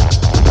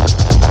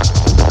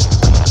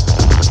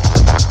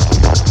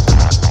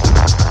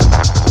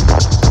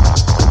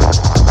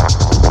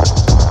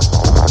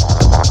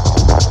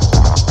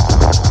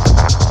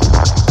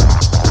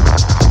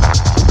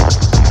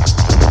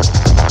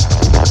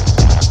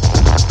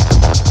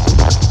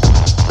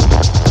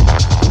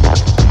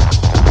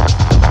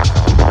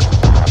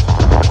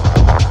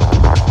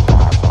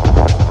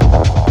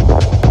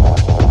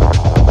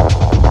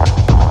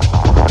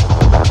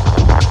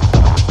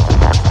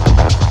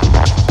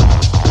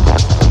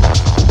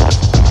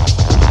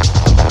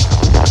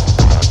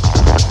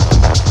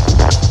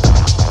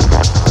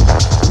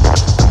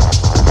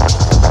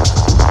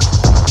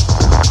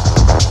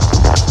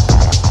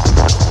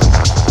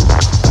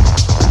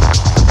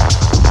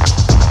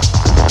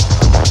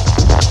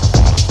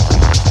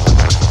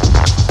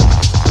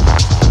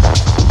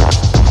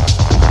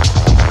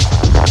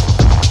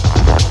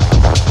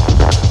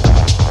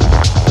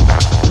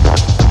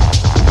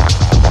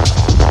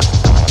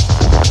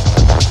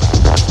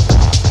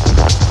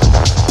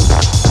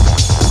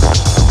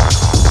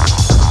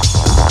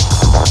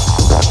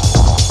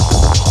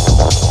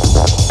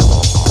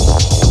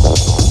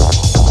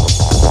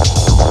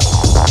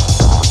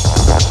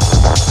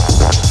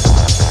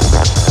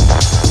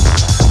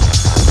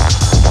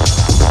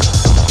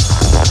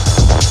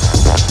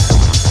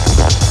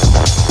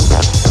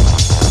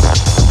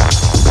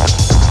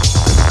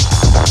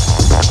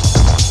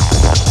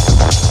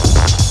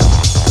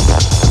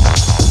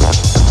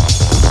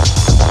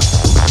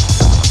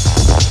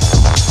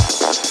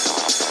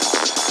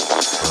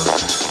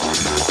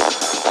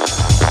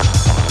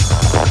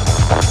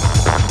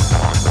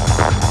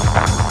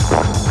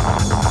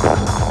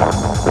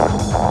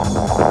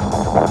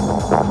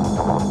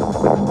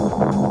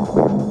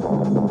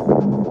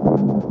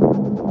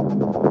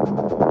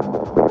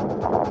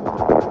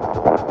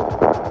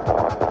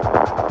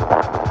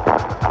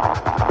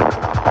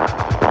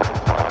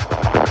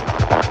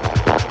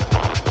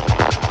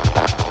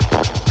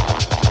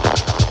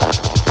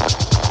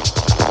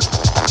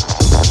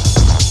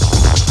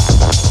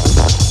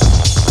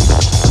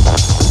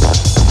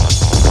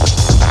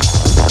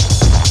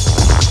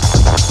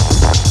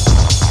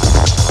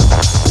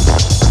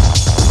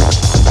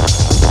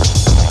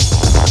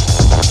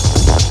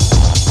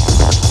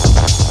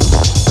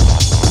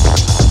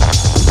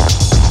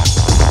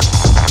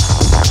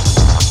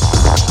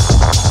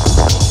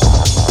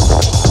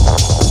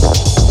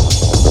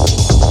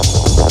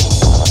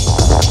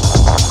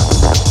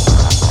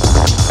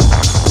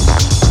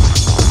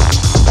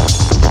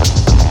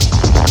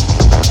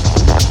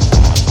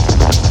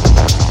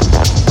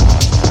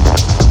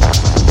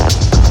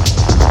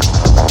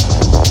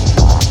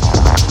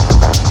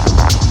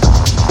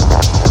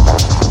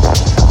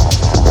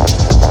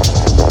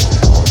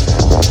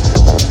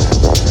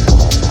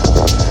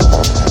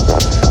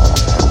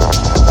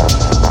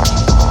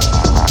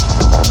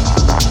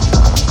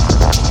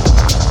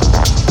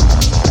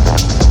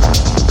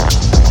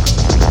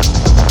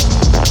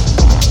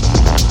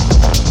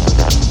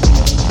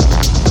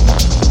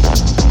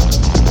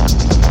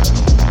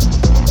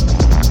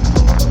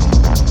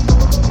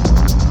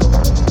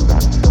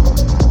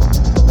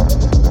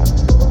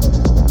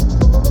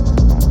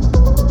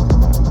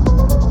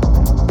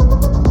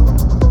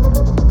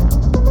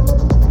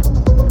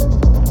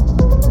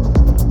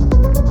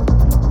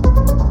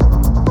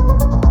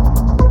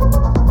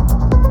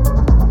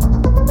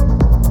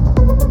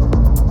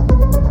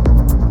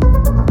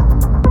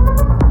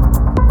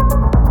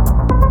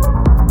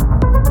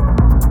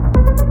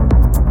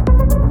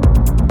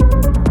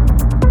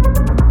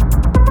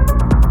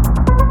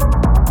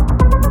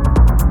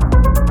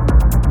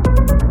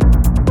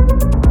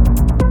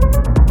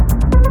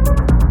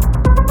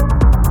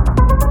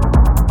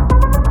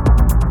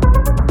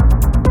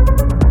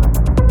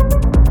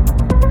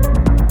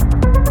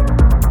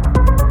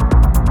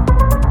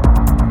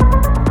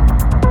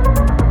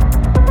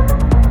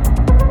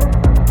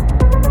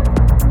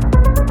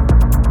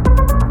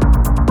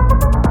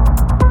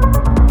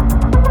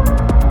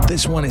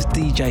 This one is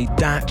DJ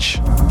Datch,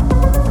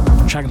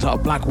 track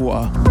entitled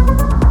Blackwater.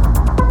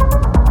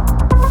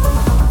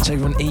 Take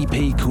an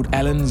EP called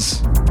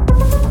Ellens.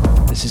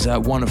 This is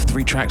one of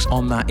 3 tracks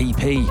on that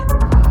EP,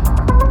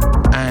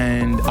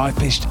 and I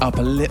pitched up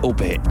a little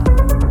bit.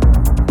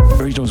 The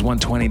original was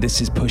 120, this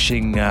is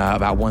pushing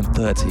about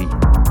 130.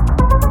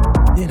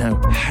 You know,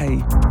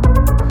 hey,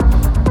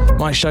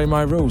 my show,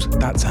 my rules,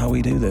 that's how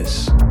we do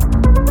this.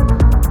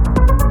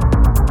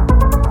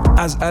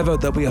 As ever,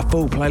 there'll be a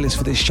full playlist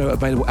for this show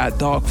available at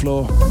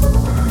Darkfloor,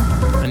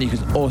 and you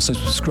can also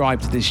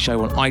subscribe to this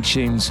show on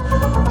iTunes,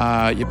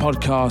 your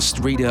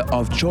podcast reader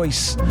of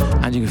choice,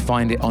 and you can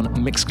find it on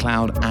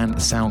Mixcloud and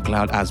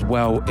SoundCloud as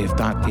well, if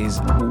that is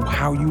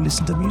how you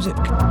listen to music.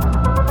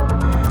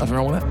 Nothing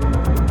wrong with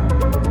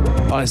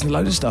that. I listen to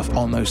loads of stuff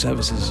on those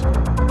services.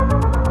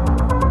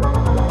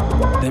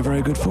 they're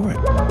very good for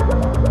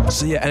it.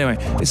 So yeah, anyway,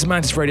 it's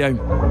Mantis Radio.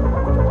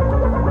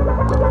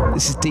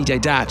 This is DJ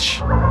Datch,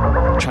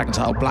 track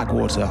entitled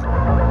Blackwater.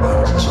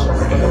 Mantis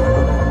Radio.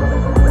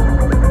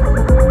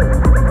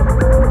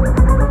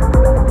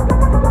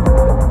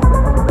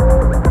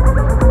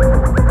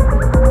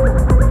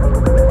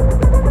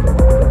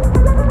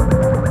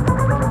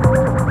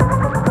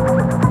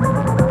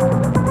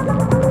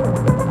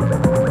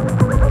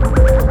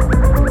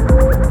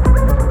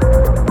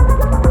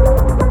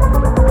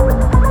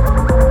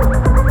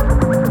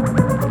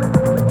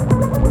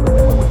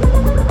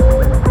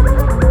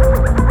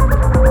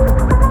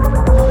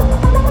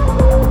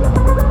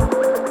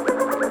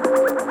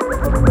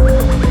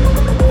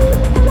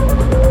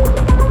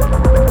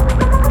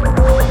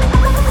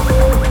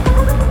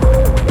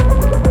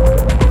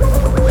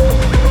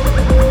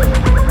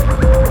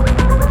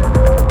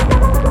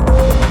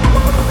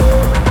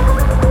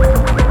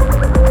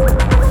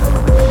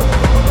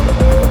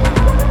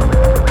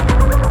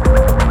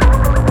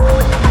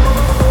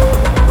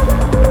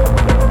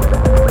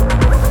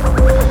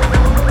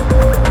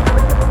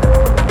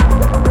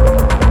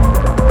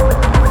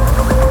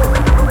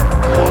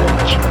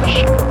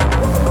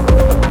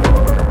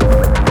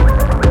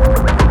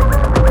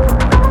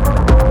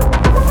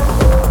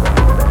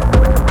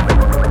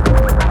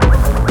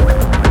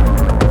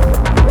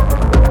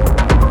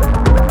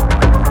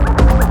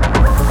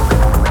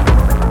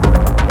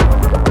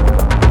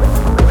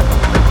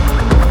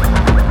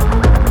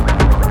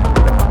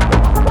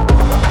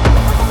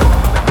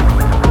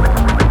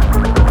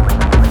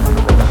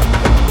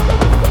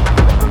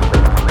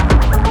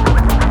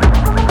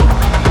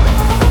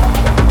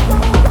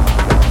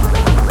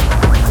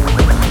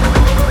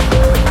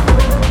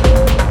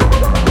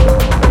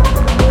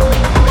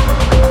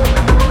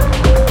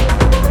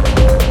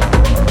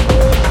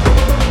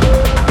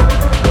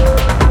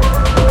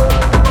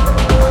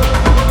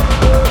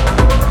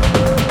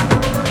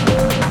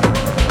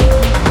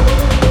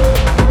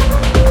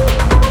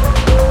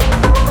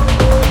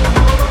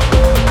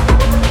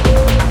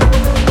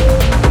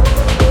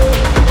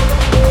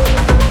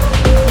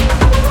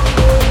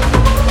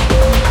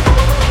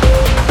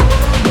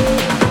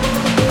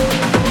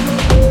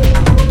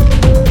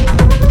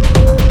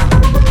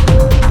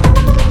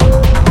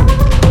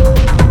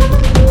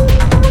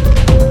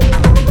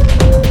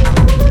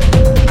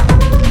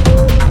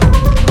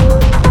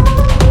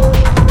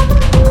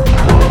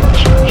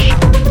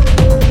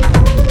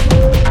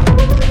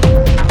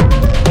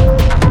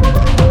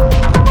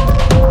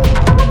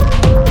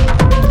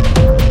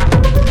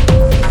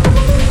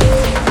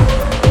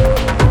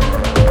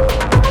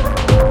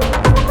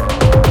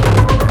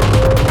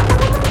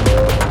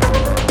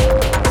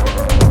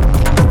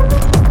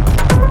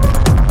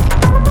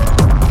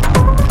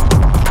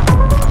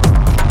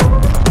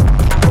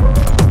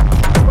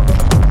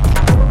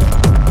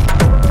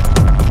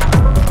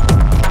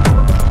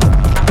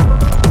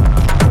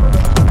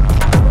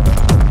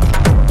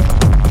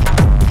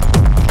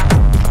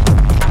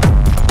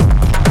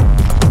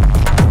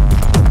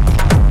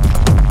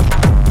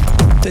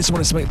 This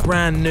one is something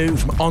brand new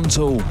from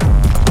Ontool.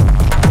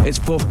 It's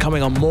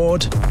forthcoming on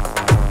Maud.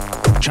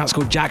 The track's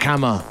called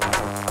Jackhammer.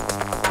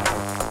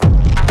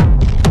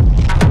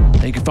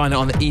 And you can find it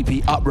on the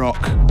EP Uprock.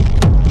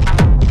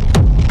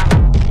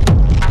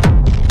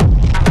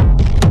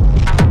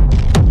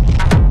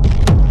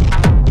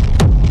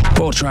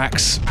 4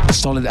 tracks,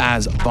 solid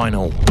as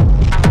vinyl.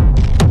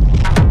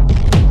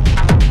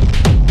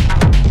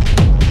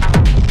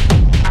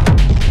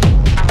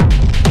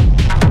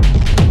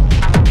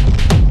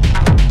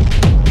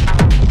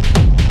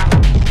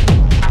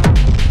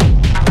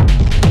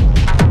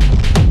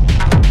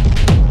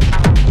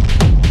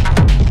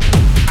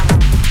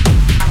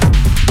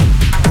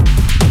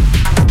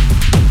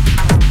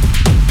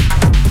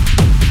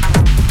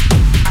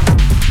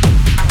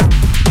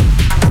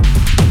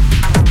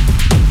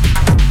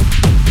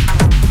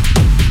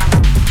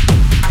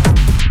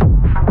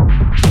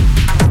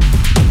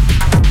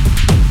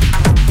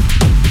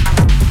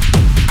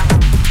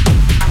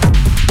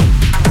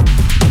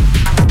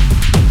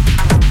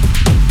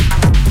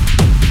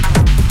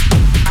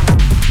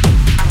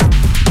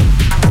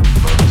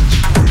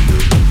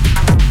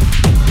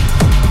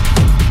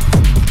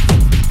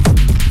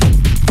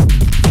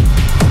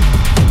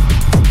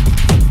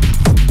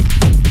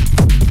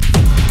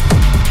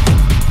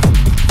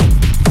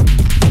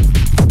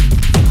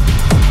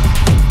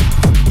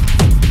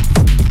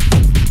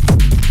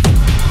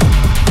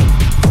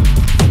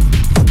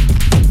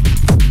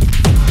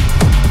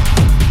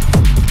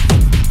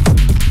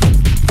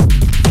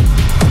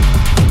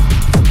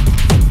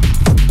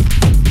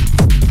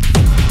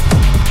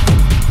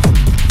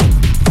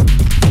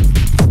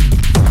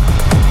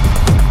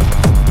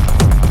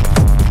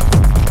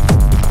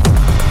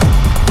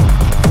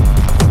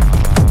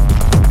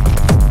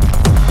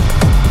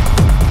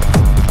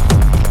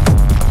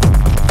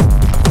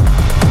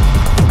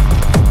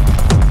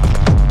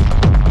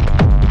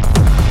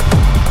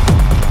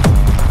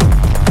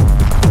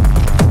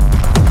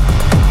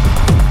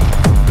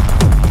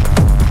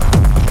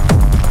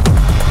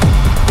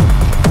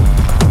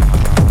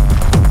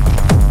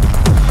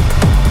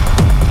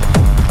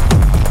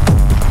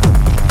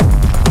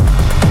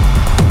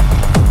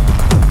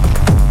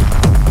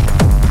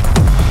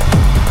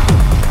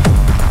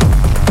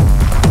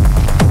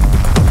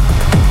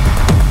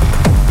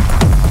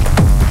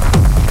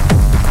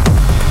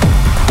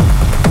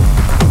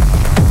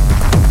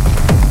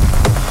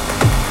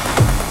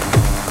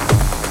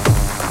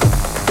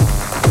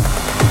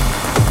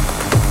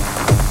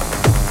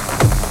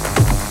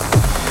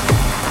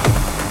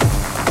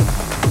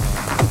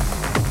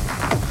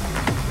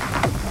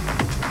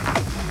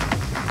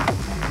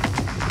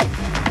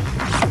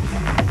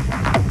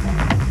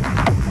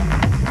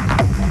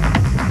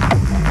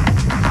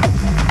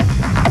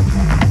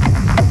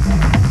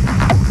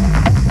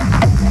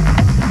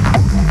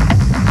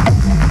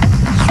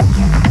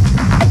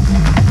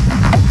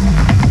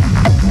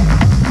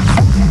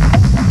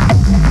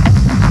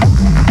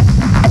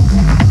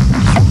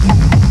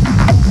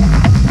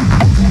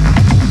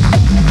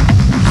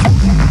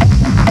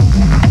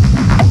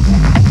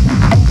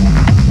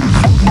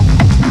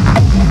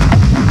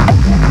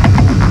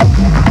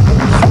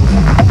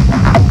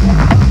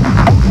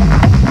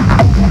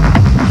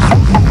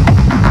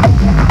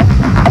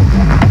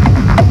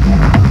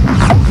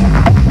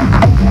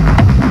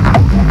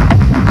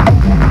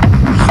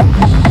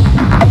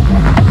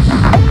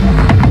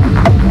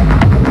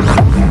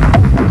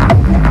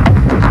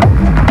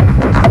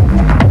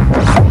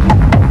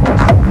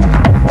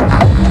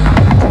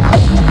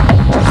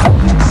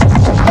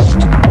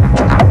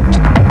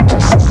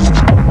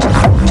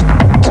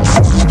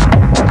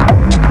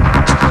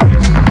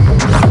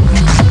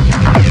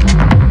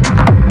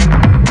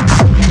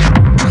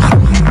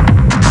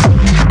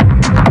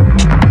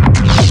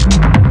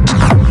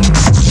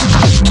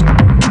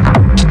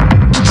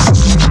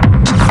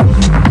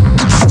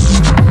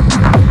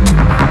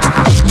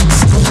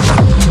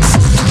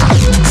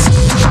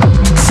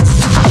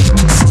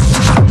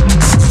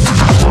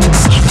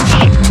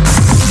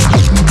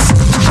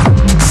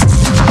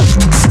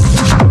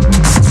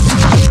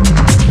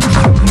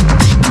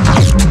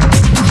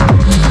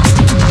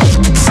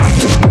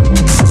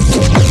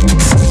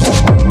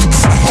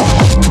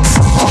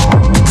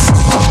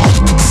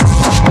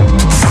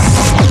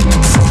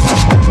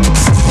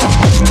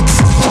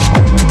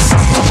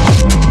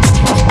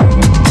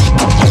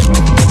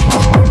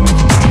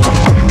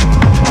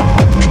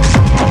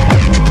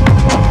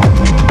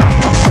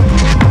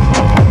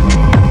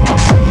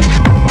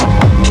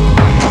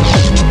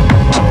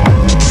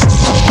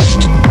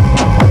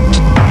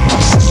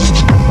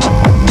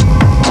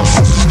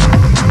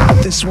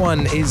 This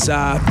one is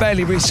a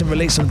fairly recent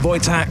release on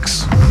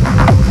Voitax.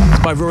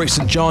 It's by Rory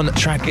St. John. The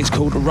track is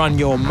called Run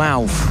Your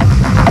Mouth.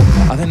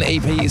 I think the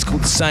EP is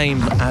called the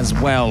same as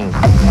well.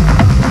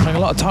 Playing a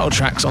lot of title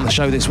tracks on the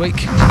show this week.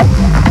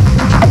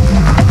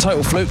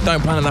 Total fluke,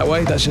 don't plan it that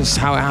way, that's just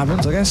how it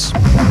happens, I guess.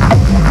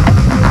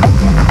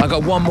 I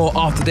got one more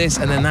after this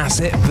and then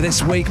that's it for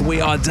this week. We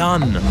are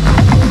done.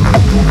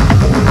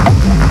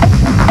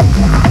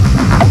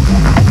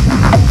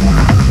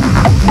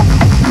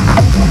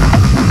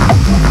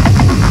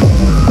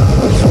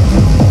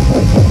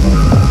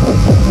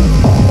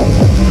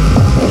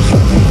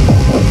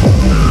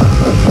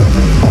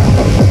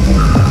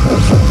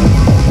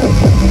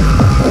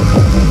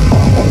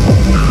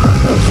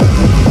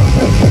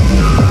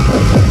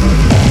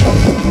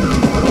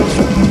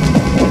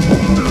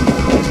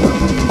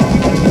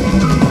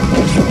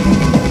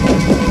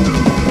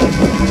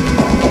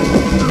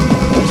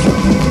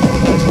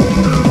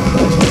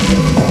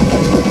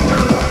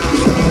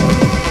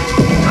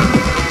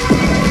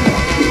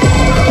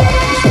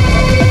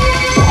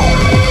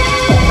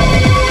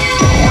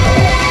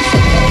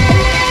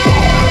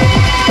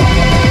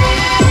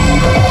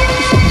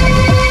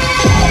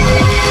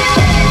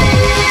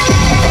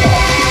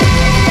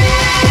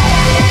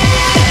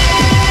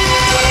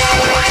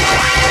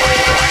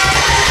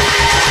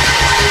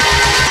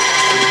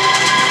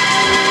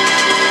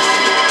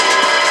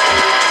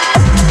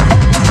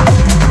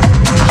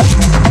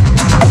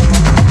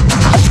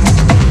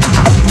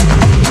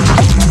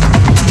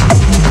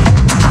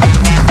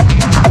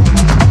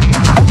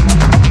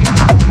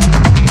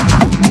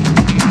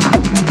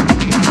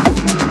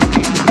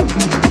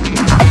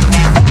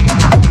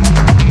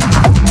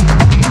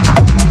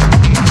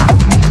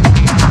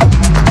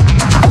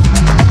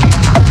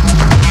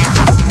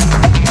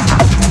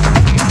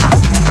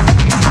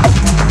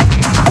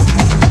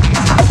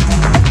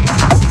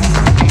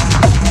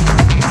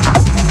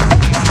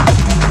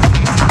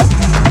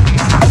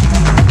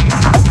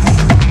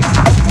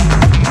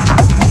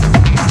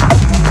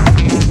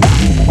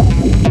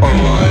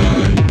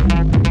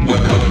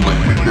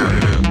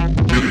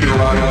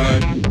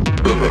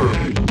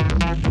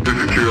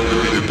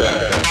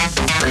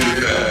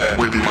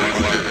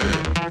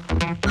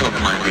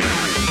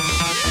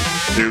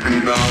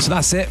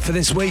 That's it for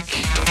this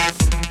week.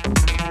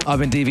 I've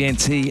been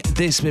DVNT.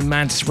 This has been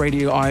Mantis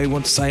Radio. I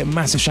want to say a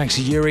massive thanks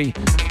to Yuri,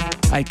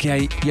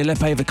 aka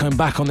Yelepe, for coming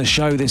back on the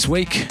show this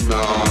week.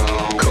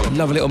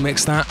 Love a little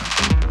mix that.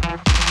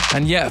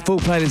 And yeah, full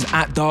playlist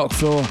at Dark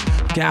Floor.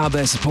 Get out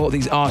there, support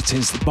these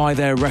artists, buy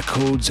their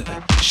records,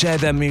 share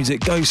their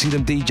music, go see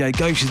them DJ,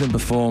 go see them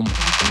perform.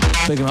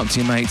 Big them up to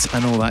your mates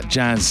and all that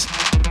jazz.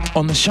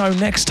 On the show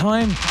next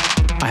time,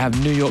 I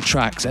have New York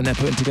Tracks, and they're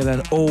putting together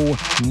an all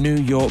New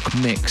York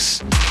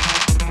mix.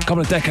 A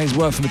couple of decades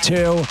worth of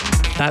material.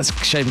 That's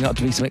shaping up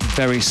to be something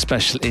very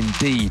special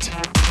indeed.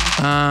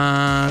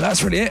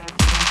 That's really it.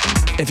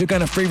 If you're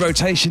going to free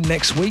rotation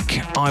next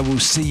week, I will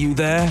see you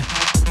there.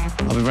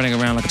 I'll be running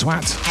around like a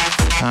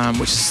twat,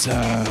 which is,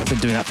 I've been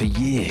doing that for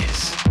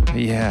years.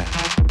 Yeah.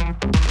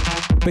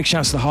 Big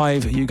shouts to the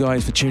Hive, you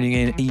guys, for tuning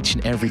in each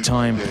and every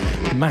time.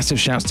 Massive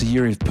shouts to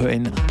Yuri for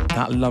putting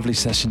that lovely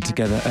session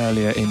together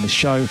earlier in the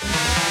show.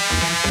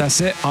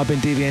 That's it. I've been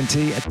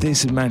DVNT.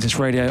 This is Mantis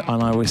Radio,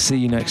 and I will see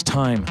you next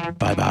time.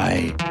 Bye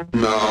bye.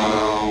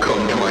 Now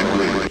come to my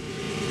place.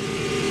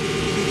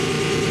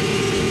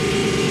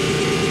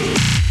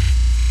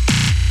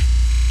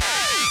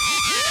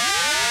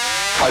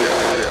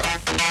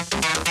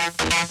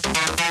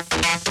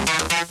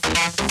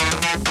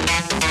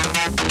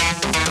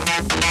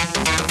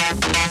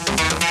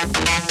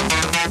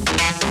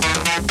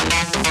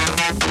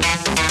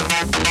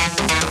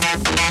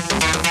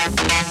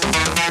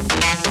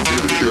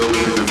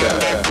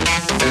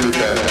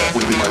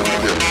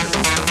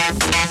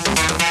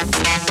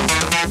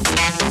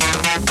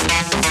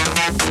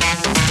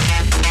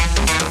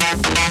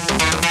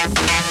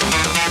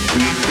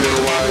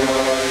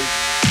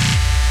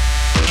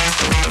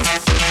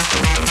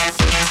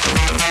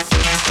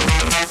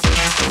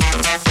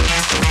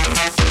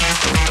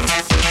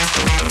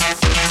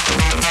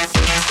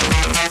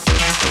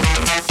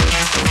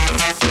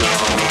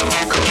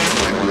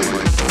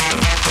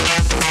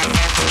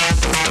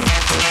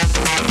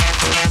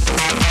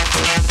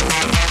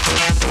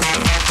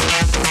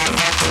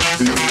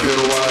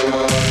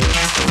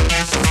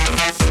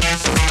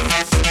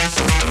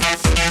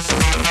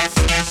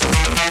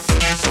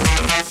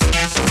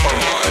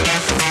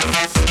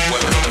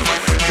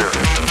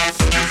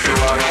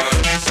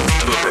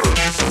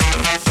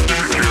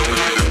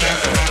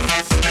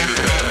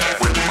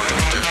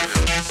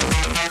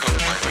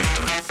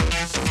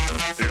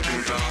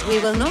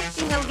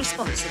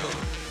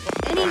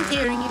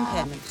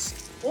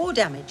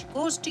 Damage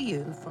caused to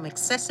you from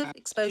excessive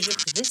exposure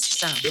to this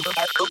sound.